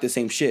 We don't like the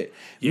same shit.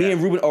 Yeah. Me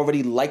and Ruben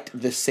already liked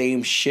the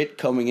same shit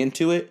coming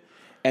into it,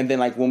 and then,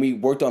 like, when we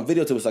worked on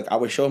videos, it was like I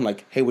would show him,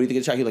 like, "Hey, what do you think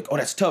of the track?" He's like, "Oh,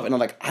 that's tough," and I'm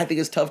like, "I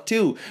think it's tough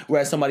too."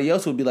 Whereas somebody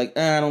else would be like,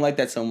 "I don't like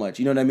that so much."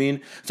 You know what I mean?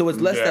 So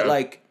it's less that,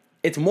 like,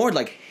 it's more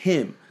like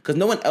him. Because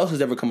no one else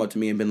has ever come up to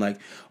me and been like,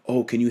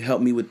 "Oh, can you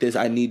help me with this?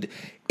 I need..."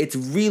 It's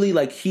really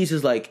like, he's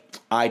just like,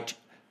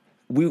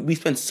 we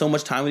spend so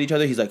much time with each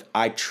other. He's like,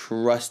 I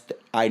trust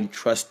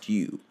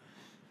you.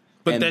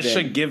 But and that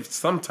should give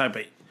some type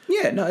of...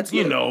 Yeah, no, it's...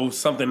 You know,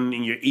 something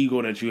in your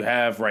ego that you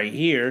have right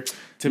here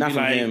to not be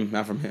from like...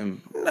 Not from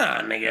him.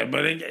 Nah, nigga,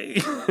 but...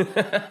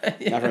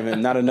 Not from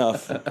him. Not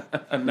enough.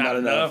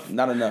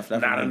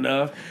 Not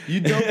enough. You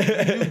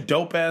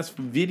dope-ass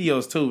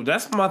videos, too.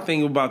 That's my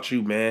thing about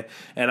you, man.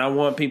 And I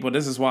want people...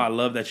 This is why I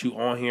love that you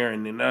on here.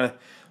 And then,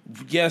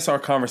 yes, our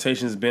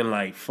conversation's been,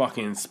 like,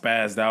 fucking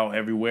spazzed out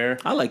everywhere.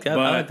 I like that.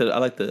 I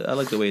like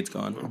the way it's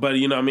gone. But,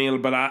 you know what I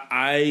mean? But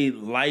I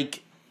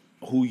like...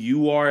 who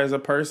you are as a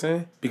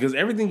person, because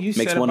everything you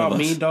said about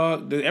me,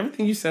 dog,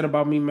 everything you said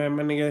about me, man,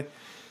 my nigga,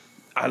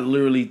 I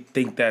literally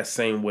think that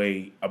same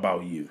way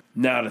about you.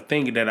 Now, the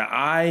thing that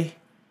I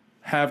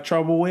have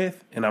trouble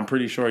with, and I'm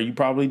pretty sure you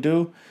probably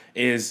do,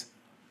 is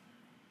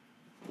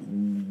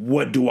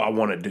what do I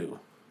want to do?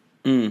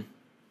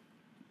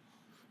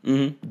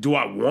 Do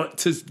I want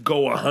to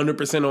go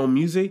 100% on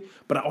music?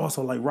 But I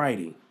also like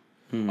writing.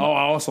 Oh,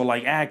 I also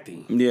like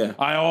acting. Yeah.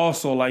 I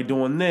also like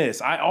doing this.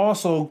 I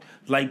also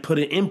like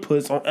putting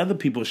inputs on other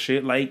people's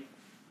shit, like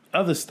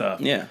other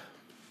stuff. Yeah.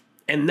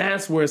 And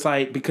that's where it's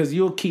like, because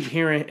you'll keep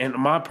hearing, and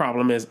my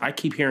problem is I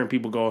keep hearing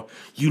people go,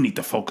 you need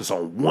to focus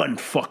on one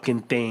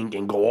fucking thing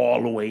and go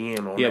all the way in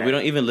on that. Yeah, we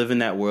don't even live in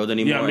that world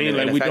anymore. You know what I mean?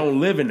 Like, we don't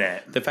live in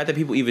that. The fact that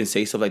people even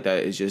say stuff like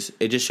that is just,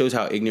 it just shows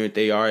how ignorant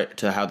they are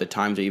to how the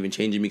times are even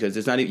changing, because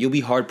it's not, you'll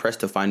be hard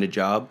pressed to find a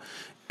job.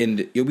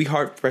 And you'll be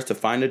hard pressed to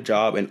find a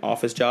job, an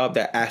office job,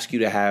 that asks you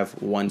to have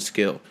one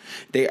skill.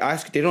 They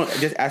don't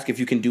just ask if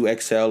you can do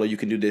Excel or you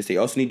can do this. They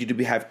also need you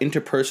to have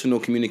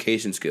interpersonal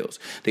communication skills.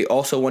 They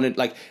also wanted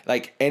like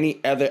any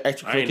other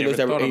extracurriculars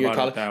that were in your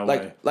college.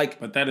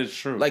 But that is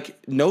true.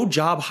 Like, no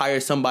job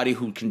hires somebody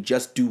who can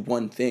just do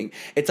one thing.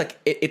 It's like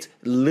it's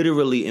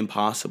literally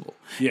impossible.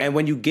 Yeah. And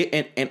when you get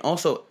and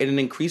also in an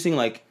increasing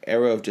like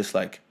era of just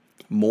like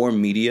more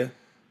media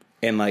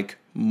and like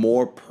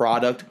more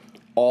product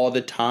all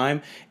the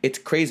time, it's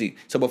crazy.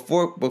 So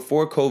before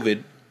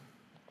COVID,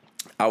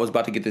 I was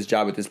about to get this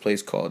job at this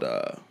place called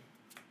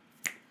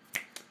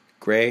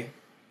Gray,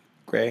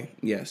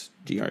 yes,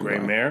 GR. Gray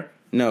Mare?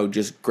 No,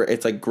 just Gray.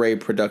 It's like Gray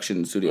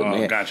Production Studio.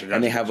 Oh, gotcha.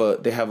 And they have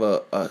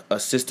a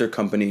sister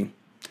company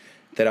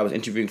that I was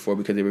interviewing for,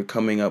 because they were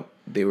coming up.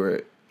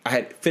 I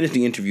had finished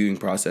the interviewing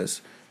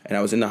process and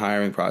I was in the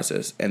hiring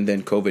process, and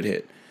then COVID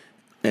hit,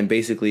 and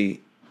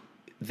basically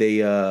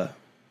they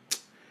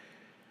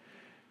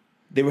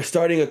were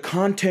starting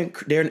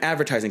they're an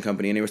advertising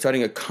company, and they were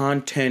starting a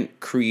content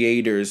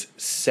creators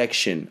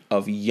section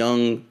of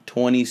young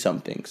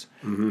 20-somethings.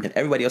 Mm-hmm. And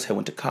everybody else had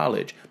went to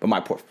college, but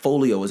my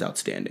portfolio was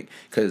outstanding,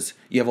 because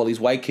you have all these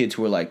white kids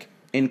who were like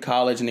in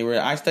college, and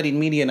I studied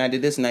media, and I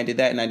did this, and I did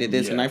that, and I did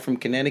this, and I'm from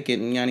Connecticut,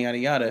 and yada, yada,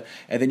 yada.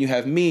 And then you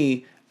have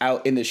me,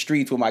 out in the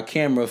streets with my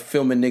camera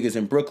filming niggas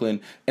in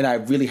Brooklyn, and I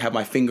really have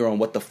my finger on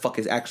what the fuck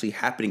is actually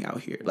happening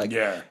out here. Like,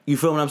 you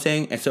feel what I'm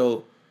saying? And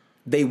so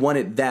they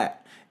wanted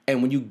that.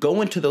 And when you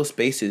go into those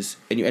spaces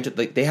and you enter,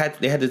 like they had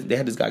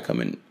this guy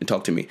come in and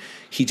talk to me.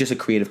 He's just a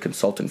creative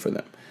consultant for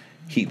them.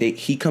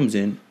 He comes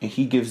in and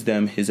he gives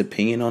them his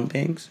opinion on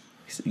things.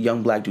 He's a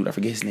young black dude. I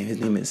forget his name. His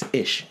name is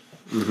Ish.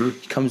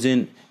 He comes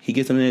in. He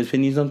gives them his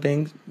opinions on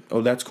things. Oh,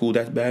 that's cool.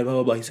 That's bad. Blah,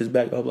 blah, blah. He says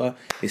bad, blah, blah.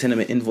 They send him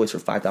an invoice for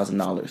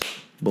 $5,000.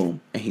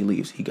 Boom. And he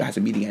leaves. He has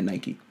a meeting at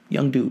Nike.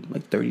 Young dude,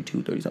 like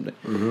 32,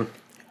 30-something.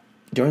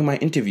 During my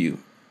interview,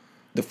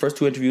 the first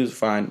 2 interviews are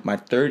fine. My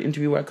third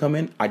interview where I come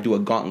in, I do a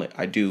gauntlet.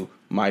 I do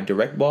my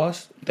direct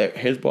boss,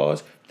 his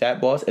boss,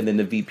 that boss, and then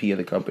the VP of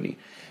the company.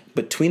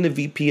 Between the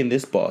VP and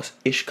this boss,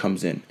 Ish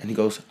comes in. And he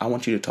goes, I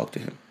want you to talk to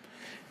him.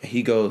 And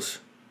he goes,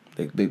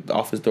 the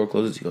office door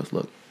closes. He goes,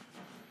 look.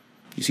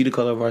 You see the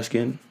color of our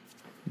skin?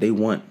 They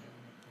want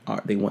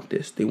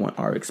this. They want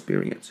our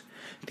experience.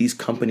 These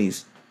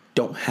companies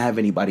don't have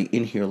anybody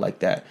in here like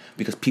that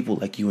because people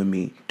like you and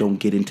me don't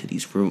get into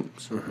these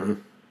rooms.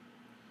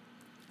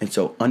 And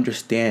so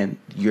understand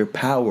your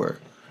power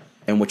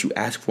and what you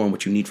ask for and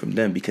what you need from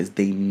them because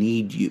they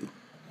need you.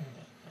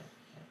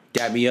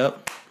 Dab me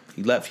up.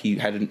 He left. He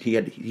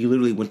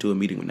literally went to a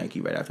meeting with Nike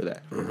right after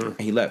that, and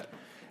he left.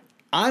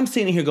 I'm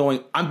sitting here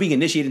going, I'm being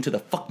initiated into the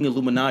fucking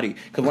Illuminati.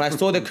 Because when I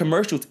saw the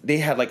commercials, they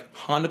had like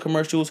Honda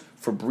commercials,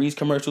 Febreze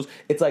commercials.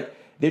 It's like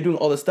they're doing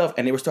all this stuff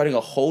and they were starting a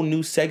whole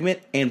new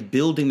segment and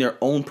building their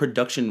own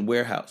production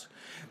warehouse.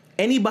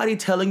 Anybody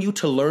telling you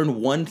to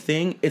learn one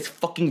thing, it's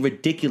fucking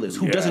ridiculous.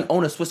 Who doesn't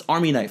own a Swiss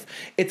Army knife?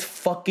 It's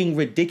fucking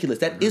ridiculous.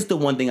 That is the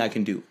one thing I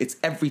can do. It's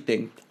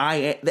everything.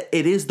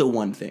 It is the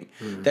one thing.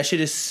 That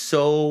shit is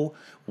so...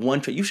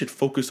 You should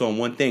focus on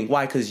one thing.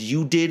 Why? Because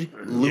you did,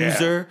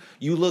 loser.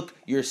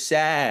 You're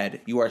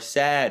sad. You are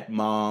sad,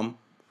 mom.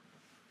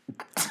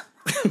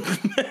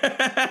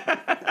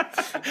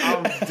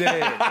 I'm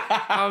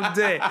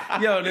dead.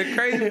 Yo, the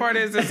crazy part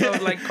is,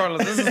 like,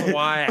 Carlos, this is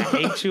why I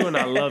hate you and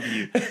I love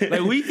you.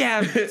 Like, we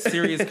have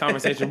serious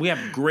conversations. We have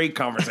great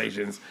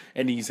conversations.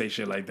 And then you say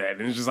shit like that.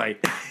 And it's just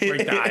like,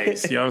 break the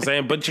ice. You know what I'm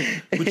saying? But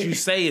what you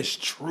say is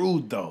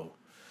true, though.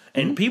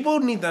 And people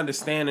need to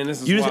understand, and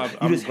this is why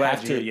I'm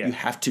glad you're here. You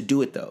have to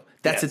do it, though.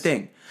 That's the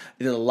thing.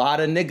 There's a lot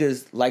of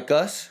niggas like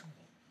us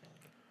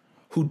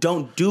who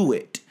don't do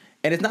it.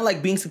 And it's not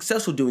like being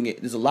successful doing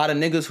it. There's a lot of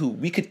niggas who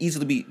we could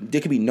easily be,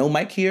 there could be no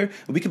mic here,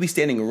 and we could be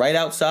standing right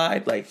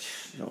outside, like,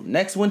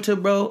 next winter,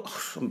 bro,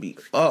 I'm gonna be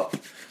up.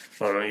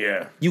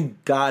 You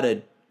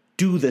gotta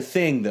do the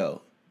thing,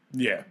 though.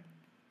 Yeah.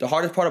 The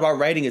hardest part about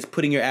writing is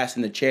putting your ass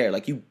in the chair.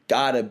 Like, you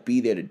gotta be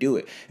there to do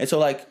it. And so,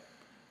 like,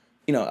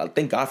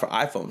 thank God for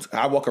iPhones.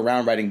 I walk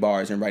around writing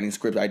bars and writing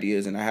script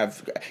ideas, and I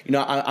have,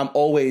 I'm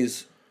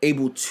always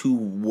able to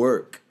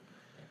work.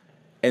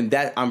 And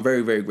that, I'm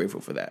very, very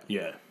grateful for that.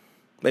 Yeah.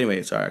 But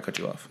anyway, sorry, I cut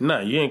you off. Nah,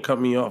 you ain't cut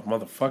me off,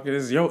 motherfucker.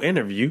 This is your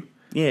interview.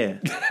 Yeah.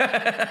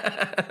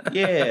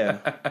 Yeah.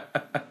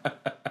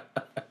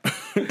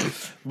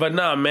 But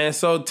nah, man,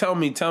 so tell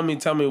me,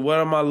 what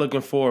am I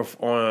looking for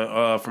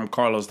on from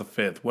Carlos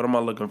V? What am I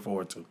looking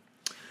forward to?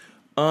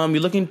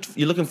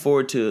 You're looking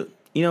forward to,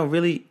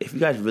 really, if you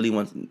guys really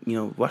want,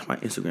 watch my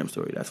Instagram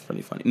story. That's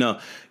pretty funny. No,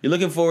 you're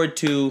looking forward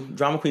to,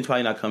 Drama Queen's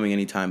probably not coming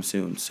anytime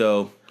soon.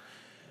 So,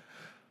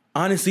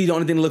 honestly, the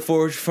only thing to look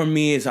forward from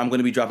me is I'm going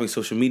to be dropping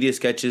social media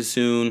sketches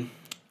soon.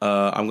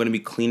 I'm going to be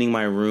cleaning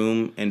my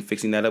room and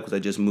fixing that up because I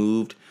just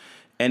moved.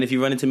 And if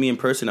you run into me in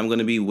person, I'm going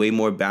to be way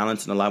more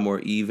balanced and a lot more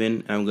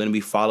even. And I'm going to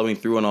be following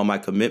through on all my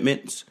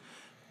commitments.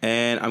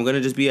 And I'm going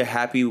to just be a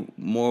happy,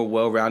 more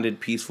well-rounded,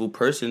 peaceful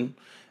person.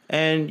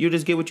 And you'll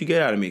just get what you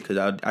get out of me because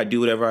I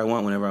do whatever I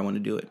want whenever I want to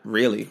do it.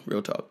 Really,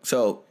 real talk.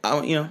 So,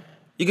 you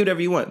get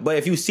whatever you want. But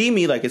if you see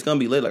me, like, it's going to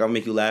be lit. Like, I'll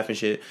make you laugh and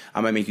shit. I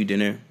might make you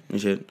dinner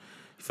and shit. You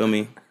feel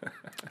me?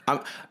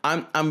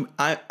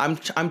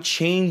 I'm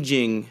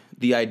changing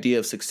the idea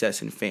of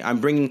success and fame.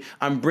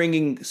 I'm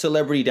bringing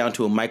celebrity down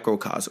to a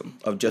microcosm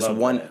of just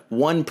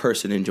one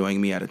person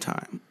enjoying me at a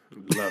time.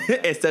 Love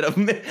that. Instead of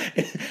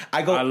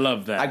I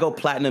love that. I go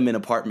platinum in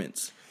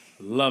apartments.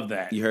 Love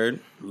that. You heard?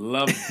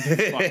 Love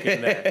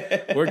fucking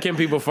that. Where can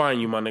people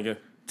find you, my nigga?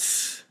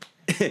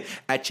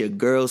 At your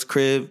girl's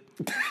crib.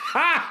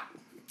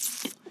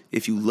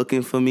 If you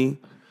looking for me,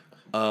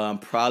 I'm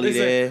probably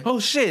there. Oh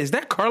shit, is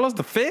that Carlos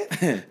V?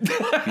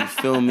 You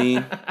feel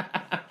me?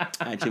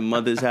 At your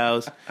mother's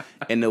house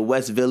in the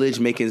West Village,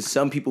 making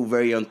some people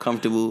very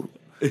uncomfortable.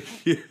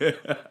 Yeah.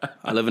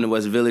 I live in the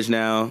West Village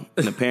now,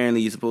 and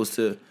apparently you're supposed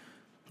to,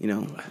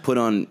 put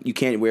on. You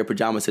can't wear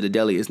pajamas to the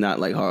deli. It's not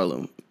like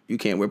Harlem. You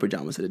can't wear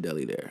pajamas to the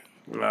deli there.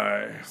 All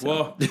right. So.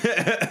 Well,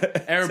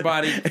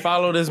 everybody,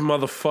 follow this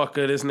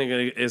motherfucker. This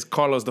nigga is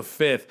Carlos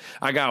V.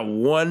 I got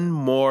one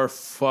more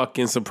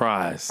fucking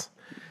surprise.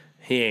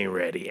 He ain't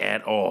ready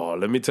at all.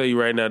 Let me tell you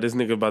right now, this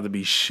nigga about to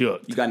be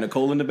shook. You got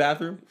Nicole in the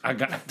bathroom? I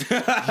got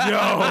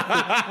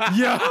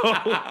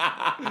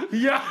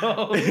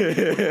yo.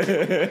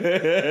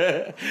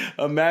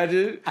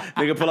 Imagine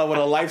nigga pull out with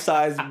a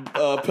life-size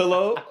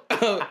pillow.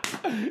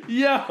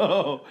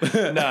 Yo.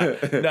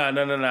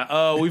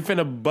 Nah. We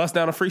finna bust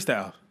down a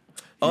freestyle.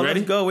 Oh,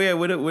 ready? Let's go. Yeah,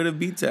 where the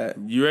beats at?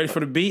 You ready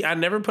for the beat? I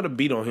never put a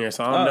beat on here,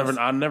 so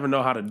I'll never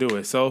know how to do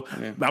it. So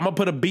I'm gonna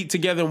put a beat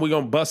together and we're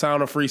gonna bust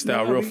out a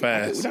freestyle real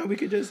fast. We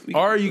could just.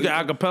 Or you can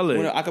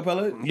acapella. Want to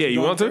acapella? Yeah,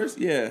 you want to? First?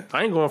 Yeah.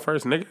 I ain't going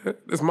first, nigga.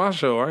 It's my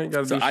show. I ain't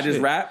got to do shit. So I just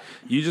rap?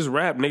 You just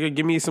rap, nigga.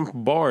 Give me some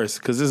bars,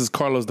 because this is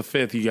Carlos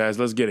V, you guys.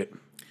 Let's get it.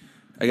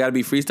 I gotta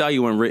be freestyle.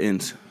 You want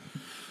writtens?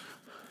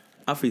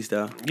 I'll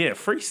freestyle. Yeah,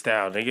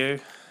 freestyle, nigga.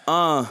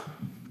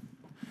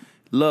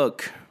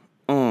 Look.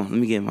 Let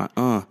me get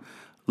my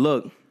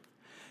Look.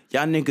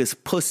 Y'all niggas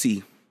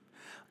pussy.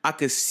 I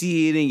could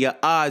see it in your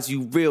eyes,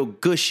 you real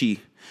gushy.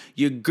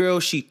 Your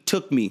girl, she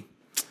took me.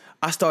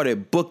 I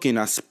started booking,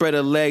 I spread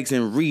her legs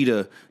and read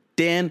her.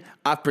 Then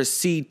I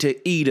proceed to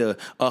eat her.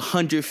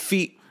 100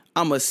 feet,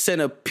 I'm a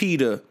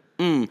centipede.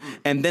 And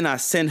then I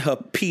send her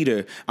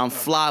Peter. I'm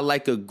fly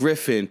like a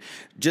griffin.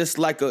 Just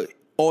like a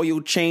oil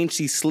change,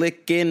 she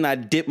slickin'. I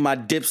dip my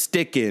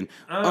dipstick in.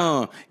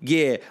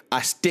 Yeah,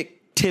 I stick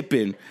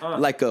tipping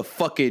like a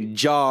fucking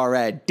jar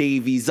at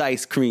Davy's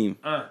ice cream.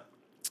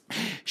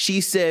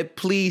 She said,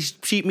 please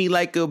treat me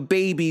like a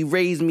baby,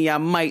 raise me, I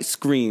might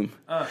scream.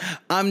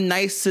 I'm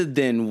nicer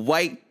than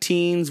white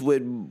teens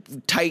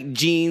with tight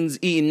jeans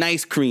eating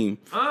ice cream.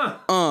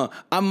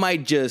 I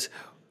might just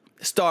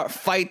start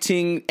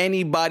fighting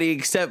anybody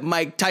except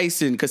Mike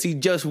Tyson, because he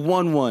just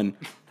won one.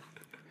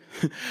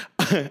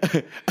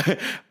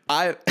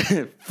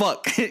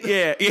 Fuck.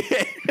 Yeah.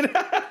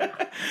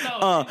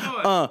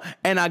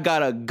 And I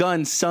got a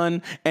gun,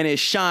 son, and it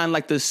shine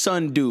like the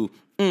sun do.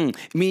 Me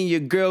and your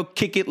girl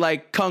kick it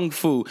like kung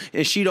fu,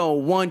 and she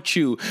don't want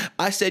you.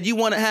 I said, you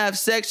want to have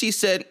sex? She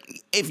said,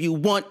 if you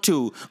want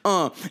to.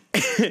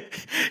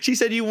 She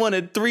said, you want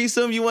a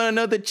threesome? You want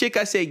another chick?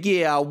 I said,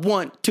 yeah, I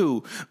want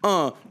to.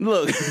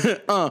 Look,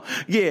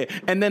 yeah.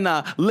 And then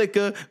I lick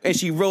her, and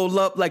she roll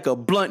up like a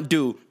blunt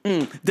do.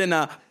 Then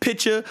I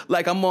pitch her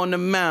like I'm on the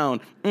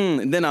mound.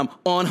 Then I'm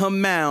on her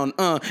mound.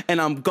 And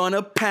I'm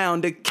gonna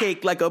pound the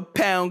cake like a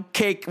pound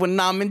cake when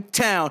I'm in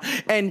town.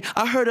 And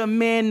I heard a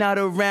man not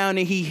around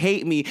and he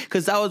hate me,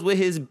 cause I was with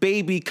his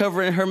baby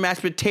covering her mashed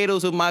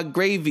potatoes with my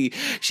gravy.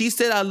 She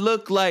said I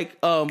look like,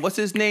 what's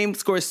his name?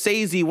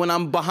 Scorsese when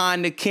I'm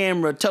behind the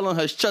camera, telling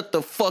her shut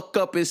the fuck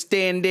up and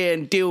stand there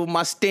and deal with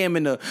my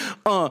stamina.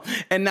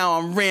 And now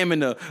I'm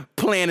ramming her,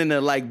 planning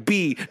her like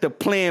B, the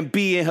plan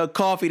B in her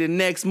coffee the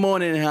next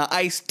morning and her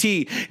iced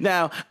tea.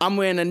 Now I'm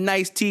wearing a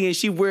nice tee and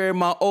she wearing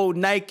my old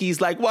Nikes.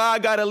 Like, why I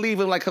gotta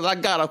leave him? Like, cause I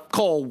gotta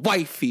call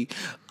wifey.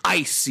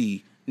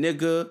 Icy,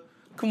 nigga.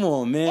 Come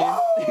on, man.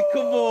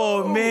 Come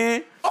on,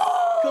 man.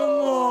 Come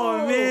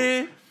on,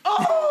 man.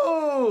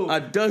 I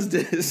does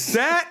this.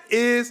 That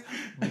is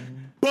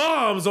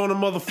bombs on the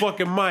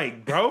motherfucking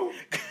mic, bro.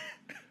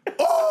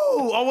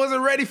 Oh, I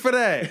wasn't ready for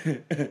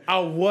that. I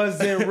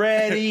wasn't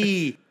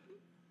ready.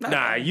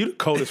 Nah, you the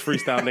coldest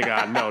freestyle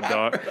nigga I know,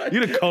 dog.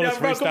 You the coldest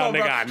freestyle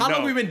nigga I know. How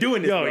long we been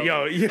doing this, bro?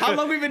 How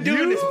long we been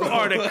doing this, bro? You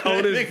are the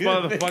coldest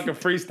motherfucking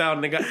freestyle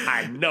nigga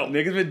I know.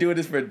 Niggas been doing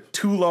this for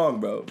too long,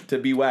 bro, to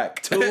be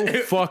whack.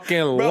 Too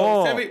fucking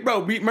long.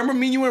 Bro, remember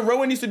me, you, and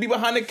Rowan used to be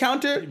behind the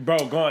counter?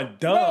 Bro, going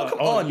dumb. Bro,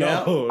 come on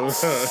now.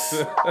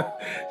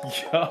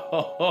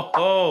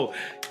 Yo,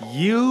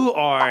 you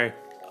are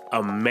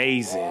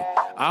amazing.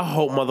 I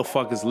hope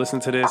motherfuckers listen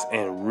to this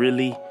and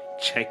really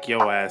check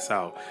your ass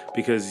out,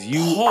 because you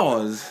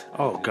pause.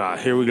 Oh God,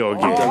 here we go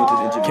again.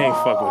 Can't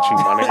fuck with you,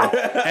 my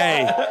nigga.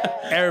 Hey,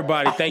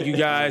 everybody, thank you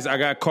guys. I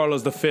got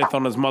Carlos V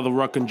on his Mother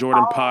Ruckin'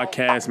 Jordan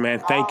podcast,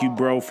 man. Thank you,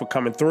 bro, for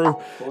coming through.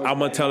 I'm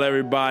gonna tell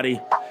everybody,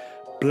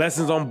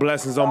 blessings on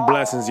blessings on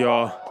blessings,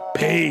 y'all.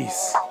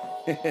 Peace.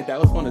 That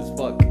was fun as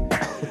fuck.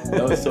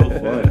 That was so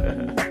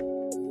fun.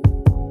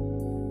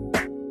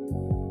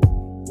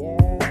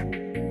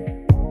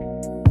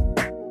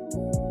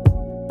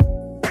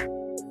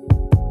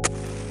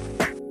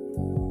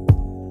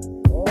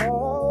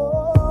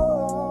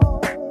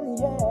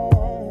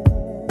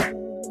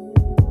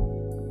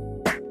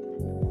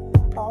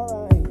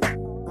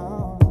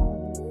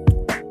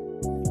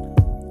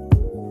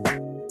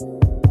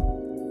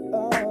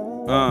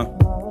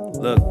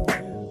 Look,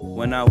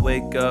 when I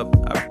wake up,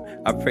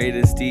 I pray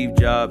to Steve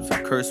Jobs,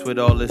 cursed with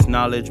all this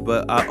knowledge,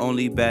 but I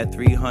only bat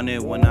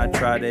 300 when I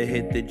try to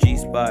hit the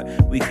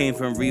G-spot. We came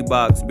from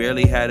Reeboks,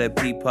 barely had a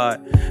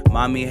peapot.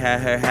 Mommy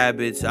had her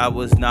habits, I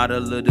was not a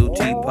little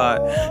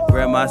teapot.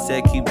 Grandma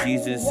said keep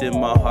Jesus in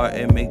my heart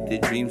and make the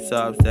dream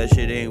stops. That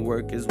shit ain't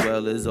work as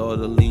well as all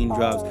the lean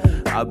drops.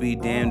 I'll be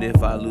damned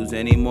if I lose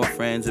any more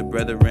friends or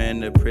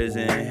brethren to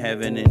prison,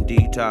 heaven, and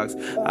detox.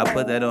 I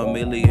put that on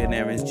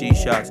millionaires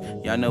G-Shocks.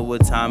 Y'all know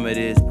what time it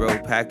is, bro,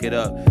 pack it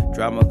up.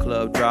 Drama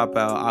club, drop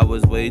dropout. I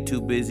was way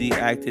too busy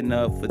acting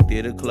up for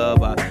theater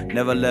club. I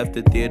never left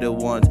the theater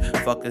once.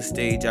 Fuck a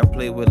stage, I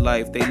play with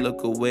life. They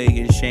look away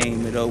in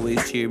shame, it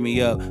always cheer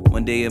me up.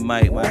 One day it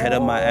might, my head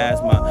on my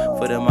ass, my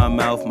foot in my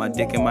mouth, my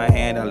dick in my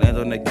hand. I land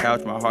on the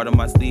couch, my heart on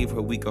my sleeve,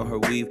 her weak on her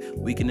weave,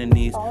 weak in the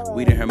knees,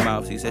 weed in her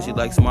mouth. She said she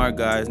likes smart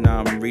guys,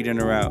 now I'm reading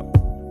her out.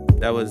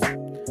 That was,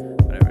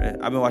 whatever.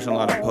 I've been watching a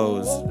lot of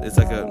Pose. It's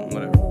like a,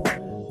 whatever.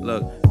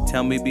 Look,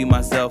 tell me be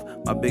myself.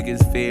 My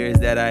biggest fear is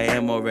that I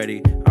am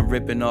already. I'm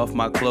ripping off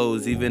my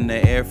clothes, even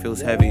the air feels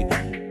heavy.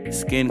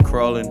 Skin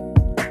crawling,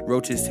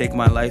 roaches take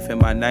my life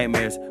and my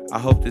nightmares. I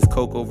hope this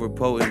coke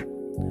overpotent.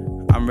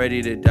 I'm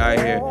ready to die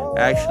here.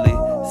 Actually,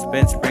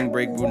 spent spring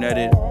break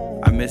brunetted.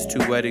 I missed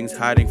 2 weddings,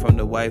 hiding from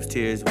the wife's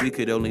tears. We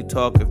could only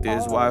talk if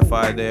there's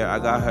Wi-Fi there. I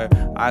got her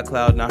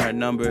iCloud, not her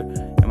number.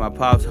 And my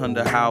pops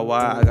wonder how,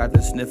 why I got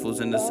the sniffles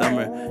in the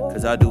summer.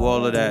 Cause I do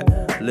all of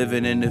that,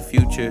 living in the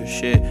future.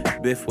 Shit,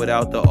 Biff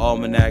without the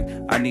almanac.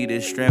 I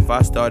needed strength,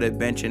 I started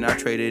benching. I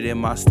traded in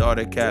my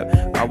starter cap.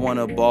 I want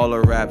a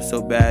baller rap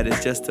so bad,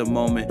 it's just a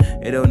moment.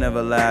 It'll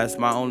never last.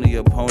 My only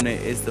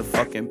opponent is the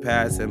fucking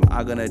past. Am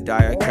I gonna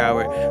die a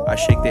coward? I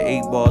shake the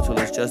 8 ball till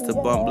it's just a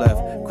bump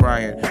left.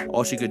 Crying,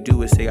 all she could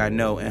do is say I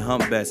know and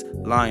hump best.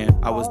 Lying,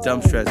 I was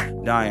dumb stressed,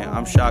 dying.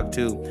 I'm shocked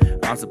too.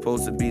 I'm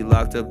supposed to be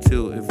locked up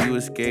too. If you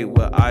escape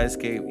what I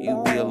escape,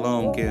 you be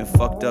alone, getting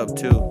fucked up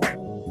too.